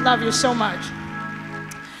friend. Love you so much.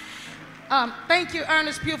 Thank you,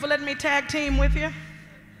 Ernest Pugh, for letting me tag team with you.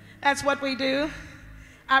 That's what we do.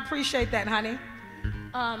 I appreciate that, honey.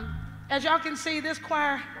 As y'all can see, this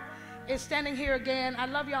choir is standing here again. I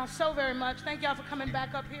love y'all so very much. Thank y'all for coming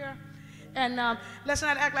back up here. And let's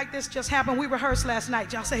not act like this just happened. We rehearsed last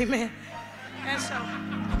night. Y'all say amen. And so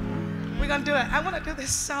we're going to do it. I want to do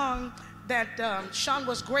this song that Shawn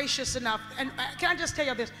was gracious enough. And can I just tell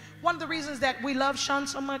you this? One of the reasons that we love Shawn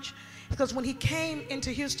so much is because when he came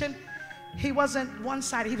into Houston, he wasn't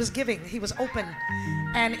one-sided. He was giving. He was open.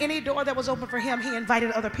 And any door that was open for him, he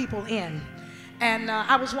invited other people in. And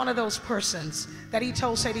I was one of those persons that he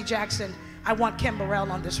told Sadie Jackson, I want Kim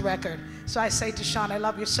Burrell on this record. So I say to Shawn, I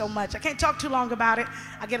love you so much. I can't talk too long about it.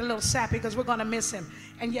 I get a little sappy because we're going to miss him.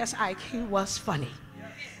 And yes, Ike, he was funny.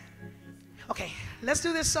 Okay, let's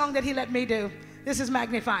do this song that he let me do. This is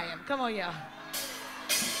Magnify Him. Come on, y'all.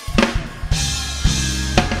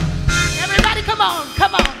 Everybody, come on,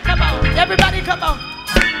 come on, come on. Everybody, come on.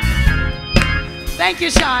 Thank you,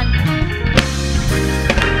 Shawn.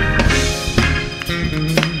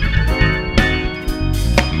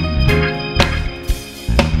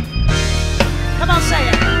 Come on, say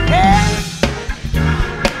it. Hey.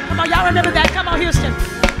 Come on, y'all remember that? Come on, Houston.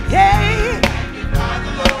 Hey.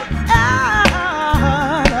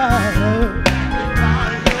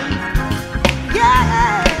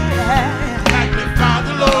 Yeah. Magnify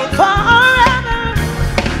the Lord. Forever.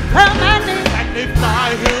 Magnify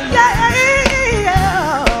Him. Yeah.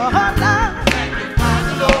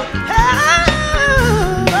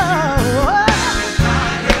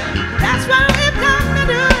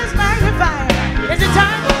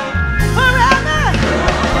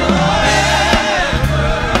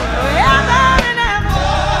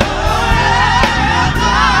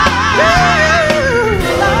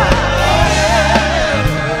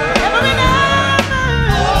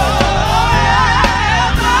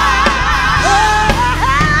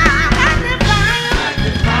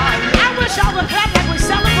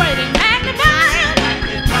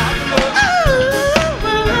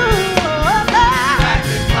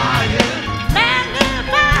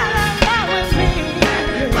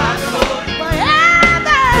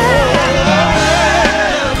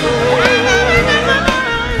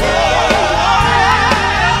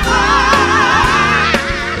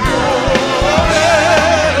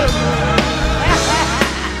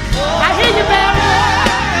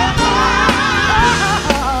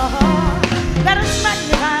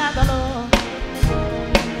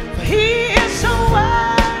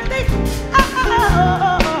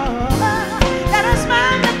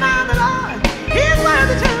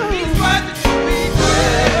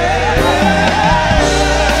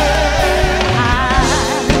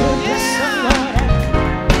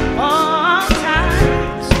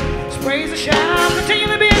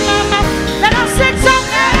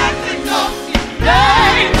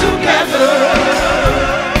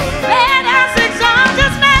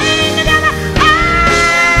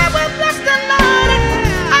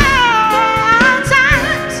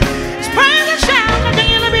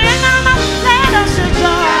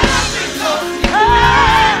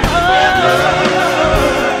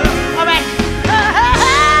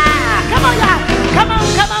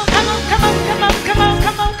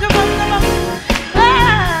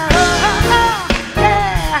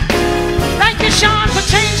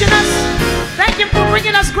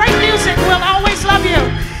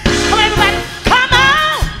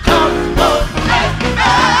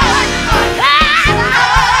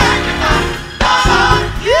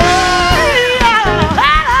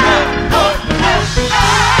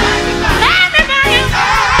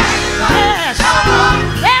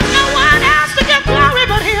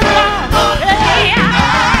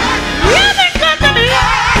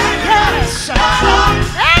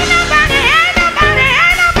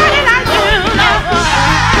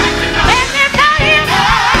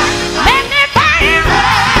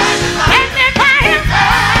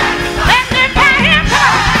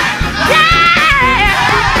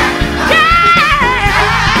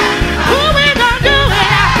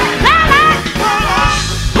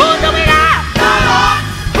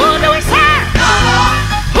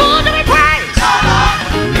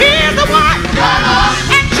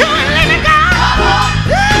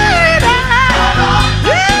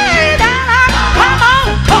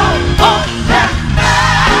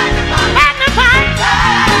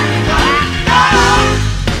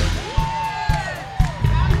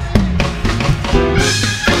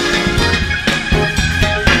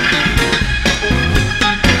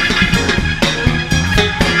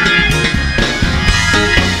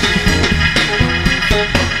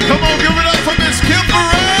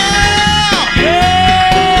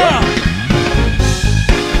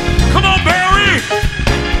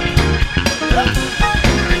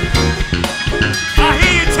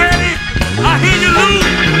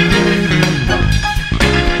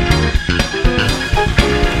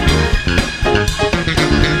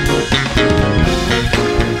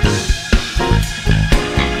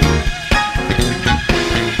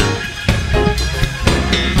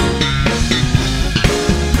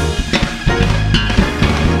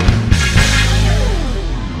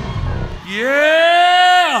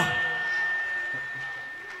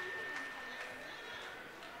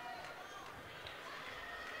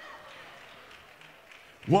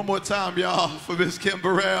 One more time, y'all, for Miss Kim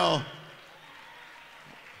Burrell.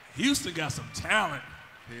 Houston got some talent.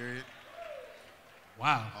 Period.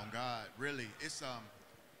 Wow. Oh God, really? It's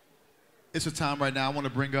a time right now. I want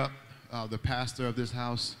to bring up the pastor of this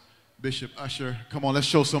house, Bishop Usher. Come on, let's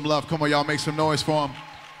show some love. Come on, y'all, make some noise for him.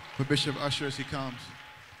 For Bishop Usher as he comes.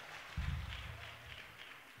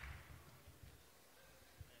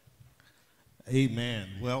 Amen.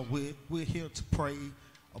 Well, we're here to pray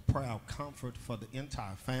a prayer of comfort for the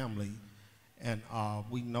entire family. And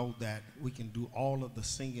we know that we can do all of the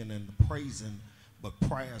singing and the praising, but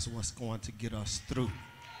prayer is what's going to get us through.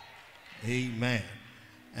 Amen.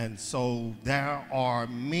 And so there are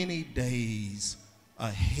many days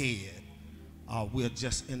ahead. We're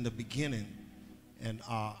just in the beginning. And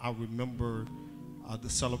I remember the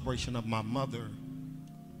celebration of my mother.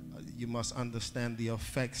 You must understand the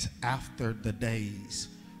effects after the days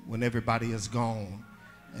when everybody is gone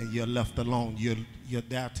and you're left alone. You're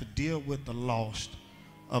there to deal with the loss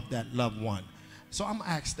of that loved one. So I'm going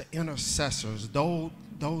to ask the intercessors,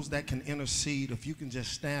 those that can intercede, if you can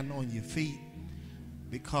just stand on your feet,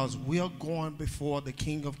 because we're going before the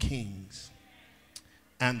King of Kings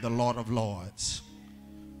and the Lord of Lords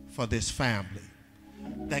for this family.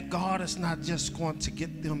 That God is not just going to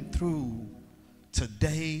get them through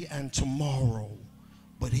today and tomorrow,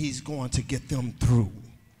 but he's going to get them through.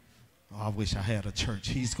 Oh, I wish I had a church.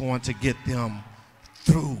 He's going to get them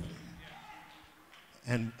through.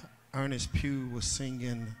 And Ernest Pugh was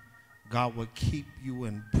singing, God will keep you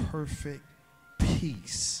in perfect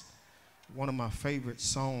peace. One of my favorite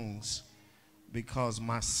songs, because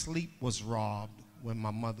my sleep was robbed when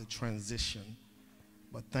my mother transitioned.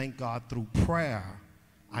 But thank God through prayer,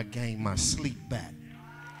 I gained my sleep back.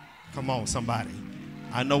 Come on, somebody.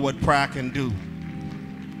 I know what prayer can do.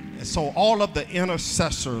 And so all of the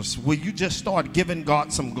intercessors, will you just start giving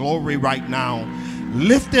God some glory right now?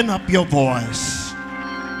 Lifting up your voice.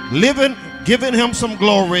 Giving him some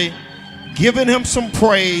glory. Giving him some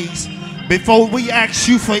praise. Before we ask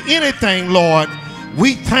you for anything, Lord,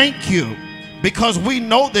 we thank you because we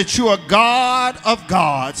know that you are God of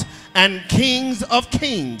gods and kings of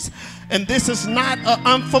kings. And this is not an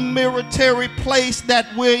unfamiliar place that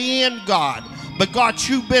we're in, God. But God,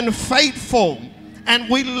 you've been faithful. And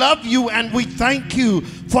we love you and we thank you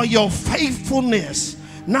for your faithfulness.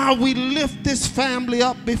 Now we lift this family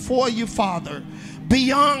up before you, Father.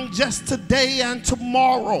 Beyond just today and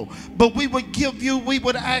tomorrow. But we would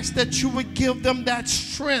ask that you would give them that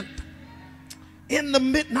strength in the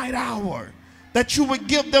midnight hour. That you would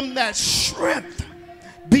give them that strength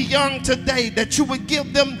beyond today, that you would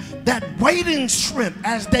give them that waiting strength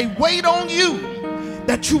as they wait on you,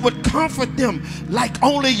 that you would comfort them like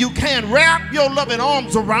only you can. Wrap your loving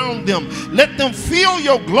arms around them. Let them feel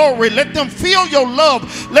your glory. Let them feel your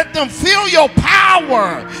love. Let them feel your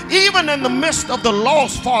power. Even in the midst of the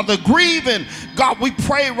loss, Father, grieving, God, we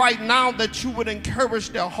pray right now that you would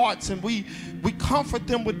encourage their hearts, and we comfort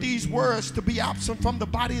them with these words. To be absent from the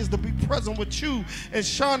body is to be present with you, and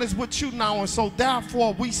Shawn is with you now. And so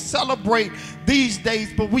therefore we celebrate these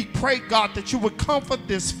days, but we pray, God, that you would comfort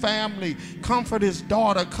this family, comfort his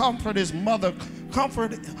daughter, comfort his mother,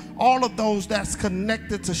 comfort all of those that's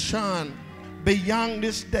connected to Shawn beyond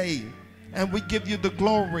this day. And we give you the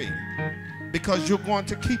glory because you're going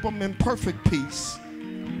to keep them in perfect peace,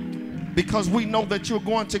 because we know that you're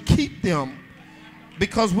going to keep them,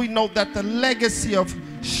 because we know that the legacy of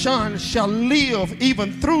Shawn shall live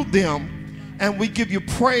even through them. And we give you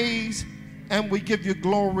praise and we give you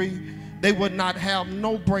glory. They would not have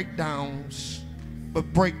no breakdowns,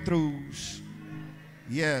 but breakthroughs.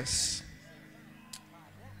 Yes.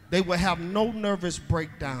 They will have no nervous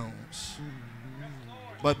breakdowns,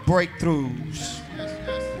 but breakthroughs.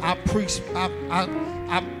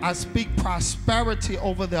 I speak prosperity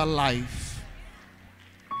over their life.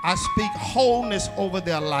 I speak wholeness over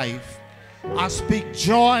their life. I speak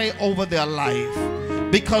joy over their life,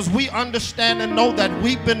 because we understand and know that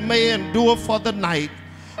weeping may endure for the night,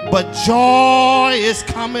 but joy is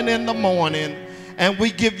coming in the morning. And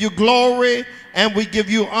we give you glory and we give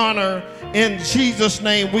you honor in Jesus'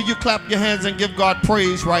 name. Will you clap your hands and give God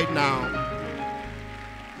praise right now?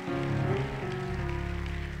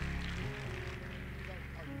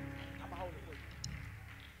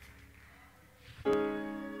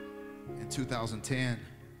 In 2010,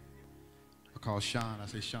 I called Shawn. I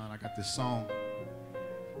said, Shawn, I got this song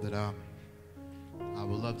that I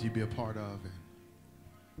would love to be a part of.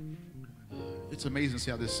 And it's amazing to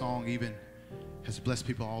see how this song even has blessed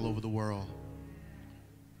people all over the world.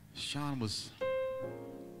 Shawn was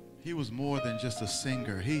more than just a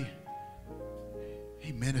singer. He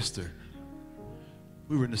ministered.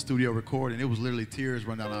 we were in the studio recording. It was literally tears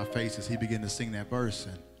running down our faces. He began to sing that verse.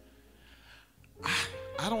 And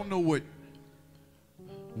I don't know what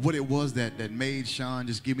it was that made Shawn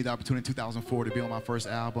just give me the opportunity in 2004 to be on my first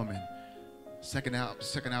album, and second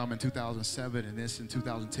album in 2007, and this in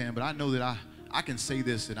 2010. But I know that I can say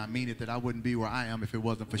this, and I mean it, that I wouldn't be where I am if it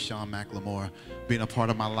wasn't for Shawn McLemore being a part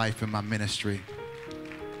of my life and my ministry.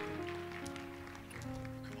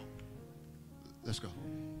 Come on. Let's go.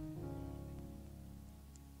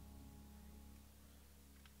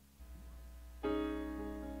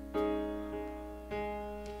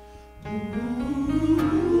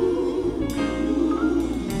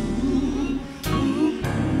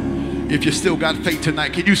 If you still got faith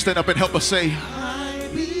tonight, can you stand up and help us say, I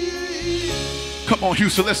believe. Come on,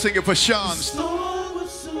 Houston, let's sing it for Shawn. The storm will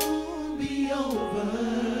soon be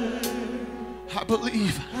over. I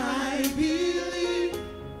believe. I believe.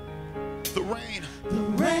 The rain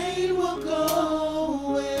will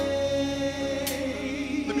go away.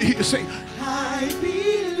 Let me hear you say, I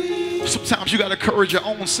believe. Sometimes you got to encourage your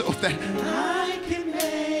own self that I can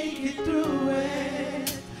make it through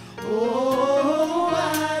it. Oh,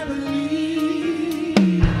 I believe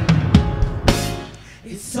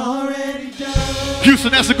it's already done.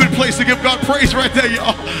 Houston, that's a good place to give God praise right there,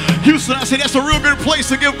 y'all. Houston, I say that's a real good place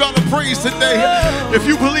to give God a praise today. If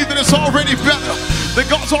you believe that it's already better, that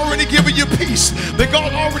God's already given you peace, that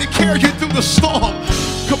God already carried you through the storm.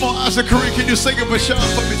 Come on, Isaac Kareem, can you sing it for Shawn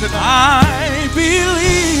for me tonight? I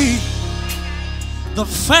believe the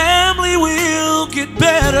family will get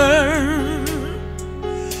better.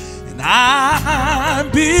 And I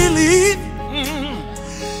believe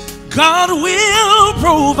God will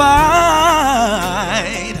provide.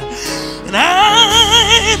 And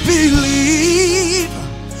I believe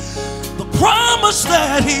the promise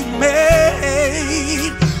that He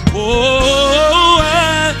made. Oh,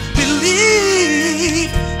 I believe.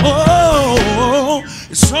 Oh,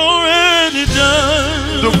 it's already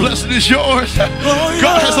done. The blessing is yours. Oh, yeah.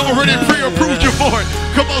 God has already pre-approved you for it.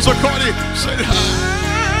 Come on, Zacardi, say it.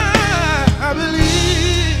 I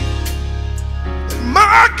believe that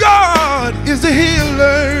my God is a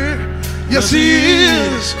healer. Yes, He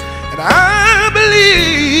is. And I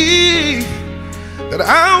believe that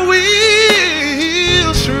I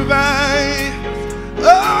will survive.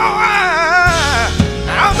 Oh,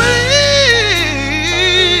 I believe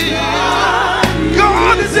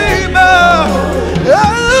God is able.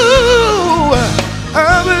 Oh,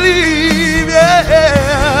 I believe,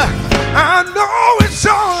 yeah. I know it's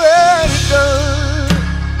already done.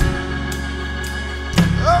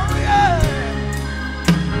 Oh, yeah.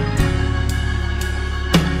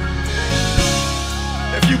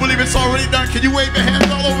 If you believe it's already done, can you wave your hands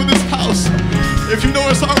all over this house? If you know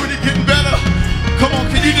it's already getting better, come on,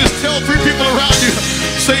 can you just tell 3 people around you,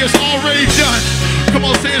 say it's already done. Come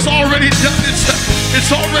on, say it's already done. It's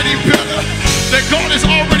already better. That God is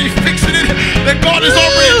already fixing it. That God is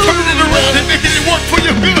already turning it around and making it work for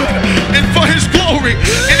your good and for His glory.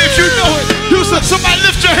 And if you know it, you said, somebody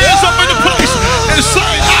lift your hands up in the place and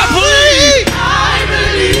say, I believe. I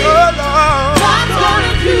believe. Oh, Lord. God's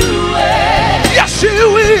gonna do it. Yes, He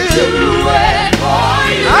will. Do it for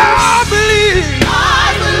you. I believe.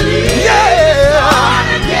 I believe.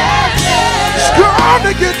 Yeah. It's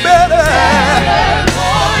gonna get better. It's gonna get better.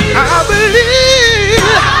 I believe.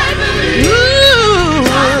 I believe. Ooh.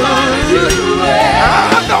 God's gonna do it.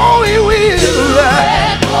 I know He will. Do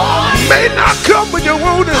it for you. May not come when you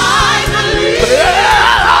want it. I believe. But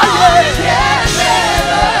yeah. Get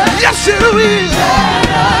better. Yes, He will.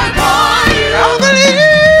 Better for you. I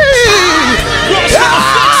believe.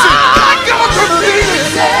 God's gonna do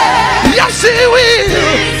it. Yes, He will.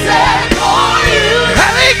 Fix it for you.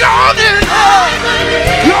 Hang on in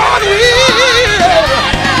there. God will.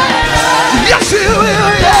 Yes, He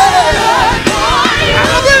will. I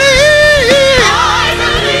believe.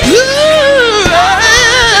 Ooh,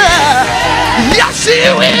 yes, He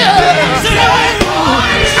will.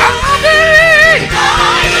 I believe.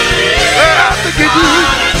 I think He do.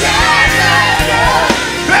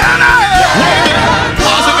 Better.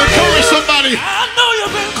 Positive, encourage somebody. I know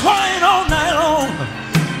you've been crying all night long,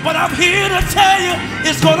 but I'm here to tell you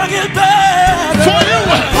it's gonna get better. For you.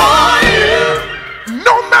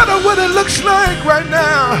 No matter what it looks like right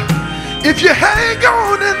now, if you hang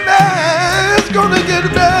on in there, it's gonna get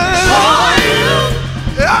better.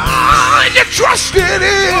 Ah, and you trust in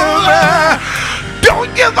Him.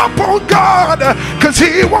 Don't give up on God, cause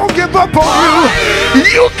He won't give up on you.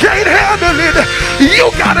 You can't handle it.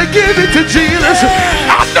 You gotta give it to Jesus.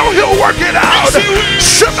 I know He'll work it out.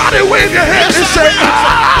 Somebody wave your hand and say,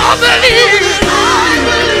 I believe.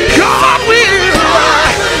 God will.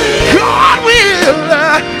 God will.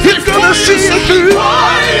 through.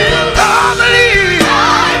 I believe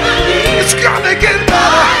it's gonna get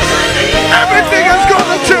better. Everything is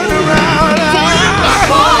gonna turn around.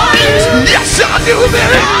 Yes, I do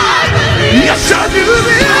believe. Yes, I do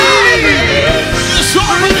believe. It's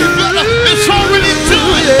already better. It's already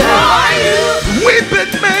done. We've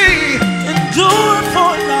been made. Endure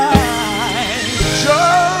for life.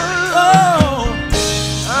 Oh,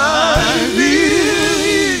 I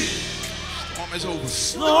believe. Storm is over.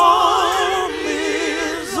 Storm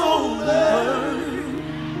is over.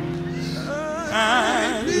 I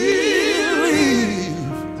believe.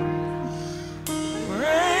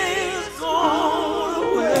 Rain's gone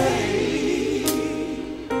away.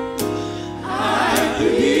 I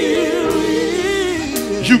believe.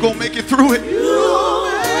 You gonna make it through it.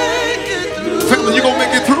 Family, you gonna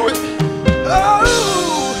make it through it.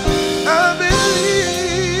 Oh, I believe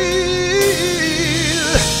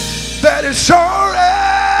that it's already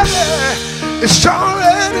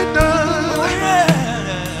done.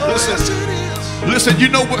 Listen, you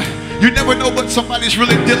know what? You never know what somebody's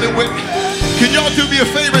really dealing with. Can y'all do me a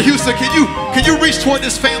favor, Houston? Can you reach toward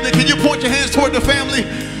this family? Can you point your hands toward the family?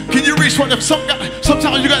 Can you reach toward them?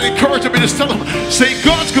 Sometimes you gotta encourage them and just tell them, say,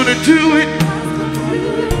 God's gonna do it.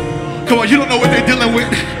 Come on, you don't know what they're dealing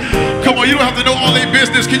with. Come on, you don't have to know all their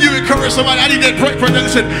business. Can you encourage somebody? I need that break for them.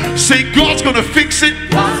 Say, God's gonna fix it.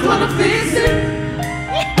 God's gonna fix it.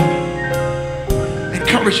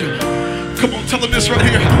 Encourage him. Come on, tell them this right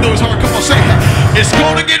here. I know it's hard. Come on, say it. It's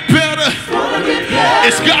gonna get better.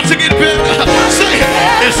 It's got to get better. Say it.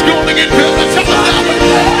 It's gonna get better. Tell them that.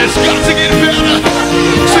 It's got to get better.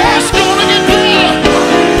 Say it's gonna get better.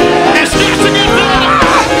 It's got to get better.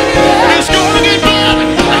 It's gonna get better.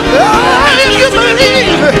 If you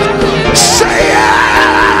believe, say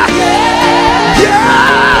yeah. Yeah.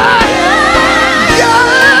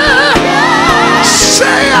 Yeah.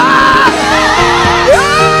 Say yeah.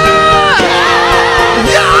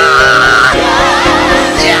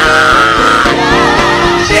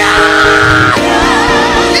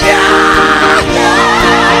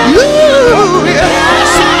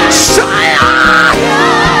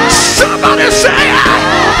 Somebody say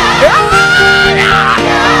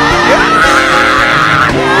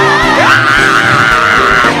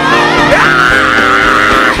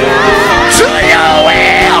to your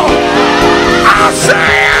will, I'll say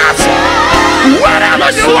it. Whatever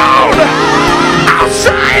you want, I'll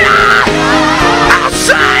say it. I'll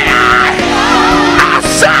say it. I'll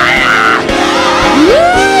say it. Ooh,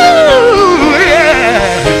 yeah.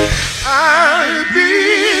 I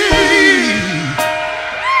believe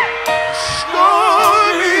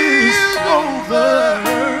storm is over.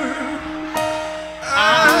 I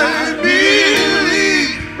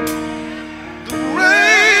believe the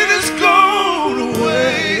rain is gone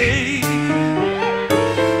away.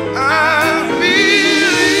 I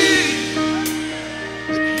believe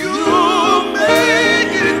that you'll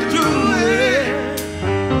make it through it.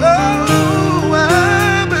 Oh,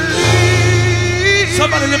 I believe.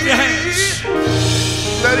 Somebody lift your hands.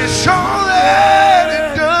 That it's already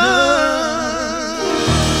done.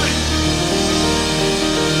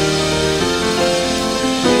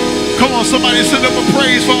 Come on, somebody send up a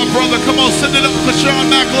praise for our brother. Come on, send it up for Shawn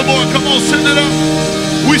McLemore. Come on, send it up.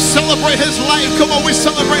 We celebrate his life. Come on, we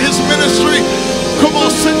celebrate his ministry. Come on,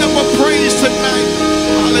 send up a praise tonight.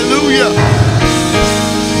 Hallelujah.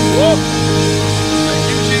 Woo. Thank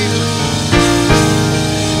you, Jesus.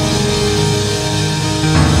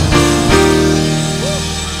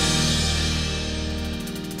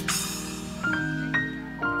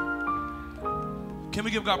 Can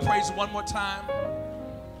we give God praise one more time?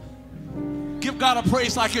 Give God a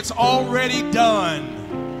praise like it's already done.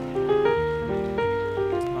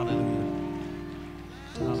 Hallelujah.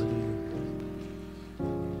 Hallelujah.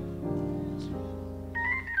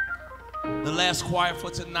 The last choir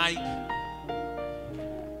for tonight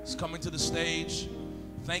is coming to the stage.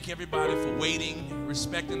 Thank everybody for waiting,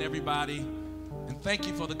 respecting everybody, and thank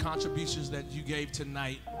you for the contributions that you gave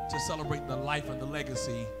tonight to celebrate the life and the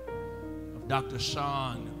legacy of Dr.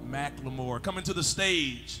 Shawn McLemore. Coming to the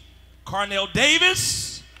stage, Carnell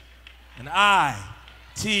Davis and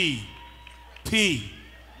ITP.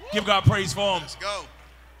 Give God praise for him. Let's go.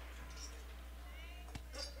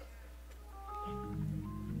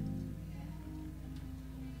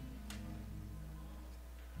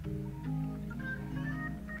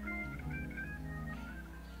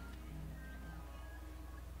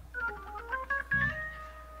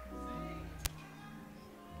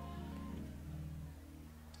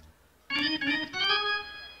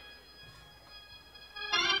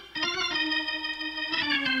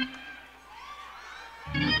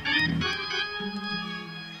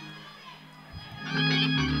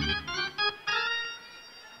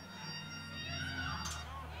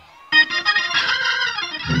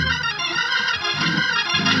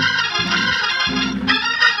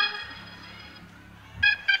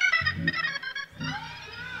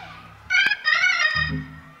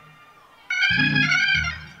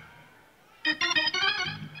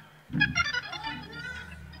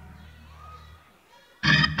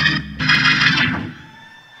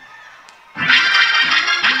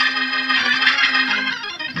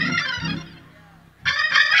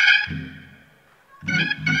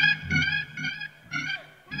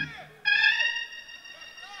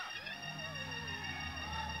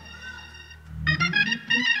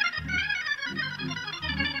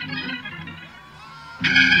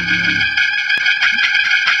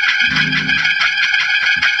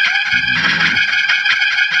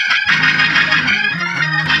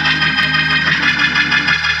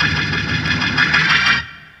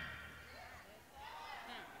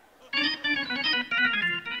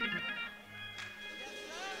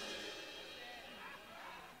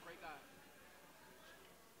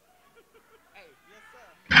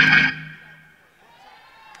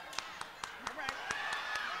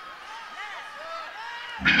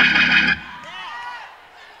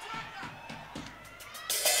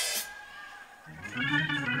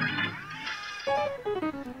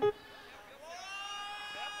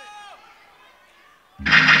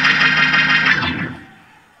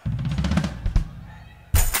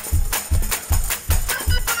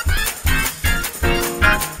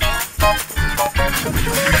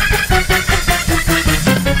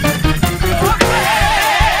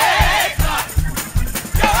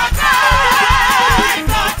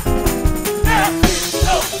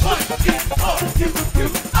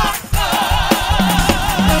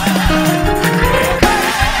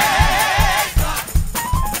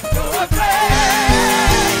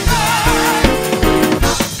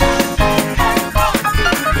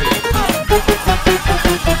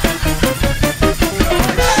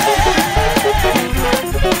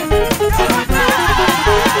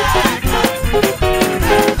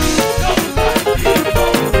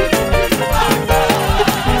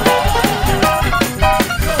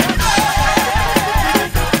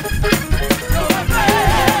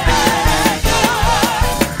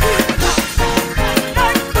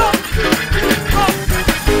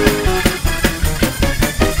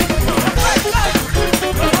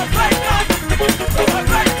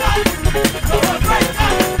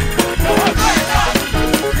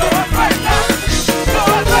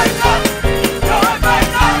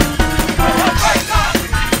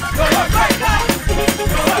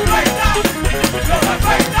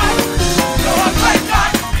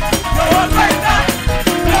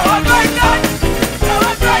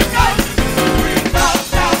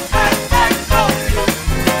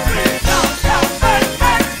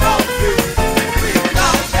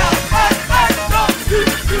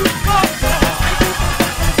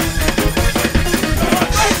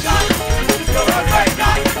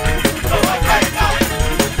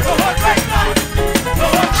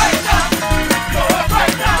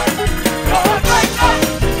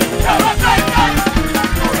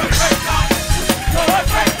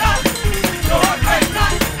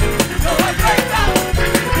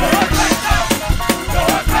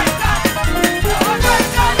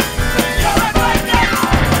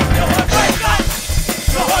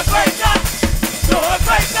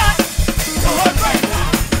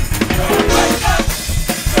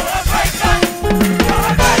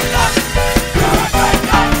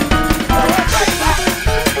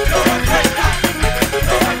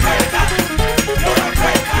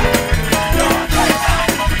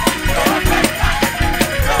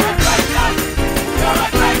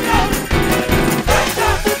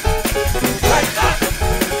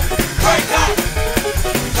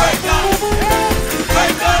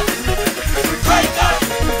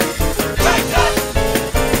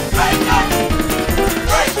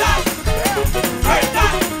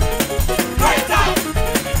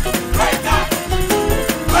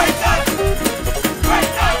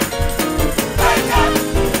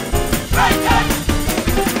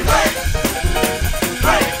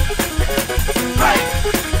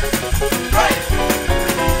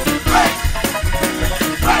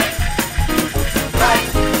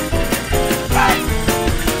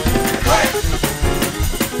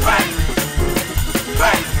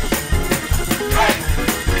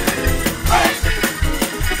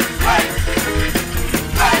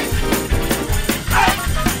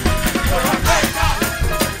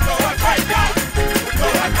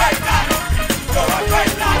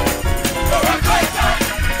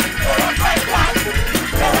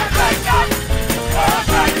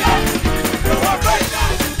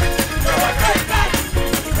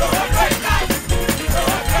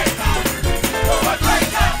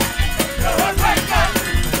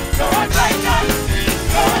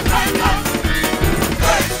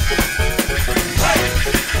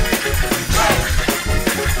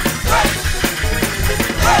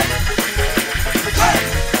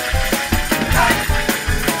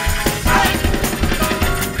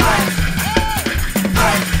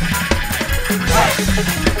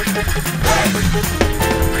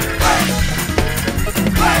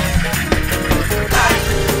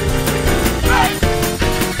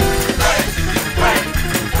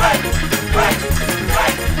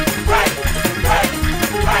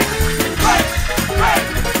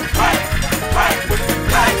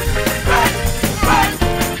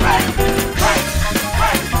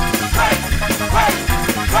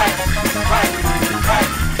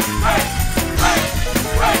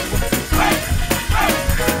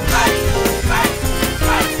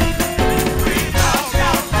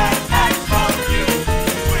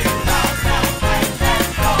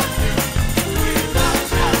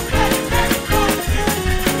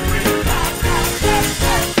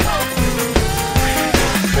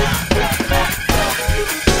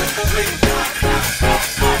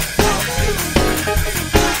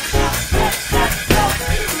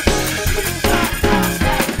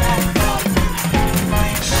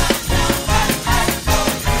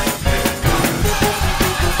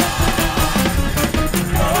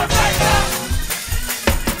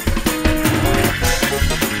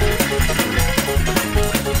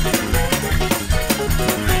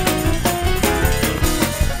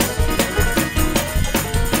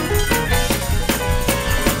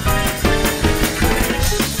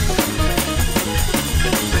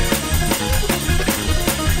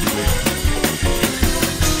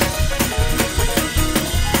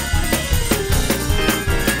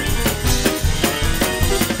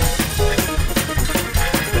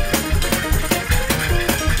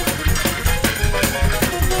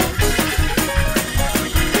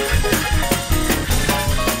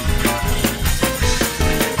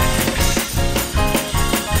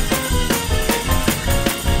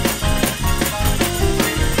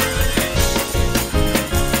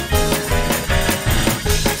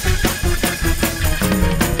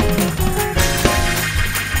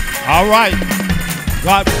 All right.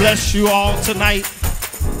 God bless you all tonight.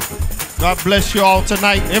 God bless you all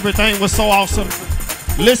tonight. Everything was so awesome.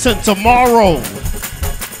 Listen, tomorrow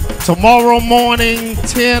morning,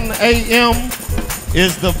 10 a.m.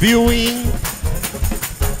 is the viewing.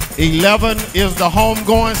 11 is the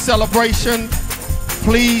homegoing celebration.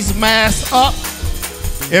 Please mask up.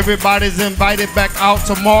 Everybody's invited back out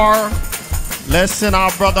tomorrow. Let's send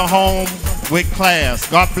our brother home with class.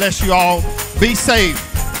 God bless you all. Be safe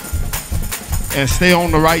and stay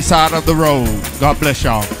on the right side of the road. God bless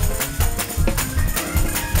y'all.